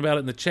Scott talking about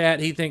it in the chat.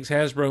 He thinks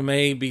Hasbro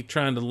may be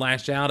trying to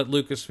lash out at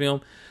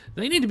Lucasfilm.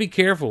 They need to be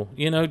careful.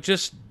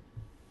 Just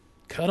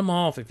cut them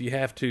off if you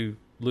have to,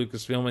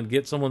 Lucasfilm, and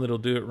get someone that'll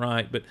do it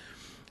right. But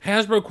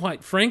Hasbro,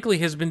 quite frankly,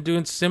 has been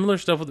doing similar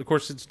stuff with, of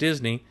course, it's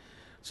Disney.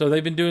 So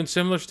they've been doing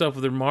similar stuff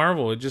with their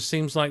Marvel. It just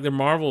seems like their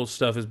Marvel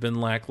stuff has been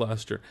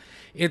lackluster.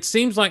 It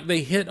seems like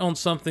they hit on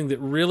something that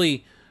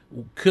really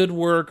could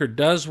work or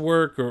does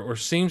work or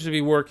seems to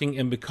be working,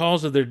 and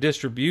because of their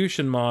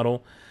distribution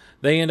model,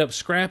 they end up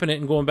scrapping it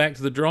and going back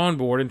to the drawing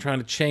board and trying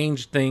to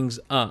change things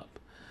up.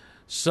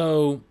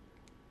 So,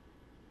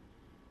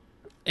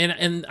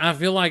 and I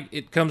feel like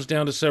it comes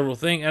down to several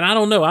things. And I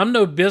don't know. I'm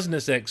no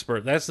business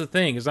expert. That's the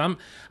thing, is I'm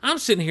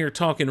sitting here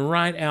talking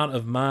right out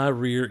of my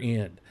rear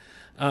end.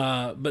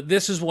 But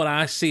this is what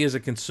I see as a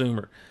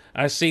consumer.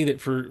 I see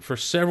that for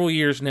several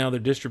years now, their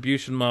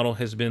distribution model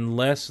has been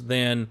less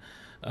than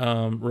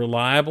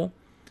reliable,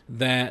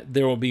 that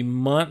there will be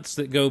months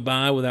that go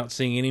by without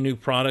seeing any new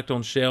product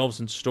on shelves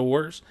in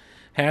stores.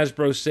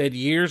 Hasbro said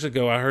years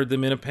ago, I heard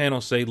them in a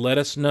panel say, let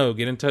us know,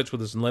 get in touch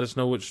with us and let us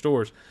know which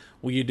stores.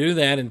 Well, you do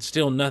that and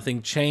still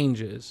nothing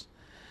changes.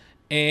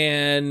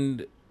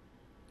 And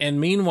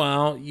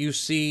meanwhile, you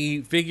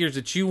see figures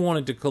that you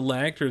wanted to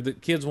collect or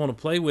that kids want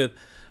to play with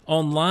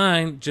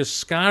online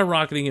just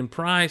skyrocketing in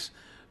price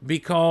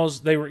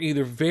because they were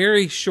either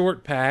very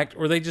short packed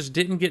or they just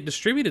didn't get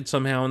distributed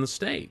somehow in the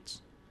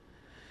States.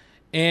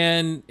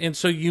 And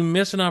so you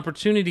miss an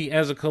opportunity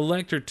as a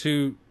collector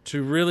to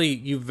really,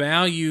 you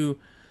value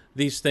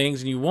these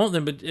things and you want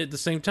them, but at the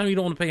same time you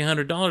don't want to pay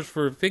 $100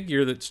 for a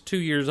figure that's 2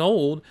 years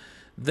old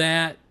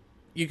that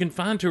you can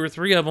find 2 or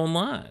 3 of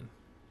online.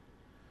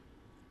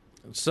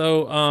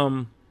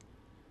 So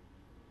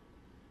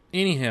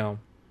anyhow,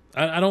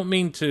 I don't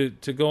mean to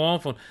go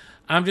off on.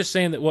 I'm just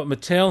saying that what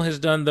Mattel has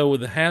done though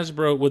with the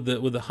Hasbro, with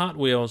the Hot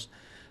Wheels,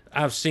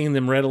 I've seen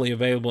them readily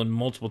available in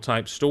multiple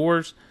type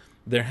stores.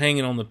 They're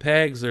hanging on the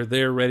pegs. They're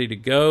there ready to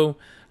go.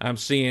 I'm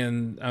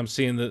seeing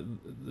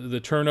the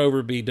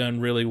turnover be done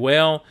really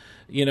well.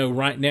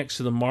 Right next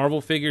to the Marvel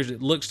figures, it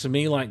looks to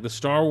me like the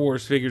Star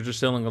Wars figures are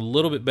selling a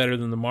little bit better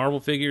than the Marvel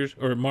figures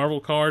or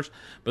Marvel cars,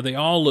 but they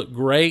all look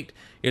great.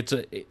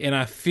 And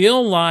I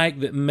feel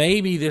like that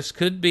maybe this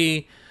could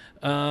be.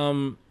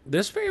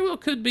 This very well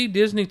could be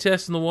Disney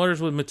testing the waters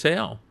with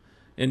Mattel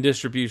in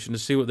distribution to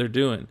see what they're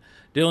doing.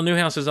 Dylan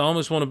Newhouse says, I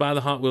almost want to buy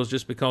the Hot Wheels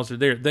just because they're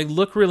there. They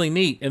look really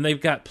neat, and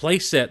they've got play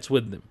sets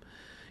with them.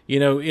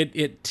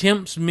 It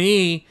tempts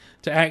me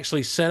to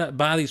actually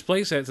buy these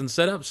play sets and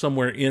set up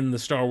somewhere in the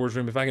Star Wars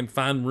room if I can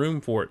find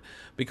room for it,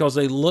 because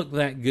they look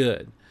that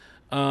good.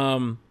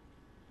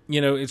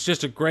 It's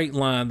just a great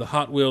line. The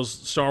Hot Wheels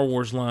Star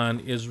Wars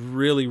line is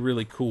really,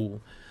 really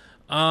cool.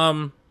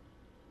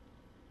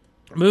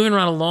 Moving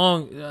right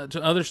along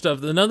to other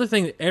stuff. Another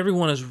thing that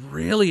everyone is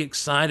really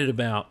excited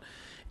about,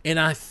 and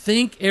I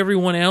think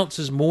everyone else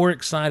is more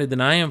excited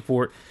than I am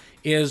for it,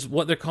 is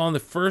what they're calling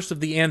the first of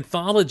the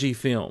anthology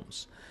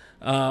films,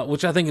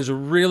 which I think is a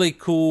really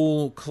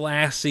cool,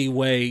 classy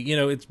way.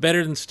 It's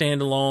better than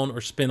standalone or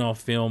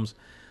spin-off films.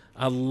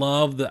 I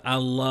love the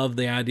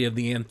idea of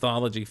the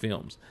anthology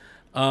films.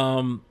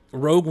 Rogue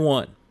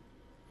One.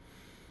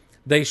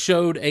 They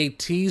showed a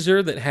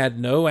teaser that had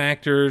no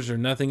actors or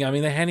nothing. I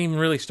mean, they hadn't even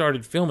really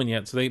started filming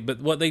yet.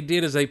 But what they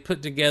did is they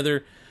put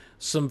together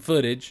some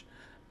footage,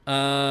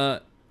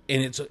 and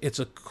it's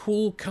a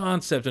cool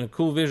concept and a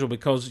cool visual,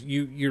 because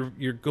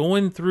you're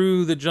going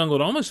through the jungle.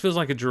 It almost feels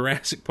like a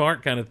Jurassic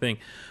Park kind of thing,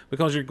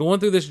 because you're going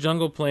through this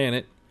jungle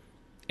planet,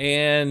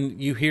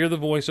 and you hear the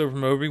voiceover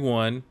from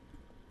Obi-Wan.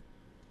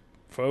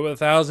 For over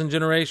 1,000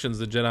 generations,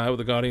 the Jedi were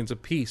the guardians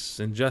of peace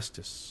and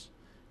justice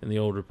in the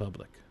Old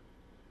Republic.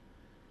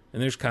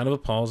 And there's kind of a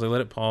pause. They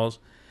let it pause.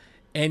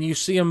 And you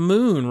see a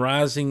moon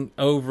rising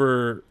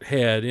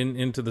overhead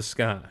into the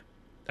sky.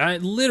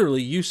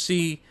 You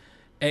see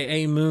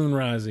a moon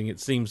rising, it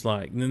seems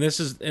like.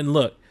 And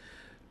look,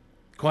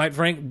 quite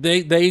frank,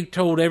 they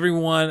told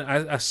everyone,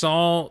 I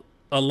saw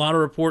a lot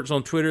of reports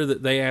on Twitter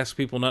that they asked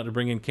people not to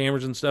bring in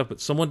cameras and stuff,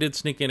 but someone did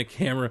sneak in a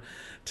camera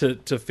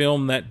to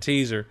film that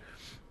teaser.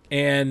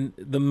 And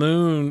the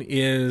moon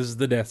is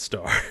the Death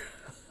Star.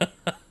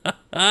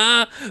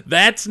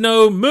 That's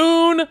no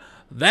moon,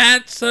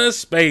 that's a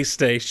space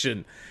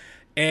station.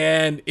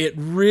 And it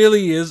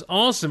really is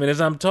awesome. And as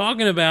I'm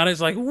talking about it,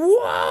 it's like,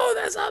 whoa,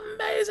 that's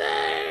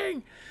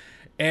amazing.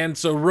 And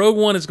so Rogue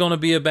One is going to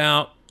be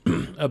about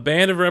a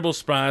band of rebel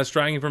spies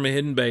striking from a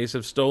hidden base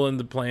have stolen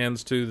the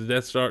plans to the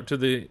Death Star, to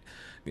the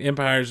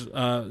Empire's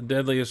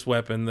deadliest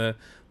weapon, the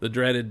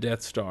dreaded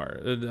Death Star,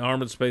 an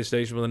armored space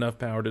station with enough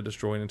power to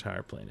destroy an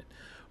entire planet.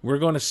 We're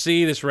going to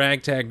see this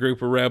ragtag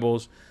group of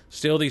rebels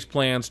steal these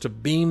plans to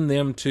beam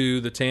them to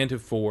the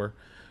Tantive 4,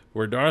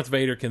 where Darth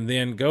Vader can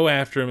then go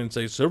after him and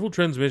say, several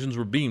transmissions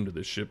were beamed to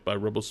this ship by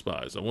rebel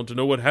spies. I want to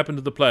know what happened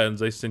to the plans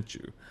they sent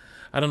you.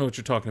 I don't know what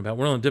you're talking about.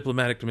 We're on a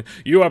diplomatic domain.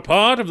 You are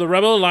part of the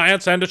Rebel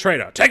Alliance and a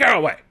traitor. Take her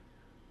away.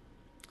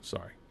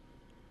 Sorry.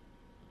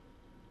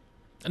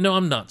 No,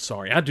 I'm not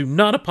sorry. I do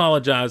not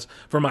apologize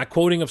for my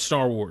quoting of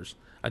Star Wars.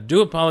 I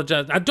do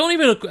apologize. I don't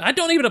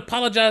even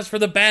apologize for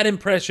the bad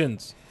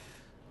impressions.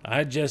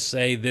 I just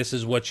say this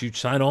is what you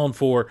sign on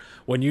for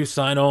when you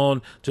sign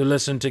on to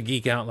listen to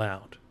Geek Out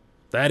Loud.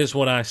 That is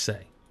what I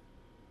say.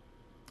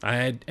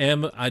 I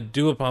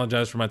do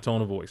apologize for my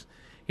tone of voice.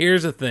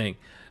 Here's the thing.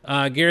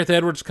 Gareth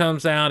Edwards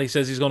comes out. He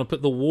says he's going to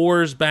put the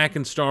wars back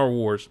in Star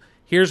Wars.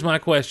 Here's my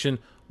question.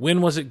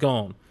 When was it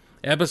gone?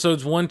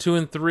 Episodes 1, 2,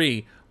 and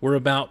 3 were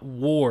about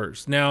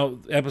wars. Now,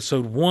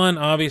 episode 1,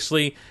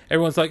 obviously,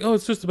 everyone's like, oh,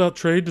 it's just about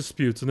trade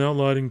disputes and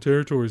outlining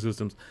territory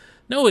systems.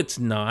 No, it's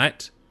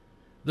not.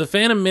 The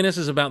Phantom Menace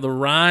is about the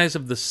rise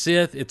of the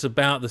Sith. It's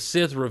about the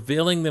Sith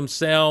revealing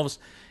themselves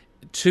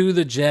to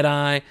the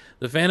Jedi.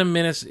 The Phantom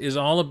Menace is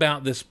all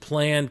about this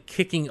plan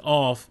kicking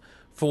off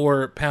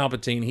for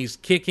Palpatine. He's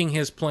kicking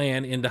his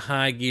plan into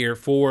high gear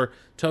for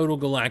total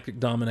galactic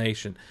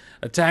domination.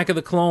 Attack of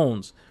the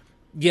Clones.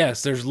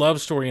 Yes, there's love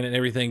story in it and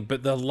everything,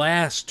 but the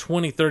last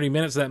 20, 30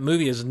 minutes of that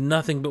movie is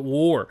nothing but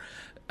war.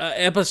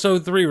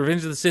 Episode 3,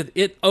 Revenge of the Sith,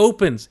 it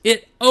opens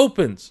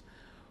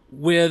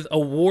with a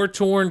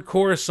war-torn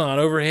Coruscant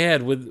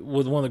overhead with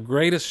one of the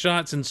greatest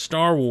shots in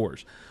Star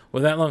Wars.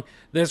 With that long,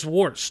 this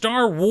war.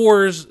 Star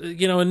Wars,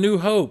 A New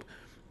Hope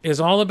is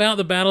all about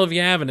the Battle of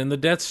Yavin and the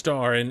Death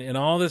Star and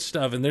all this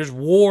stuff, and there's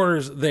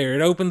wars there.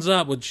 It opens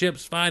up with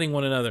ships fighting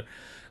one another.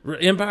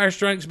 Empire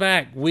Strikes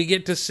Back, we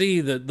get to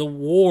see the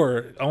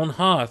war on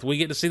Hoth. We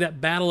get to see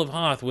that Battle of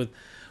Hoth with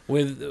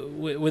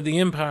the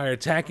Empire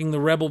attacking the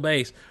Rebel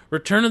base.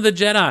 Return of the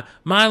Jedi,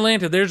 My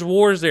Lanta, there's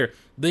wars there.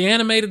 The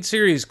animated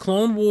series,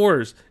 Clone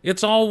Wars,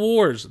 it's all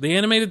wars. The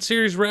animated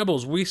series,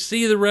 Rebels, we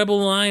see the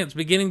Rebel Alliance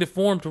beginning to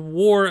form to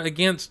war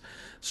against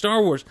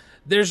Star Wars.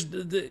 There's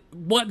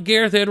what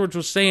Gareth Edwards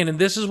was saying, and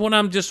this is what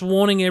I'm just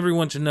wanting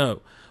everyone to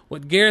know.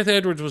 What Gareth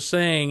Edwards was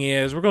saying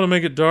is, we're going to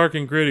make it dark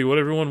and gritty, what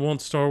everyone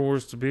wants Star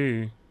Wars to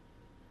be.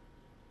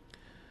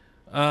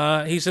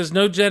 He says,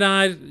 no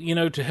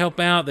Jedi, to help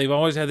out. They've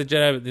always had the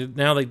Jedi, but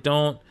now they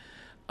don't.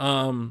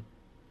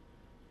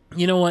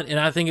 You know what? And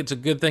I think it's a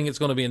good thing. It's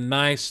going to be a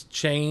nice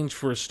change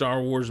for a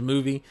Star Wars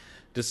movie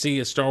to see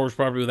a Star Wars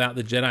property without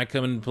the Jedi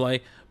coming into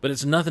play. But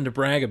it's nothing to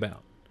brag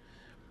about.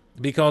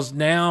 Because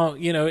now,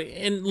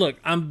 and look,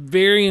 I'm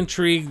very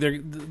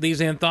intrigued.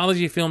 These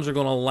anthology films are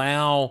going to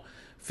allow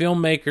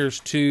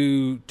filmmakers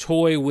to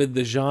toy with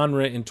the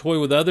genre and toy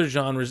with other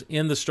genres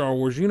in the Star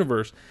Wars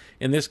universe.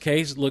 In this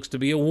case, it looks to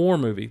be a war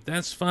movie.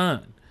 That's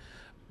fine.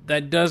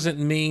 That doesn't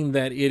mean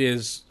that it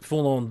is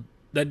full-on.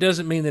 That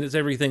doesn't mean that it's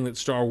everything that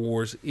Star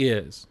Wars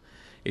is.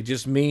 It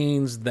just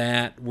means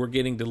that we're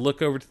getting to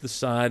look over to the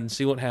side and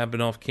see what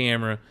happened off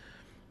camera,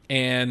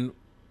 and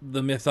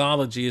the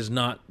mythology is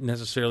not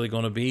necessarily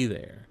going to be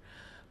there.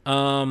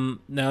 Now,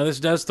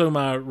 this does throw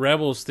my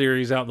Rebels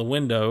theories out the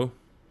window.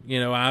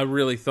 I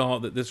really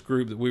thought that this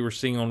group that we were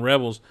seeing on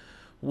Rebels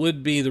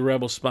would be the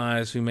Rebel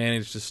spies who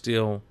managed to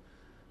steal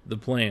the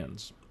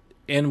plans.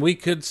 And we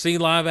could see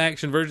live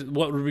action versions.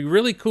 What would be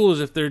really cool is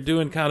if they're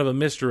doing kind of a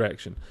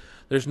misdirection.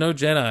 There's no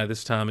Jedi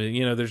this time.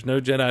 There's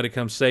no Jedi to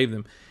come save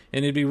them.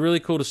 And it'd be really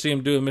cool to see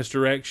them do a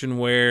misdirection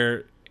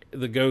where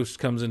the Ghost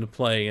comes into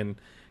play and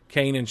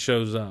Kanan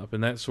shows up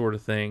and that sort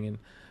of thing. And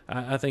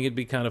I think it'd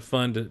be kind of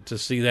fun to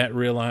see that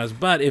realized.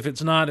 But if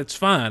it's not, it's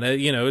fine.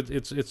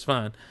 It's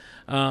fine.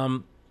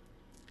 And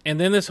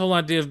then this whole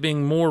idea of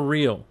being more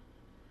real.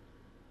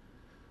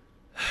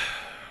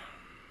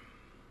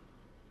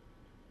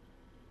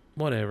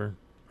 Whatever.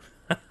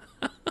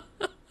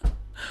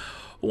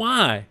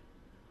 Why?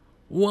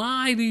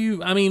 Why do you...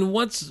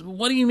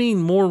 what do you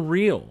mean more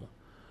real?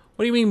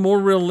 What do you mean more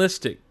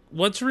realistic?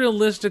 What's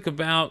realistic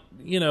about,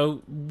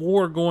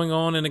 war going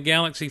on in a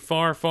galaxy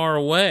far, far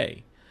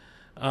away?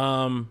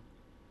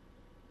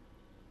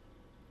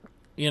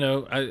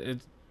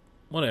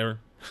 Whatever.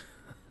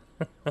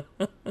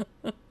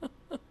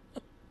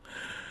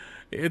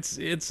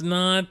 It's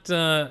not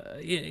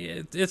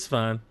it's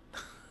fine.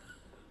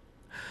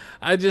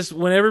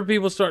 Whenever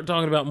people start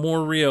talking about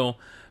more real,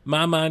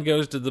 my mind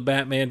goes to the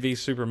Batman v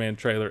Superman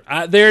trailer.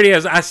 There it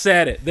is. I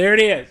said it. There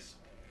it is.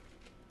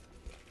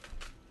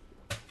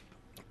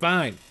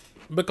 Fine.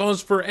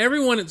 Because for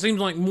everyone, it seems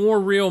like more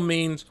real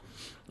means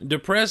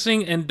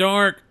depressing and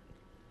dark.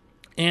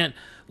 And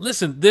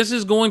listen, this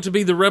is going to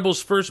be the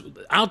Rebels' first...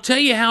 I'll tell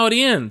you how it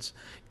ends.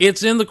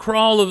 It's in the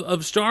crawl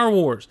of Star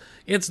Wars.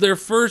 It's their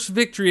first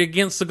victory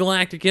against the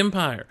Galactic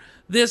Empire.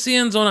 This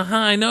ends on a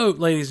high note,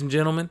 ladies and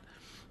gentlemen.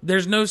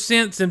 There's no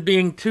sense in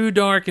being too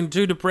dark and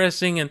too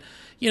depressing, and,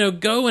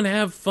 go and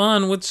have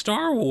fun with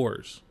Star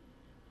Wars.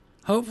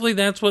 Hopefully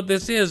that's what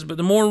this is, but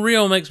the more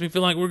real makes me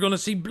feel like we're going to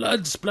see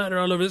blood splatter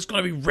all over. It's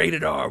going to be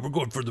rated R. We're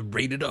going for the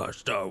rated R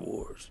Star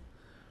Wars.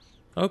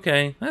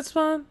 Okay, that's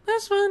fine.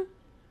 That's fine.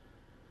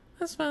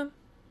 That's fine.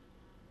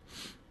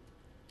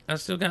 I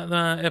still got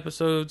the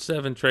episode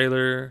 7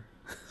 trailer,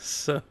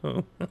 so...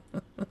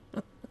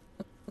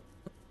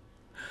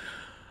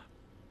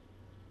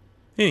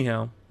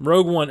 Anyhow,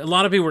 Rogue One. A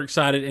lot of people are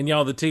excited, and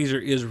y'all, the teaser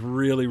is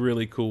really,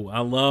 really cool. I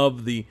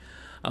love the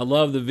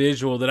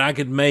visual that I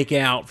could make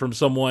out from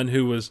someone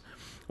who was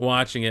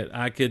watching it.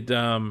 I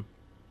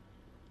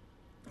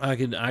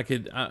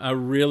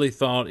really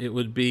thought it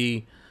would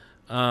be.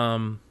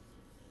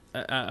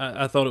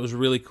 I thought it was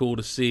really cool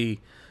to see,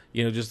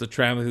 just the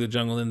traveling through the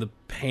jungle and the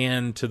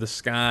pan to the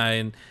sky,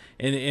 and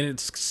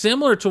it's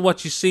similar to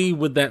what you see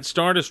with that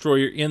Star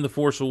Destroyer in the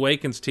Force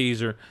Awakens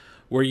teaser,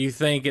 where you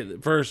think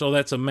at first, oh,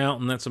 that's a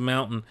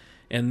mountain,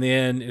 and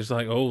then it's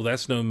like, oh,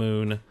 that's no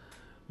moon,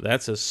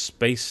 that's a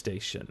space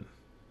station.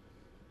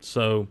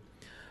 So,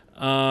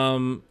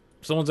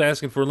 someone's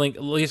asking for a link.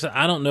 Lisa,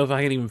 I don't know if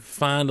I can even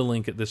find a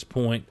link at this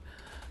point.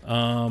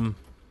 I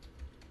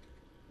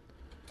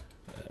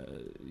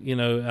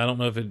don't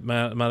know if it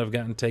might have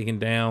gotten taken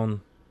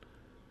down,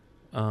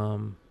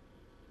 or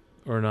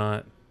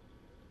not.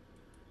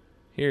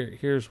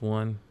 Here's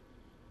one.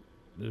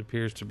 It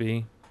appears to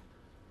be.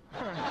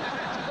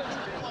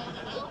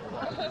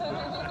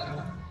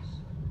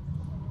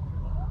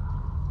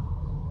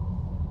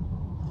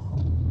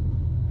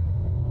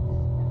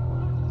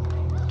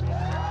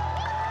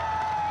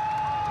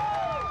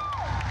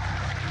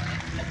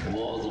 For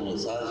more than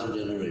 1,000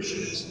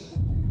 generations,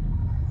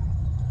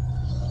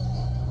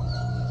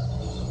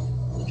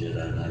 the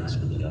Jedi Knights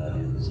were the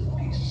guardians of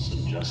peace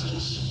and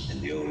justice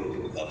in the Old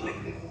Republic.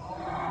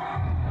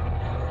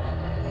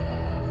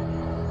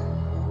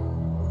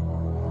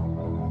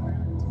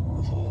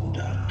 Before the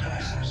dark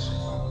times,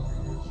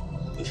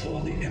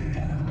 before the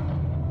Empire.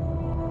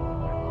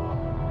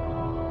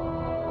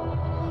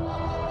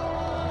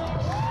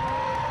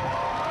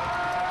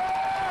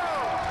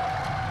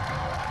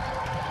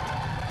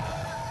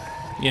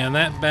 Yeah, and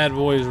that bad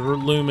boy is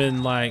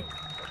looming like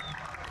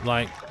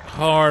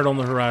hard on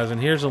the horizon.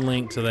 Here's a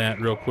link to that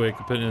real quick.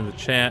 I'll put it in the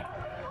chat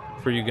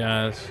for you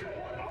guys.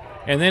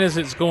 And then as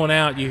it's going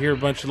out, you hear a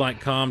bunch of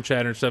comm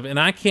chatter and stuff. And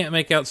I can't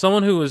make out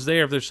someone who was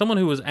there. If there's someone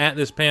who was at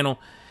this panel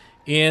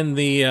in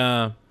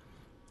the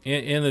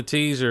in the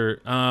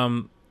teaser,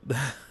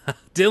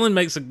 Dylan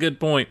makes a good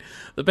point.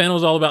 The panel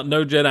is all about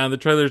no Jedi, and the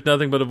trailer is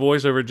nothing but a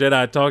voiceover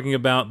Jedi talking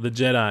about the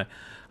Jedi.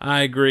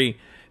 I agree.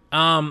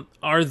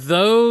 Are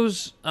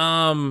those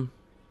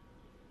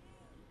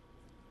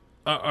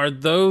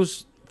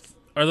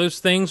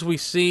things we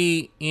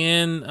see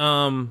in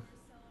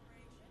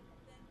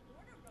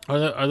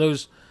are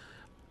those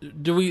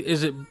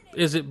is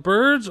it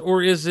birds,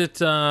 or is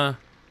it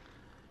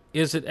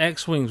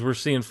X-Wings we're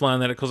seeing flying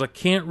that? Because I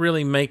can't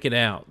really make it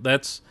out.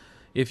 That's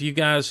if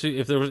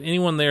there was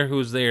anyone there who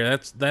was there,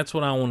 that's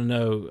what I want to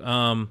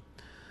know.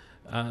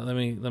 Let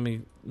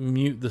me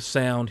mute the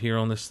sound here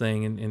on this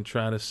thing and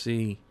try to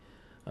see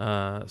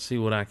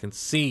what I can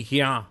see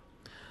here.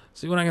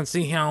 See what I can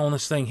see here on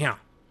this thing here.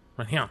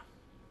 Right here.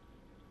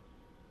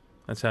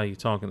 That's how you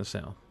talk in the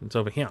South. It's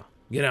over here.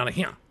 Get out of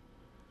here.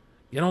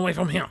 Get away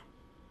from here.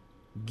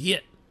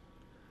 Get.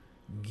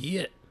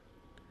 It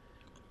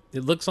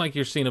looks like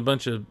you're seeing a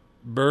bunch of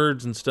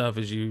birds and stuff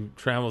as you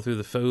travel through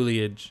the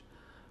foliage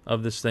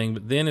of this thing.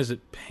 But then as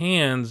it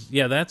pans,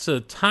 yeah, that's a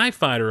TIE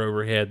fighter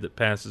overhead that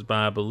passes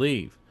by, I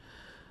believe.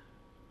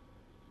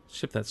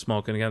 Ship that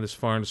small couldn't have got this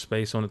far into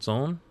space on its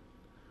own.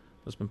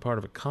 Must have been part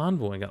of a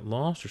convoy and got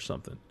lost or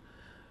something.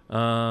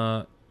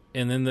 And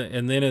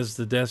then as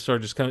the Death Star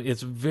just comes,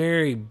 it's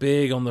very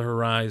big on the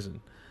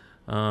horizon.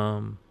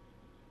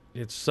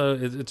 It's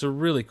a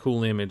really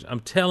cool image.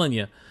 I'm telling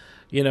you,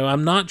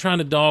 I'm not trying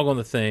to dog on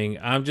the thing.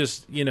 I'm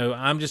just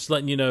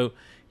letting you know.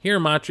 Here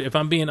are if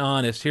I'm being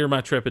honest, here are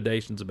my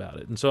trepidations about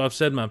it. And so I've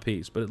said my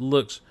piece, but it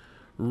looks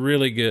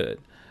really good.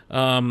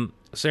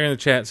 Sarah in the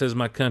chat says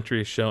my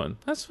country is showing.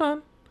 That's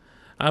fine.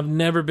 I've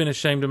never been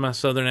ashamed of my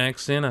Southern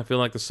accent. I feel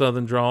like the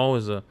Southern drawl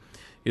is a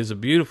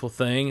beautiful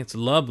thing. It's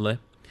lovely,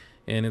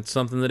 and it's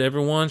something that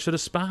everyone should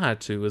aspire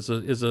to.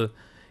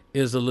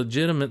 Is a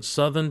legitimate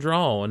Southern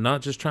drawl, and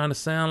not just trying to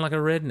sound like a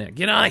redneck.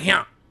 Get out of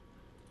here.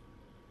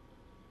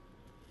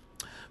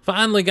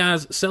 Finally,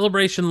 guys,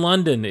 Celebration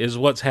London is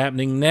what's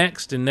happening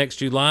next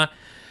July.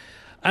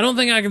 I don't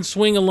think I can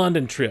swing a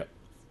London trip,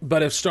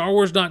 but if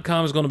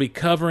StarWars.com is going to be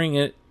covering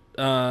it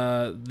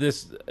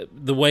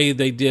the way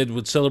they did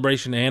with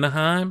Celebration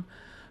Anaheim,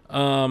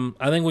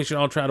 I think we should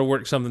all try to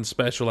work something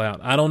special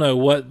out. I don't know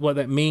what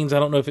that means. I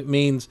don't know if it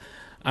means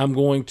I'm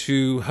going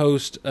to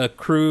host a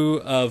crew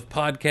of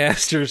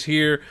podcasters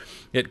here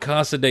at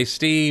Casa de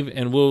Steve,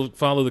 and we'll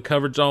follow the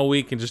coverage all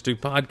week and just do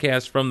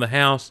podcasts from the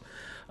house.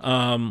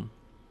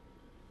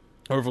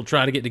 Or if we'll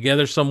try to get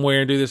together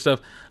somewhere and do this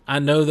stuff. I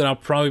know that I'll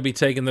probably be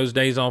taking those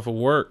days off of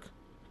work,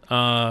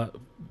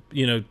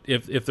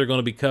 if they're going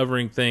to be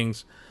covering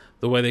things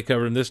the way they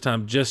cover them this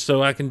time, just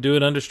so I can do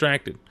it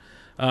undistracted.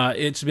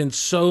 It's been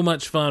so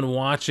much fun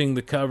watching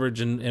the coverage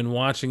and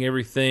watching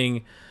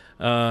everything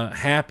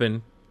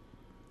happen,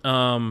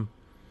 and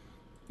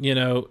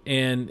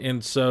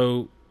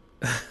so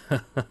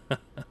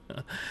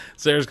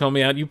Sarah's calling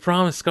me out. You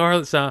promised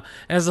Scarlet, so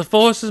as the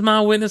Force is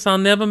my witness, I'll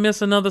never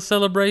miss another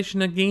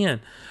celebration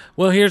again.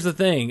 Well, here's the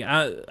thing.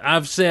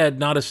 I've said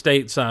not a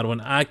stateside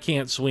one. I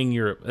can't swing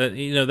Europe.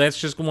 That's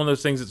just one of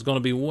those things that's going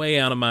to be way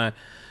out of my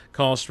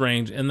cost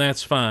range, and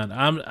that's fine.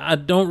 I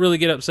don't really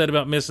get upset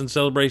about missing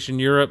Celebration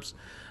Europe's.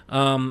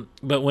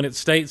 But when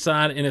it's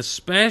stateside, and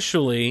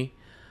especially,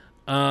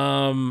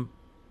 knowing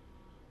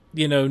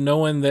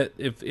that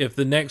if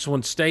the next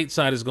one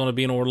stateside is going to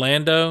be in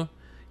Orlando,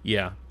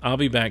 yeah, I'll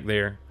be back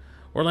there.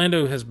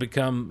 Orlando has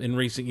become, in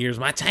recent years,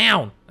 my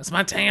town. That's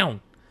my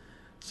town.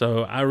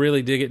 So I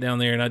really dig it down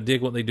there, and I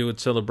dig what they do with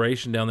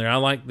Celebration down there. I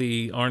like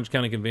the Orange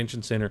County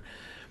Convention Center.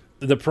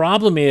 The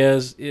problem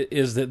is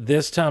that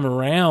this time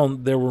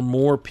around, there were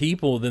more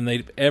people than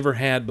they've ever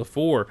had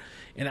before.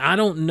 And I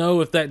don't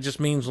know if that just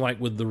means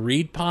like with the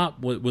Reed Pop,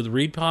 with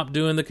Reed Pop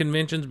doing the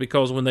conventions,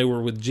 because when they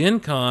were with Gen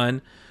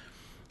Con,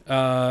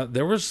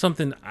 there was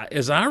something,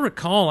 as I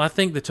recall, I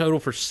think the total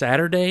for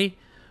Saturday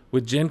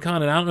with Gen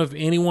Con, and I don't know if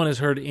anyone has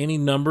heard any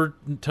number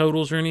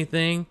totals or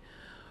anything,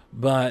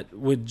 but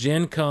with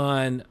Gen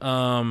Con,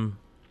 I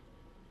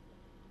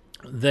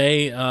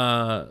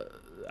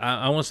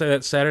want to say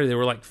that Saturday there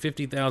were like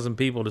 50,000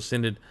 people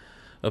descended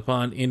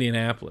upon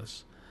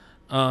Indianapolis.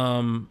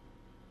 Sarah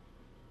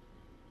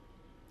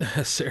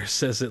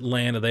says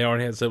Atlanta. They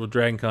already had set with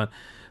Dragon Con.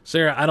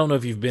 Sarah, I don't know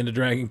if you've been to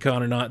Dragon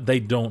Con or not. They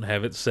don't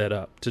have it set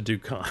up to do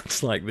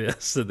cons like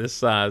this, of this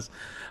size.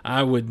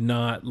 I would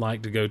not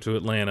like to go to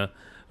Atlanta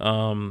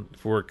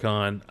for a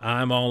con.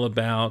 I'm all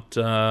about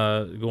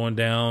going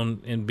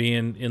down and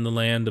being in the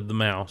land of the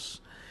mouse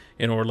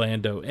in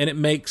Orlando. And it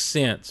makes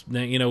sense.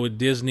 Now, with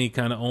Disney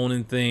kind of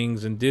owning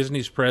things, and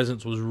Disney's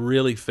presence was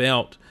really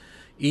felt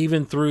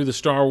even through the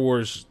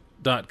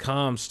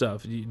StarWars.com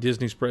stuff.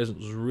 Disney's presence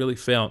was really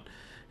felt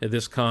at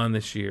this con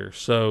this year.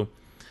 So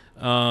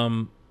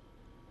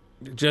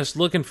just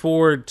looking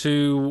forward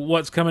to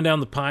what's coming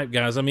down the pipe,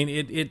 guys. I mean,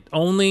 it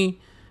only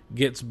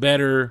gets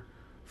better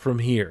from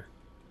here,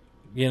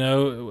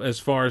 as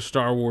far as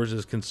Star Wars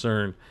is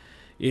concerned.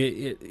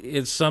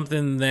 It's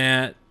something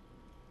that,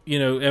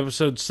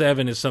 Episode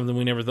 7 is something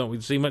we never thought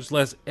we'd see, much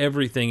less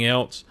everything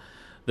else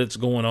that's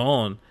going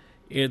on.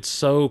 It's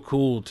so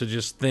cool to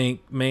just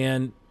think,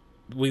 man,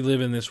 we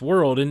live in this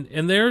world.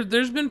 And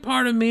there's been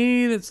part of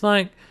me that's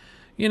like,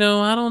 I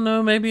don't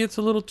know, maybe it's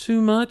a little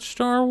too much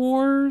Star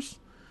Wars,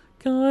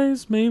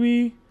 guys.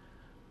 Maybe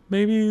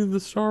the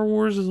Star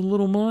Wars is a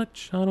little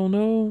much. I don't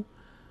know.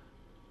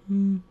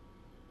 I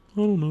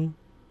don't know.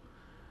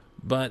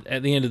 But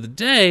at the end of the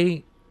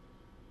day,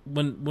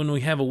 when we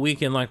have a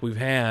weekend like we've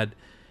had,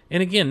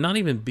 and again, not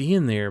even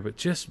being there, but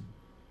just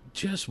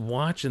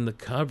watching the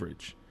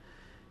coverage,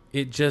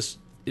 it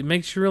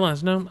makes you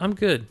realize, no, I'm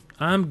good.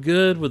 I'm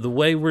good with the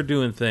way we're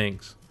doing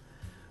things.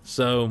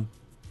 So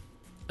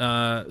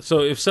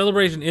if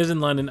Celebration is in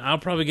London, I'll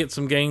probably get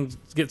some of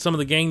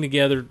the gang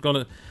together. Going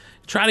to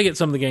try to get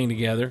some of the gang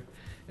together.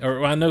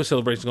 Or I know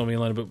Celebration's going to be in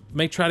London, but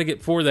may try to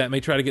get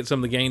some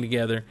of the gang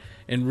together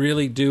and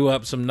really do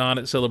up some Not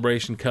at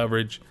Celebration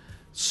coverage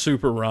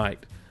super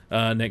right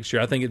next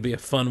year. I think it'd be a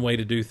fun way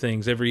to do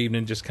things every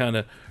evening, just kind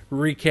of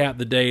recap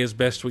the day as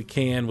best we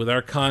can with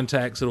our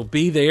contacts that'll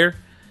be there,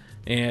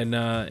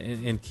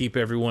 and keep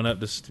everyone up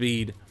to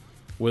speed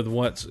with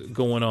what's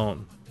going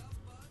on.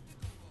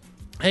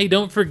 Hey,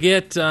 don't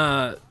forget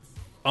all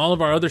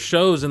of our other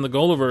shows in the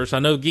Golaverse. I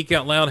know Geek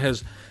Out Loud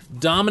has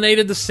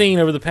dominated the scene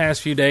over the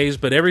past few days,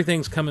 but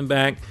everything's coming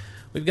back.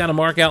 We've got a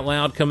Mark Out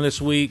Loud coming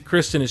this week.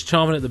 Kristen is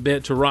chomping at the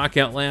bit to rock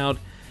out loud.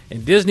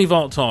 And Disney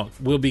Vault Talk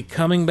will be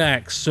coming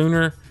back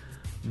sooner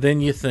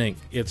than you think.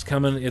 It's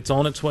coming. It's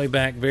on its way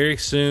back very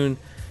soon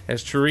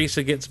as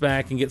Teresa gets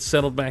back and gets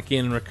settled back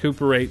in and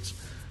recuperates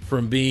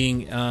from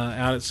being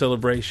out at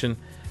Celebration.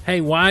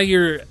 Hey, while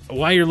you're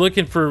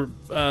looking for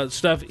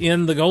stuff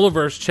in the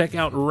Golaverse, check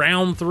out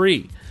Round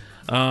 3.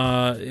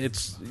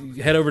 It's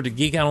head over to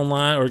Geek Out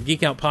Online or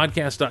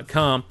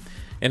geekoutpodcast.com,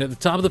 and at the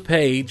top of the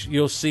page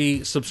you'll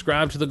see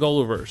subscribe to the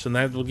Golaverse, and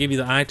that will give you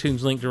the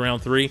iTunes link to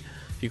Round 3. If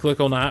you click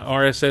on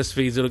RSS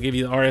feeds, it'll give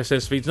you the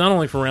RSS feeds not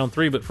only for Round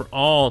 3 but for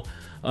all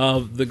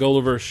of the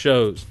Golaverse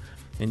shows,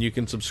 and you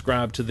can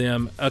subscribe to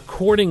them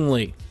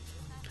accordingly.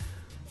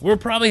 We'll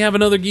probably have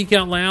another Geek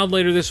Out Loud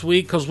later this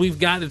week because we've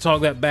got to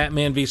talk that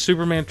Batman v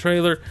Superman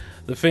trailer.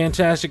 The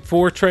Fantastic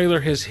Four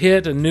trailer has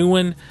hit, a new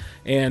one.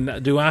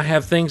 And do I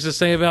have things to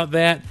say about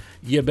that?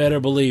 You better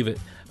believe it.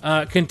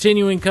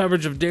 Continuing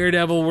coverage of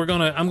Daredevil.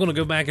 I'm gonna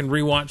go back and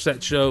rewatch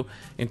that show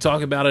and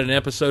talk about it an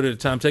episode at a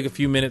time. Take a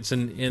few minutes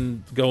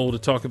in Gold to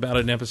talk about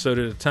it an episode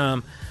at a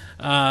time.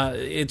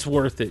 It's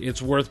worth it.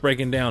 It's worth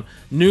breaking down.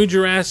 New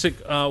Jurassic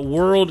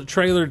World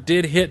trailer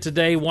did hit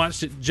today.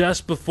 Watched it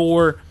just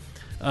before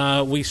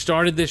we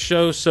started this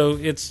show, so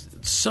it's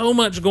so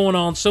much going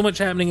on, so much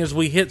happening as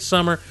we hit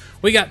summer.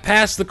 We got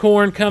Past the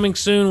Corn coming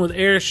soon with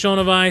Eris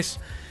Shonavais.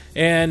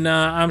 And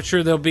I'm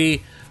sure there'll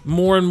be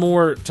more and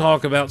more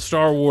talk about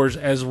Star Wars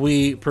as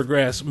we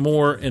progress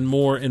more and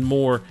more and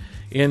more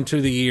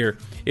into the year.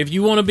 If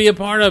you want to be a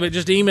part of it,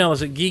 just email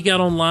us at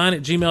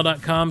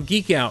geekoutonline@gmail.com,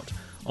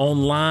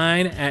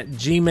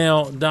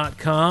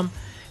 geekoutonline@gmail.com,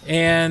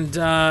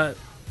 and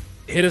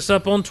hit us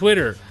up on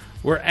Twitter.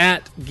 We're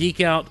at Geek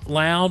Out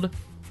Loud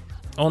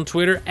on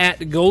Twitter, at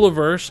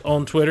Golaverse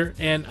on Twitter,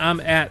 and I'm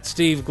at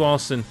Steve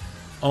Glosson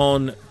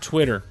on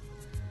Twitter.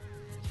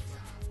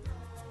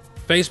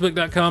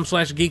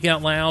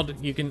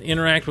 Facebook.com/geekoutloud. You can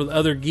interact with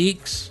other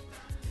geeks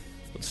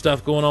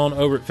stuff going on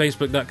over at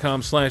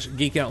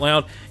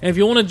facebook.com/geekoutloud. And if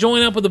you want to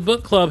join up with the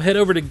book club, head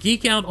over to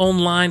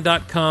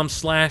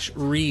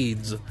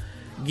geekoutonline.com/reads.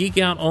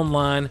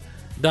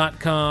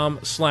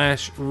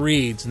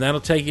 geekoutonline.com/reads. And that'll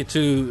take you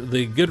to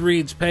the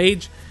Goodreads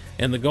page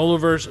and the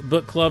Golaverse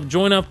Book Club.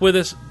 Join up with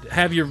us.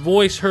 Have your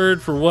voice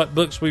heard for what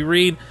books we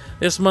read.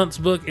 This month's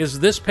book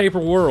is This Paper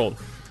World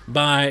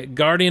by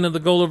Guardian of the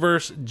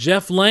Golaverse,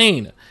 Jeff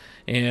Lane.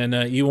 And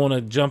you want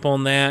to jump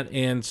on that,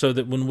 and so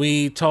that when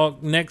we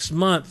talk next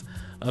month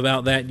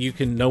about that, you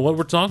can know what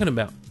we're talking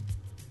about.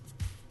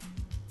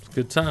 It's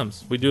good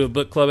times. We do a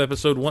book club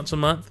episode once a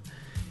month.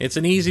 It's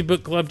an easy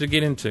book club to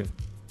get into.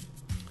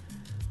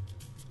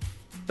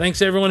 Thanks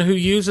to everyone who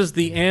uses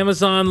the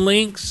Amazon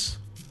links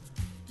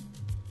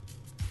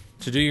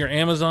to do your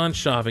Amazon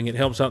shopping. It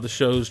helps out the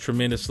shows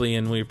tremendously,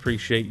 and we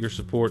appreciate your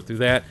support through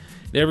that.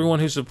 And everyone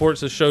who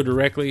supports the show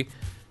directly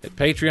at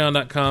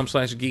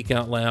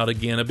patreon.com/geekoutloud.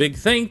 Again, a big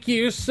thank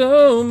you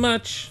so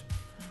much.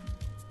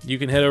 You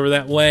can head over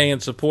that way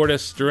and support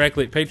us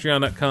directly at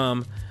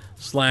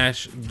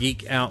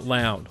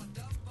patreon.com/geekoutloud.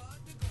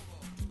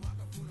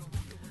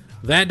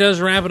 That does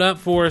wrap it up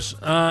for us.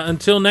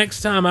 Until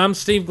next time, I'm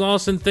Steve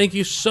Glosson. Thank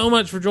you so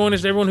much for joining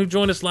us. Everyone who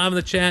joined us live in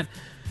the chat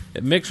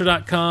at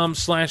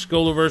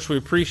mixer.com/Golaverse. We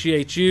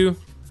appreciate you.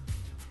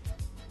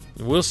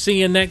 We'll see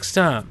you next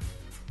time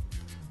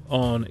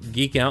on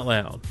Geek Out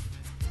Loud.